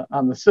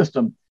on the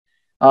system.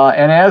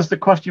 And as the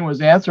question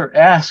was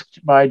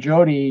asked by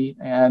Jody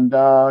and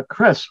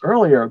Chris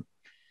earlier,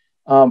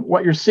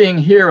 what you're seeing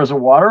here is a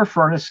water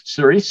furnace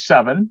Series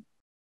 7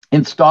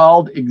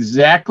 installed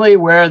exactly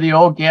where the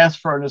old gas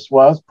furnace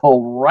was,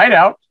 pulled right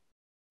out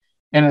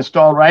and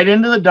installed right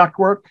into the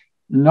ductwork.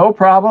 No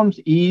problems,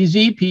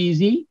 easy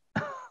peasy.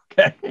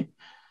 Okay,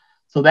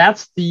 so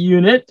that's the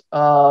unit.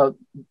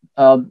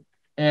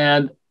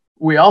 And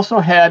we also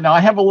had, now I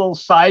have a little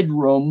side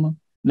room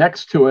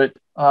next to it.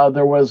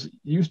 There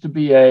used to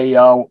be a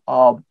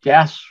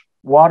gas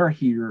water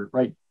heater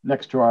right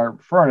next to our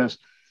furnace,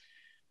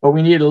 but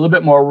we needed a little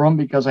bit more room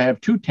because I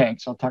have 2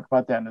 tanks. I'll talk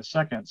about that in a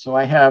second. So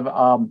I have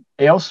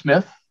A.O.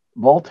 Smith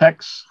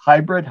Voltex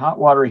hybrid hot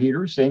water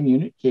heater, same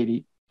unit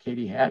Katie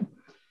had.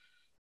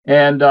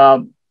 And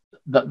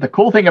the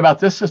cool thing about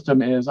this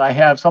system is I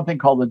have something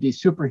called a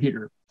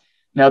desuperheater.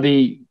 Now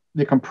the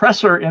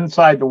compressor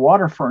inside the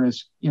water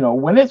furnace,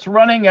 when it's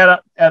running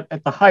at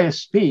the higher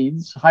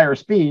speeds,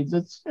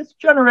 it's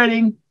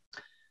generating a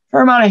fair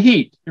amount of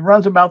heat. It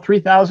runs about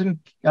 3,000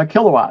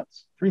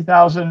 kilowatts,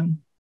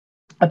 3,000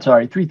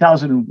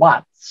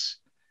 watts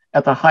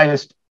at the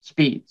highest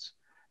speeds,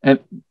 and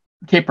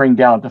tapering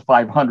down to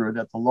 500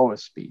 at the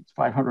lowest speeds,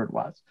 500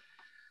 watts.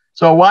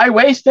 So why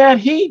waste that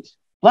heat?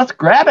 Let's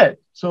grab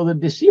it. So the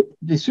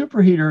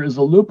desuperheater is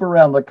a loop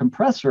around the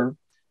compressor,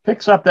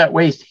 picks up that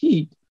waste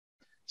heat,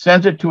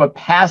 sends it to a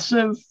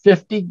passive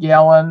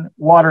 50-gallon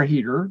water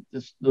heater.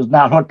 This does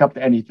not hook up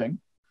to anything.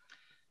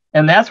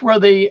 And that's where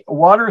the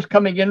water is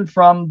coming in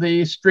from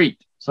the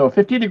street. So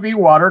 50-degree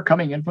water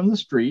coming in from the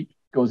street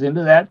goes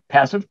into that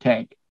passive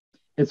tank.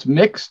 It's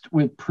mixed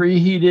with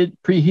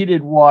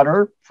preheated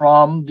water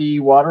from the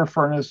water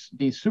furnace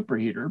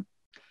desuperheater.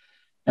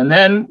 And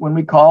then when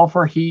we call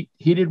for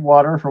heated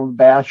water from a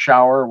bath,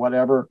 shower, or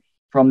whatever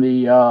from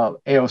the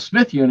A.O.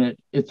 Smith unit,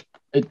 it's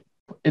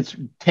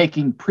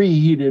taking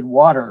preheated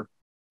water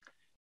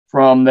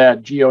from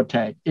that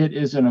geotank. It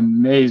is an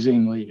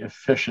amazingly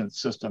efficient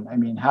system. I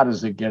mean, how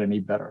does it get any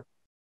better?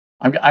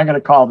 I'm going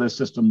to call this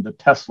system the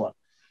Tesla,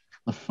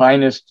 the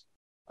finest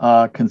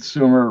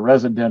consumer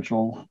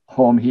residential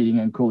home heating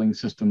and cooling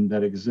system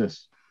that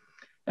exists.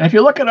 And if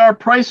you look at our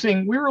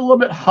pricing, we were a little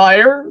bit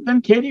higher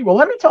than Katie. Well,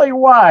 let me tell you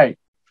why.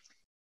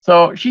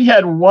 So she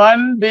had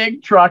one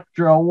big truck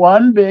drill,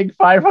 one big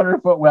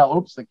 500-foot well.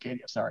 Oops,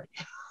 Katie, sorry.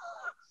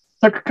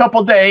 Took a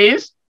couple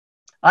days.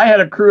 I had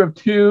a crew of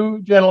 2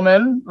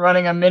 gentlemen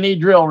running a mini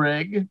drill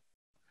rig,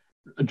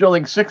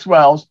 drilling 6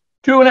 wells.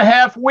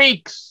 2.5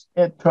 weeks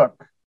it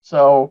took.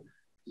 So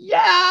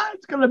yeah,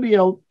 it's going to be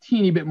a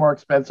teeny bit more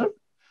expensive.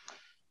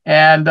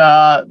 And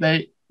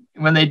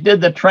when they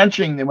did the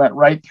trenching, they went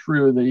right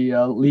through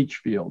the leach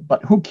field.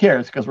 But who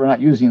cares? Because we're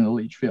not using the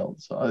leach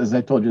field. So as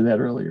I told you that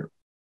earlier.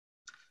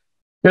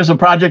 Here's a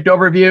project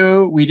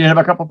overview. We did have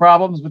a couple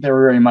problems, but they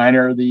were very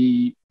minor.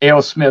 The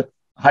A.O. Smith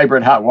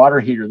hybrid hot water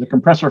heater, the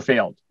compressor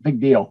failed. Big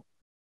deal.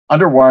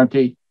 Under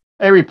warranty.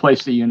 They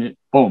replaced the unit.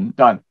 Boom,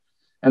 done.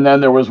 And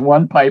then there was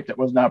one pipe that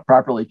was not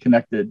properly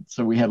connected.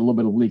 So we had a little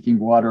bit of leaking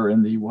water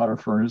in the water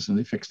furnace, and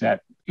they fixed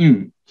that.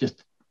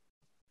 Just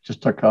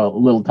took a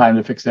little time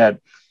to fix that.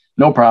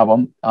 No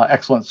problem.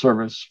 Excellent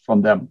service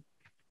from them.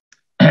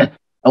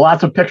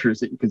 Lots of pictures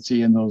that you can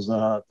see in those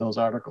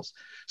articles.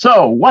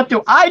 So what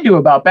do I do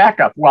about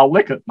backup? Well,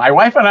 look, my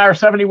wife and I are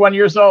 71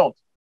 years old.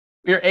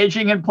 We're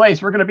aging in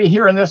place. We're going to be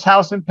here in this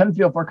house in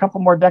Penfield for a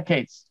couple more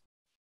decades.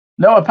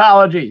 No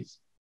apologies.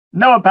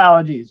 No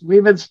apologies. We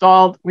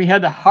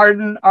had to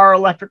harden our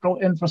electrical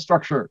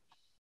infrastructure.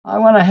 I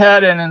went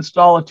ahead and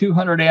installed a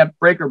 200 amp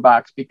breaker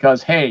box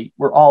because, hey,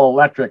 we're all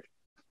electric.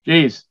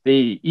 Geez,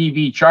 the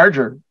EV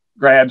charger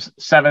grabs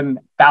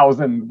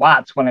 7,000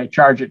 watts when I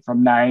charge it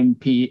from 9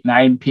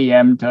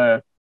 p.m.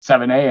 to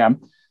 7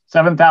 a.m.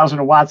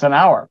 7,000 watts an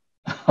hour,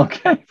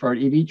 okay, for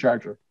an EV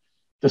charger.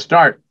 To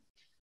start,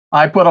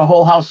 I put a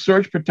whole house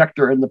surge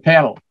protector in the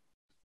panel.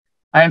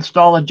 I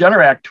installed a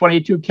Generac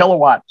 22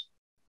 kilowatt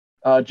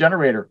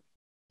generator.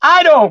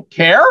 I don't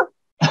care.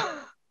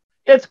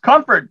 It's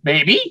comfort,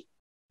 baby.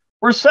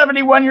 We're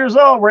 71 years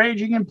old. We're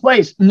aging in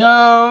place.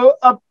 No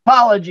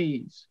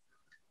apologies.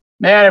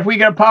 Man, if we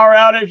get a power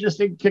outage, this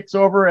thing kicks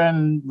over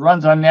and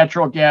runs on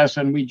natural gas,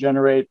 and we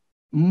generate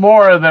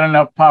more than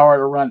enough power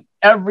to run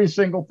every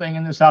single thing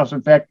in this house.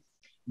 In fact,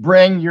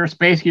 bring your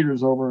space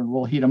heaters over and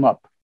we'll heat them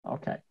up.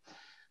 Okay.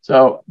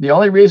 So the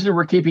only reason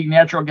we're keeping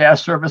natural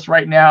gas service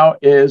right now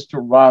is to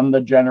run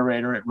the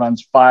generator. It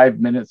runs 5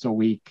 minutes a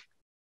week,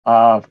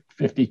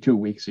 52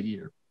 weeks a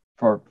year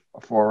for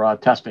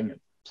testing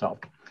it.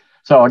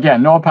 So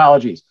again, no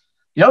apologies.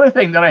 The other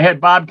thing that I had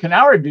Bob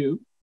Kanauer do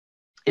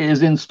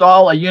is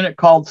install a unit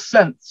called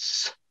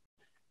Sense.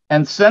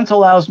 And Sense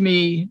allows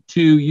me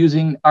to,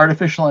 using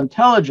artificial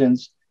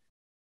intelligence,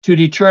 to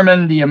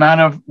determine the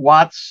amount of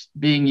watts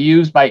being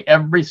used by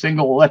every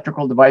single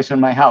electrical device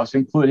in my house,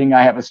 including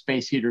I have a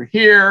space heater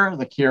here,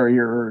 the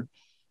Carrier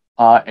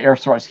air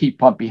source heat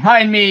pump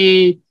behind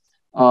me.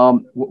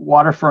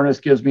 Water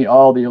furnace gives me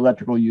all the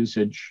electrical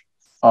usage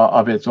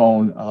of its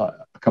own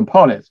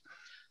components.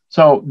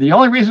 So the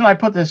only reason I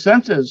put this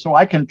Sense is so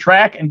I can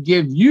track and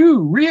give you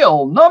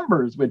real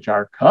numbers, which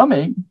are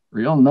coming.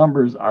 Real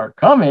numbers are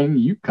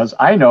coming, because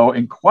I know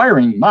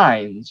inquiring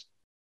minds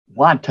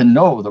want to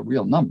know the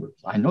real numbers.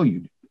 I know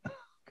you do.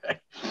 Okay.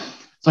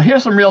 So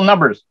here's some real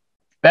numbers.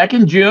 Back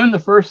in June, the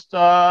first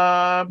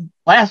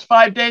last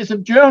 5 days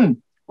of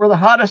June were the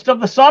hottest of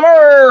the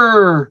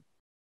summer.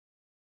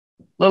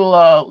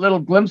 Little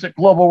glimpse at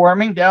global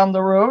warming down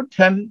the road,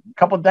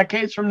 couple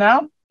decades from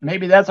now.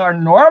 Maybe that's our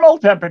normal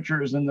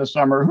temperatures in the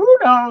summer. Who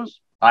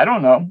knows? I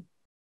don't know.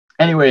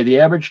 Anyway, the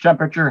average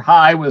temperature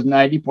high was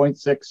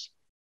 90.6.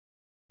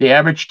 The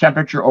average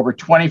temperature over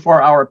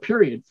 24-hour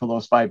period for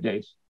those 5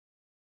 days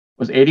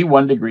was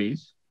 81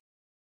 degrees.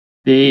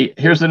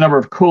 Here's the number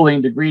of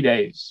cooling degree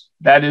days.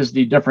 That is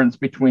the difference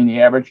between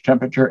the average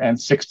temperature and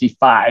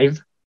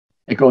 65.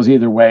 It goes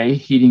either way,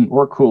 heating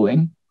or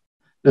cooling.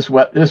 This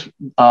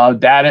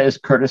data is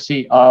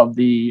courtesy of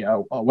the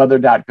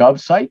weather.gov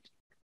site.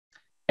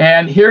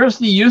 And here's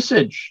the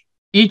usage.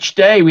 Each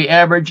day we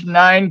average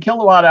 9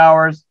 kilowatt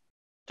hours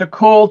to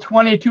cool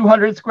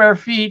 2,200 square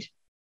feet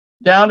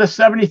down to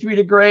 73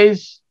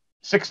 degrees,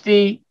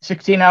 16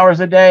 hours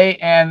a day,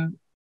 and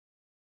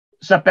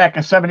set back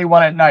at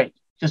 71 at night.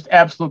 Just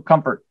absolute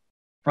comfort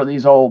for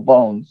these old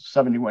bones,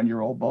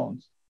 71-year-old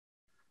bones.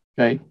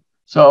 Okay.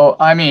 So,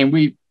 I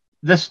mean,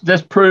 this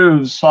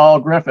proves Saul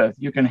Griffith,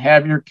 you can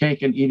have your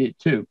cake and eat it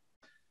too.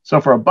 So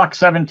for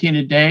 $1.17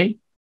 a day,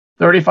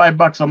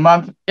 $35 a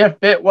month, if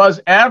it was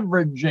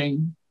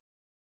averaging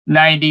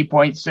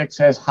 90.6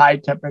 as high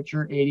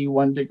temperature,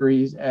 81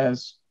 degrees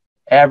as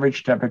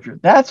average temperature.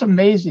 That's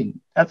amazing.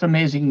 That's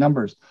amazing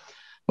numbers.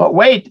 But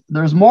wait,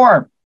 there's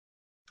more.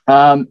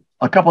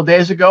 A couple of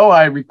days ago,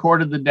 I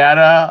recorded the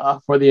data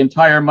for the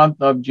entire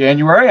month of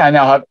January. I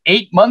now have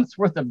 8 months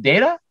worth of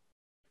data.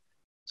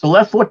 So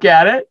let's look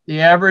at it.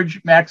 The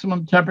average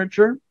maximum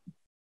temperature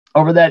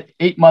over that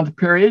 8-month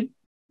period,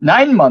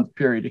 9-month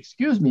period,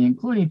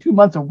 including 2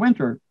 months of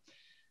winter,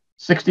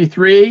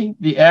 63.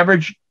 The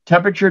average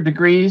temperature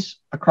degrees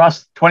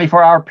across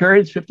 24-hour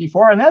periods,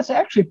 54. And that's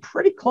actually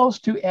pretty close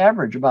to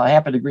average, about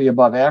half a degree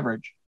above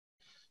average.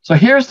 So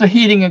here's the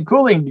heating and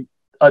cooling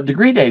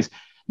degree days.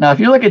 Now, if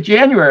you look at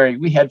January,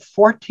 we had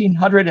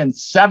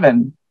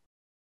 1,407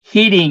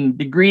 heating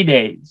degree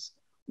days,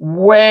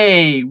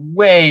 way,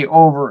 way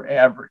over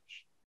average.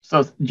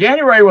 So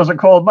January was a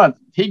cold month.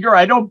 Igor,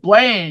 I don't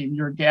blame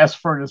your gas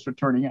furnace for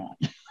turning on.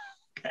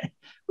 Okay.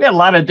 We had a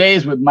lot of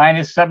days with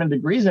 -7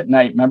 degrees at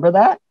night. Remember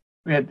that?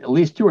 We had at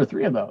least 2 or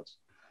 3 of those.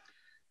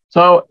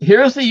 So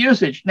here's the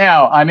usage.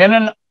 Now, I'm in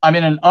an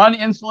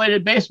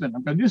uninsulated basement.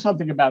 I'm going to do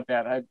something about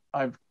that.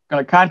 I've got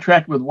a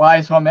contract with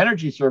Wise Home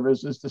Energy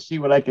Services to see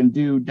what I can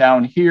do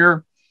down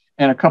here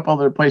and a couple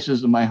other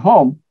places in my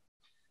home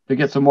to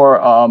get some more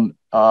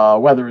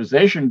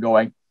weatherization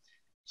going.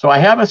 So I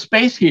have a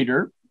space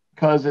heater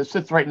because it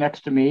sits right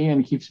next to me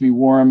and keeps me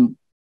warm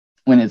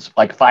when it's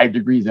like 5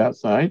 degrees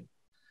outside.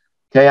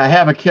 Okay, I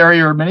have a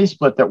Carrier mini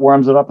split that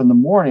warms it up in the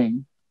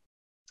morning.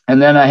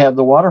 And then I have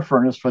the water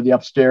furnace for the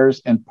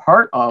upstairs and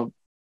part of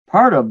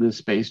this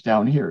space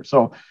down here.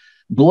 So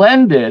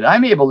blended,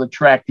 I'm able to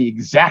track the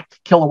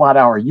exact kilowatt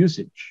hour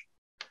usage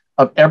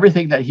of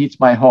everything that heats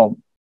my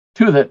home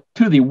to the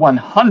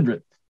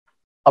 100th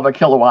of a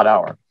kilowatt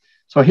hour.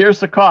 So here's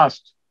the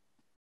cost.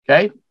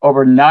 Okay,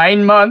 over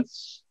 9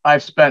 months,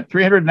 I've spent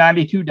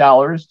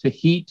 $392 to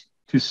heat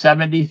to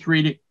 70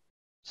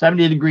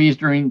 degrees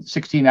during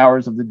 16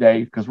 hours of the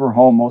day because we're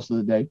home most of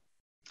the day,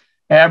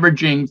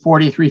 averaging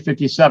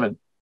 $43.57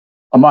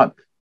 a month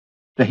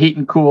to heat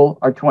and cool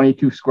our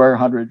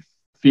 2,200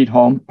 feet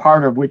home,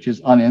 part of which is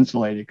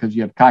uninsulated because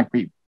you have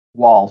concrete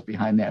walls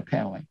behind that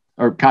paneling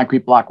or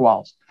concrete block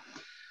walls.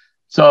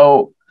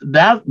 So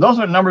those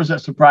are numbers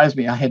that surprised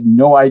me. I had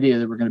no idea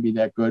they were going to be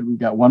that good. We've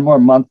got 1 more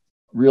month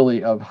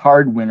really of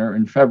hard winter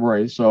in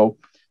February. So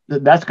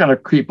that's going to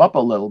creep up a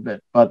little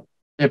bit. But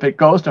if it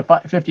goes to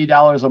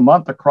 $50 a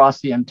month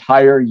across the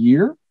entire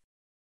year,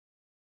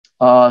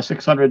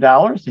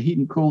 $600 to heat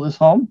and cool this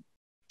home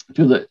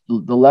to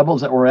the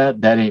levels that we're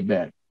at, that ain't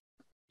bad.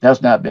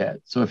 That's not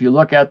bad. So if you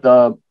look at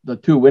the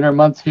 2 winter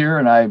months here,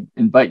 and I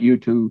invite you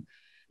to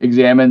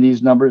examine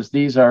these numbers,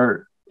 these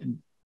are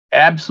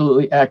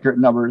absolutely accurate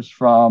numbers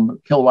from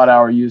kilowatt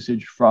hour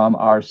usage from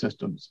our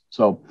systems.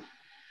 So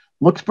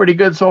looks pretty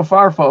good so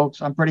far,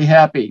 folks. I'm pretty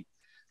happy.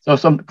 So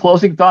some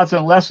closing thoughts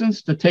and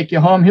lessons to take you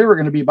home here. We're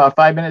going to be about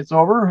 5 minutes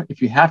over.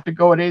 If you have to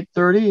go at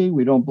 8:30,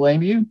 we don't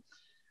blame you.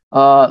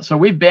 So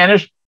we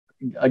banished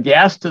a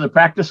gas to the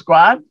practice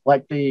squad,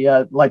 like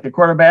the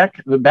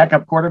quarterback, the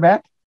backup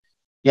quarterback.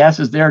 Gas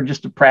is there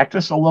just to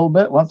practice a little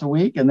bit once a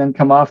week and then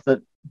come off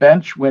the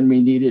bench when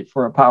we need it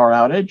for a power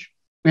outage.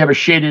 We have a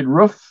shaded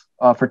roof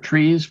for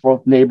trees,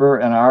 both neighbor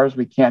and ours.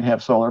 We can't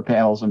have solar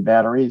panels and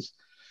batteries.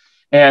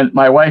 And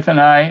my wife and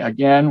I,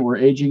 again, we're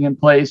aging in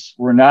place.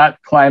 We're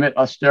not climate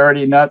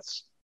austerity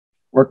nuts.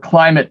 We're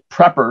climate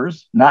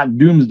preppers, not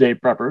doomsday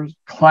preppers,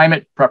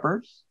 climate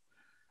preppers.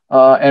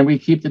 And we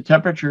keep the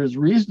temperatures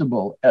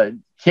reasonable.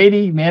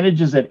 Katie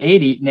manages at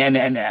 80.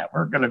 Nah.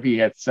 We're going to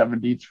be at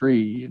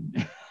 73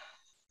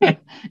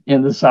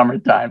 in the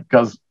summertime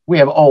because we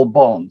have old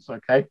bones,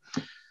 okay?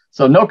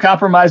 So no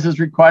compromises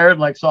required.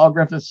 Like Saul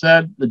Griffith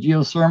said, the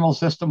geothermal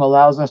system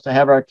allows us to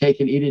have our cake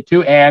and eat it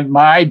too. And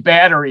my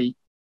battery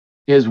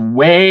is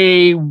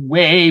way,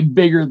 way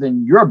bigger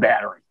than your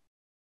battery.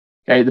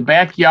 Okay, the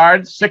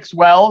backyard, 6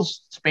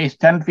 wells, spaced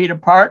 10 feet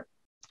apart,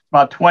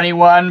 about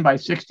 21 by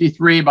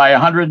 63 by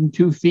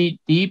 102 feet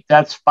deep.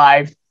 That's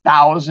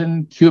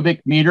 5,000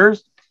 cubic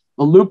meters.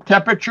 The loop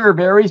temperature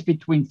varies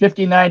between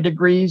 59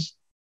 degrees.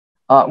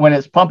 When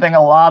it's pumping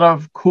a lot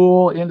of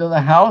cool into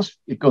the house,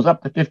 it goes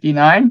up to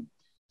 59.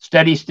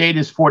 Steady state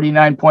is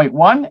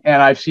 49.1,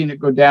 and I've seen it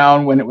go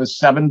down when it was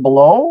 7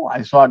 below.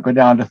 I saw it go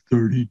down to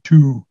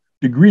 32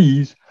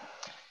 degrees.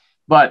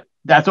 But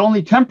that's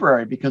only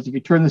temporary because if you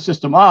turn the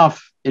system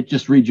off, it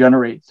just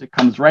regenerates. It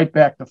comes right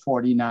back to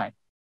 49.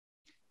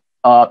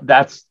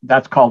 That's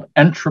called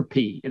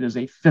entropy. It is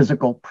a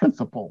physical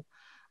principle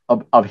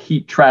of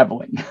heat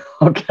traveling.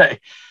 Okay.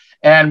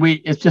 And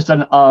it's just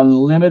an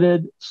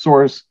unlimited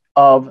source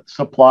of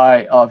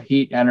supply of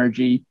heat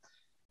energy.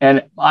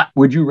 And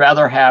would you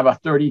rather have a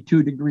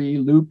 32 degree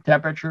loop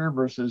temperature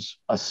versus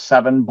a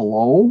 7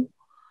 below?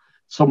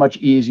 So much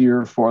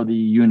easier for the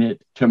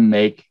unit to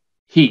make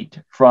heat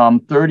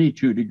from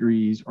 32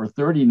 degrees or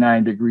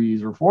 39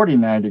 degrees or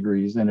 49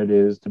 degrees than it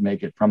is to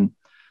make it from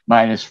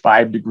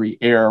 -5 degree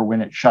air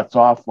when it shuts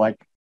off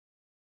like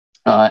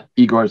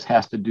Igor's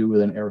has to do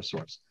with an air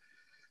source.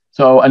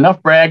 So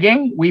enough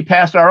bragging. We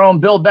passed our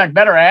own Build Back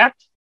Better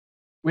Act.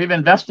 We've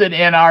invested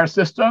in our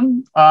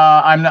system.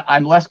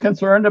 I'm less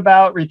concerned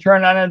about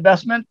return on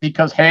investment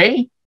because,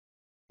 hey,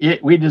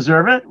 we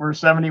deserve it. We're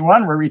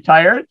 71, we're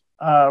retired.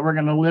 We're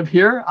going to live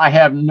here. I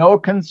have no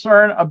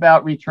concern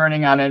about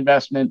returning on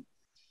investment.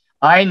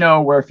 I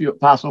know where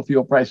fossil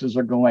fuel prices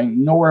are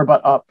going, nowhere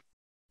but up.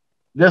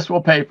 This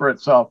will pay for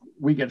itself.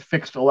 We get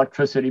fixed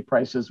electricity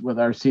prices with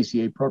our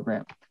CCA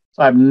program.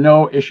 So I have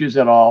no issues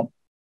at all.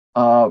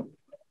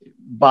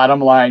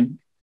 Bottom line,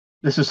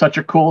 this is such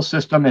a cool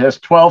system. It has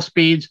 12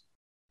 speeds,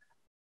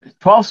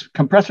 12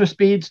 compressor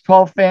speeds,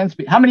 12 fan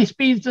speeds. How many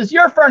speeds does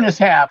your furnace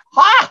have?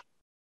 Ha!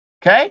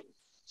 Okay.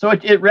 So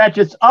it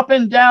ratchets up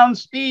and down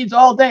speeds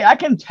all day. I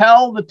can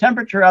tell the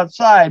temperature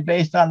outside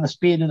based on the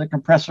speed of the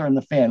compressor and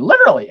the fan.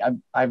 Literally,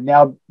 I've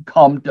now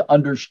come to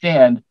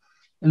understand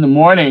in the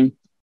morning,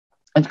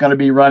 it's going to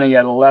be running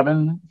at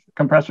 11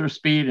 compressor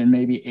speed and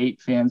maybe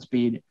 8 fan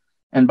speed.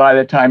 And by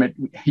the time it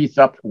heats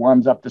up,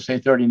 warms up to say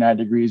 39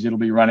 degrees, it'll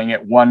be running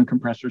at 1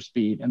 compressor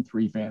speed and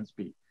 3 fan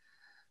speed.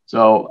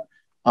 So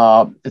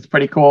it's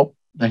pretty cool.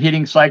 The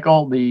heating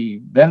cycle,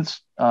 the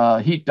vents,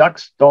 heat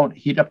ducts don't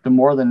heat up to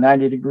more than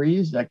 90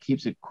 degrees. That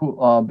keeps it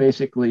cool.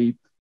 Basically,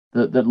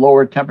 the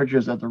lower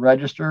temperatures at the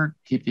register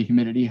keep the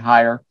humidity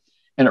higher,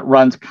 and it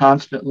runs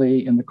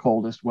constantly in the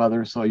coldest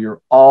weather. So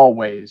you're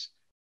always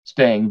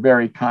staying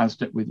very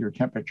constant with your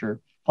temperature,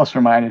 plus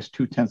or minus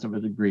 0.2 of a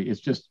degree. It's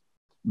just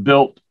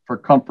built for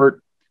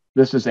comfort.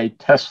 This is a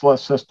Tesla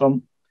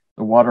system,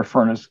 the water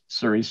furnace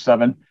Series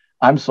 7.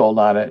 I'm sold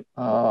on it.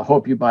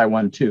 Hope you buy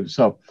one too.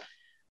 So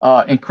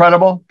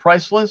incredible,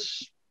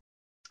 priceless.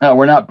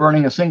 We're not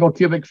burning a single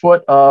cubic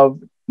foot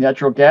of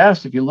natural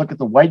gas. If you look at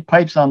the white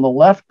pipes on the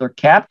left, they're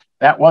capped.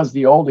 That was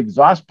the old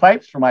exhaust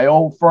pipes for my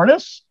old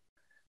furnace.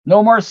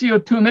 No more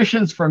CO2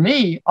 emissions for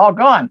me, all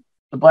gone.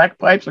 The black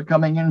pipes are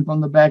coming in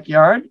from the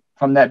backyard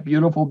from that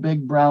beautiful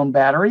big brown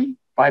battery,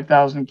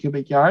 5,000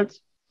 cubic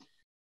yards.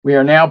 We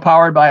are now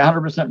powered by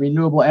 100%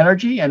 renewable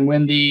energy. And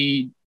when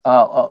the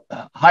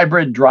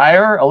hybrid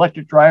dryer,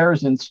 electric dryer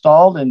is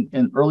installed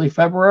in early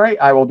February,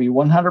 I will be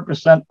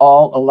 100%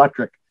 all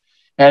electric.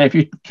 And if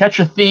you catch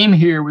a theme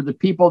here with the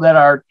people that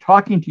are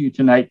talking to you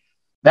tonight,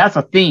 that's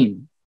a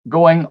theme.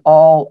 Going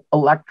all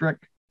electric,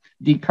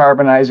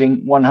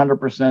 decarbonizing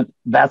 100%,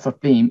 that's a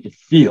theme. It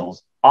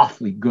feels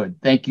awfully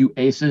good. Thank you,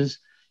 ACEs.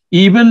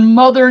 Even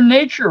Mother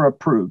Nature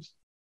approves.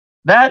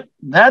 That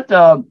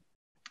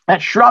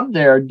shrub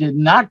there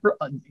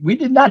we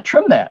did not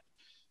trim that.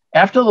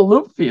 After the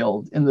loop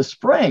field in the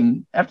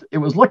spring, after it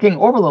was looking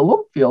over the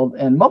loop field,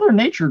 and Mother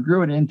Nature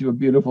grew it into a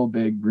beautiful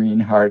big green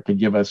heart to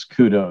give us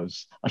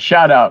kudos. A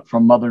shout out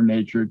from Mother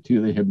Nature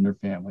to the Hibner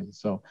family.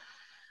 So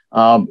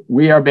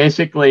we are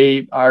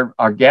basically,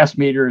 our gas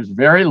meter is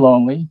very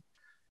lonely.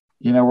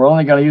 You know, we're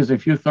only going to use a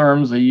few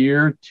therms a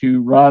year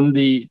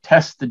to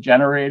test the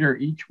generator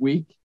each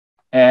week.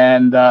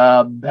 And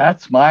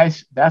that's my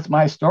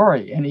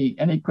story.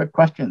 Any quick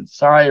questions?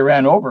 Sorry I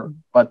ran over,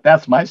 but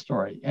that's my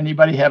story.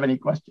 Anybody have any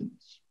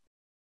questions?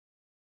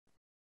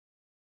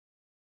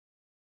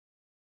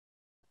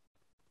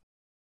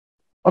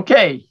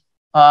 Okay,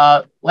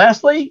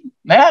 Lastly,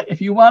 Matt,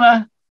 if you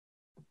want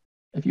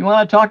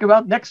to talk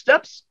about next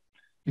steps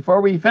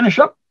before we finish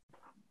up.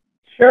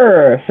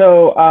 Sure.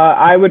 So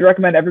I would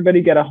recommend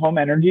everybody get a home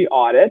energy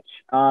audit.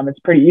 It's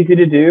pretty easy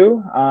to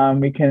do.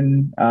 I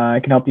can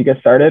help you get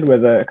started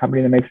with a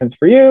company that makes sense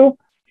for you.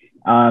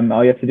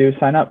 All you have to do is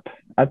sign up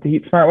at the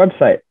HeatSMART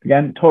website.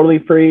 Again, totally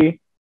free.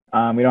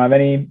 We don't have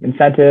any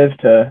incentive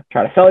to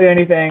try to sell you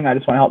anything. I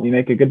just want to help you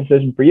make a good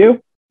decision for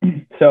you.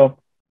 So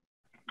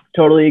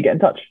totally get in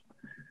touch.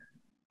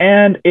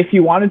 And if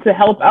you wanted to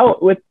help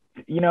out with,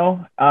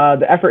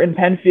 the effort in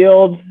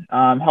Penfield,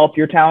 help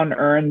your town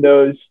earn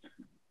those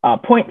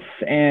points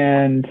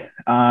and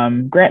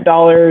grant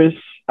dollars,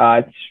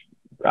 I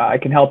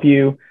can help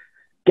you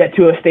get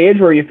to a stage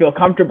where you feel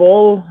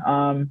comfortable,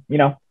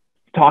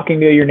 talking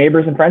to your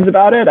neighbors and friends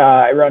about it.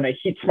 I run a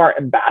HeatSMART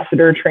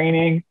ambassador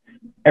training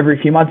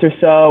every few months or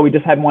so. We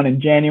just had one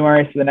in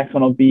January, so the next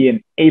one will be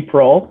in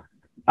April.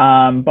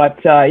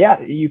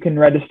 You can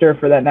register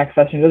for that next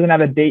session. It doesn't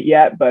have a date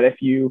yet, but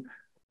if you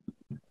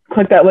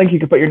click that link, you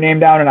can put your name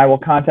down and I will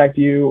contact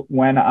you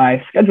when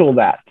I schedule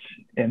that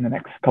in the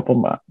next couple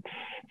months.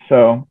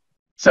 So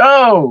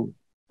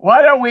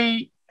why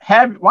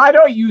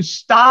don't you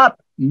stop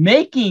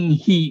making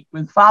heat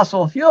with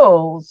fossil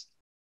fuels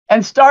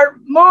and start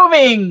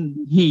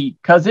moving heat,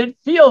 because it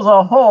feels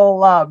a whole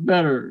lot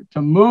better to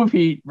move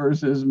heat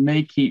versus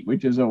make heat,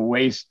 which is a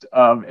waste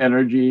of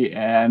energy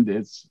and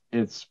it's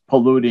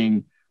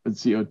polluting with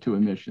CO2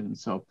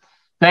 emissions. So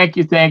thank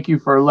you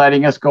for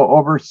letting us go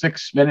over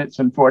 6 minutes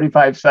and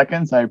 45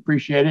 seconds. I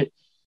appreciate it.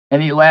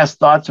 Any last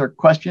thoughts or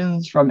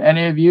questions from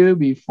any of you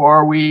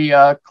before we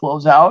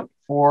close out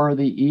for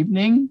the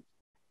evening?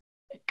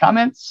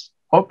 Comments?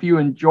 Hope you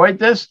enjoyed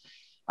this.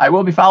 I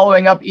will be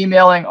following up,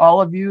 emailing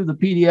all of you the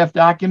PDF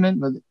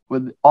document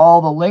with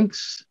all the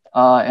links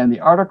and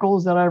the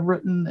articles that I've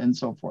written and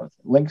so forth.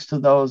 Links to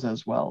those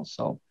as well.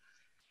 So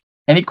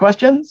any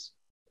questions?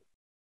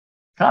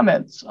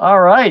 Comments? All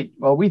right.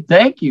 Well, we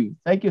thank you.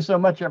 Thank you so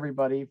much,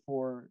 everybody,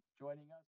 for joining us.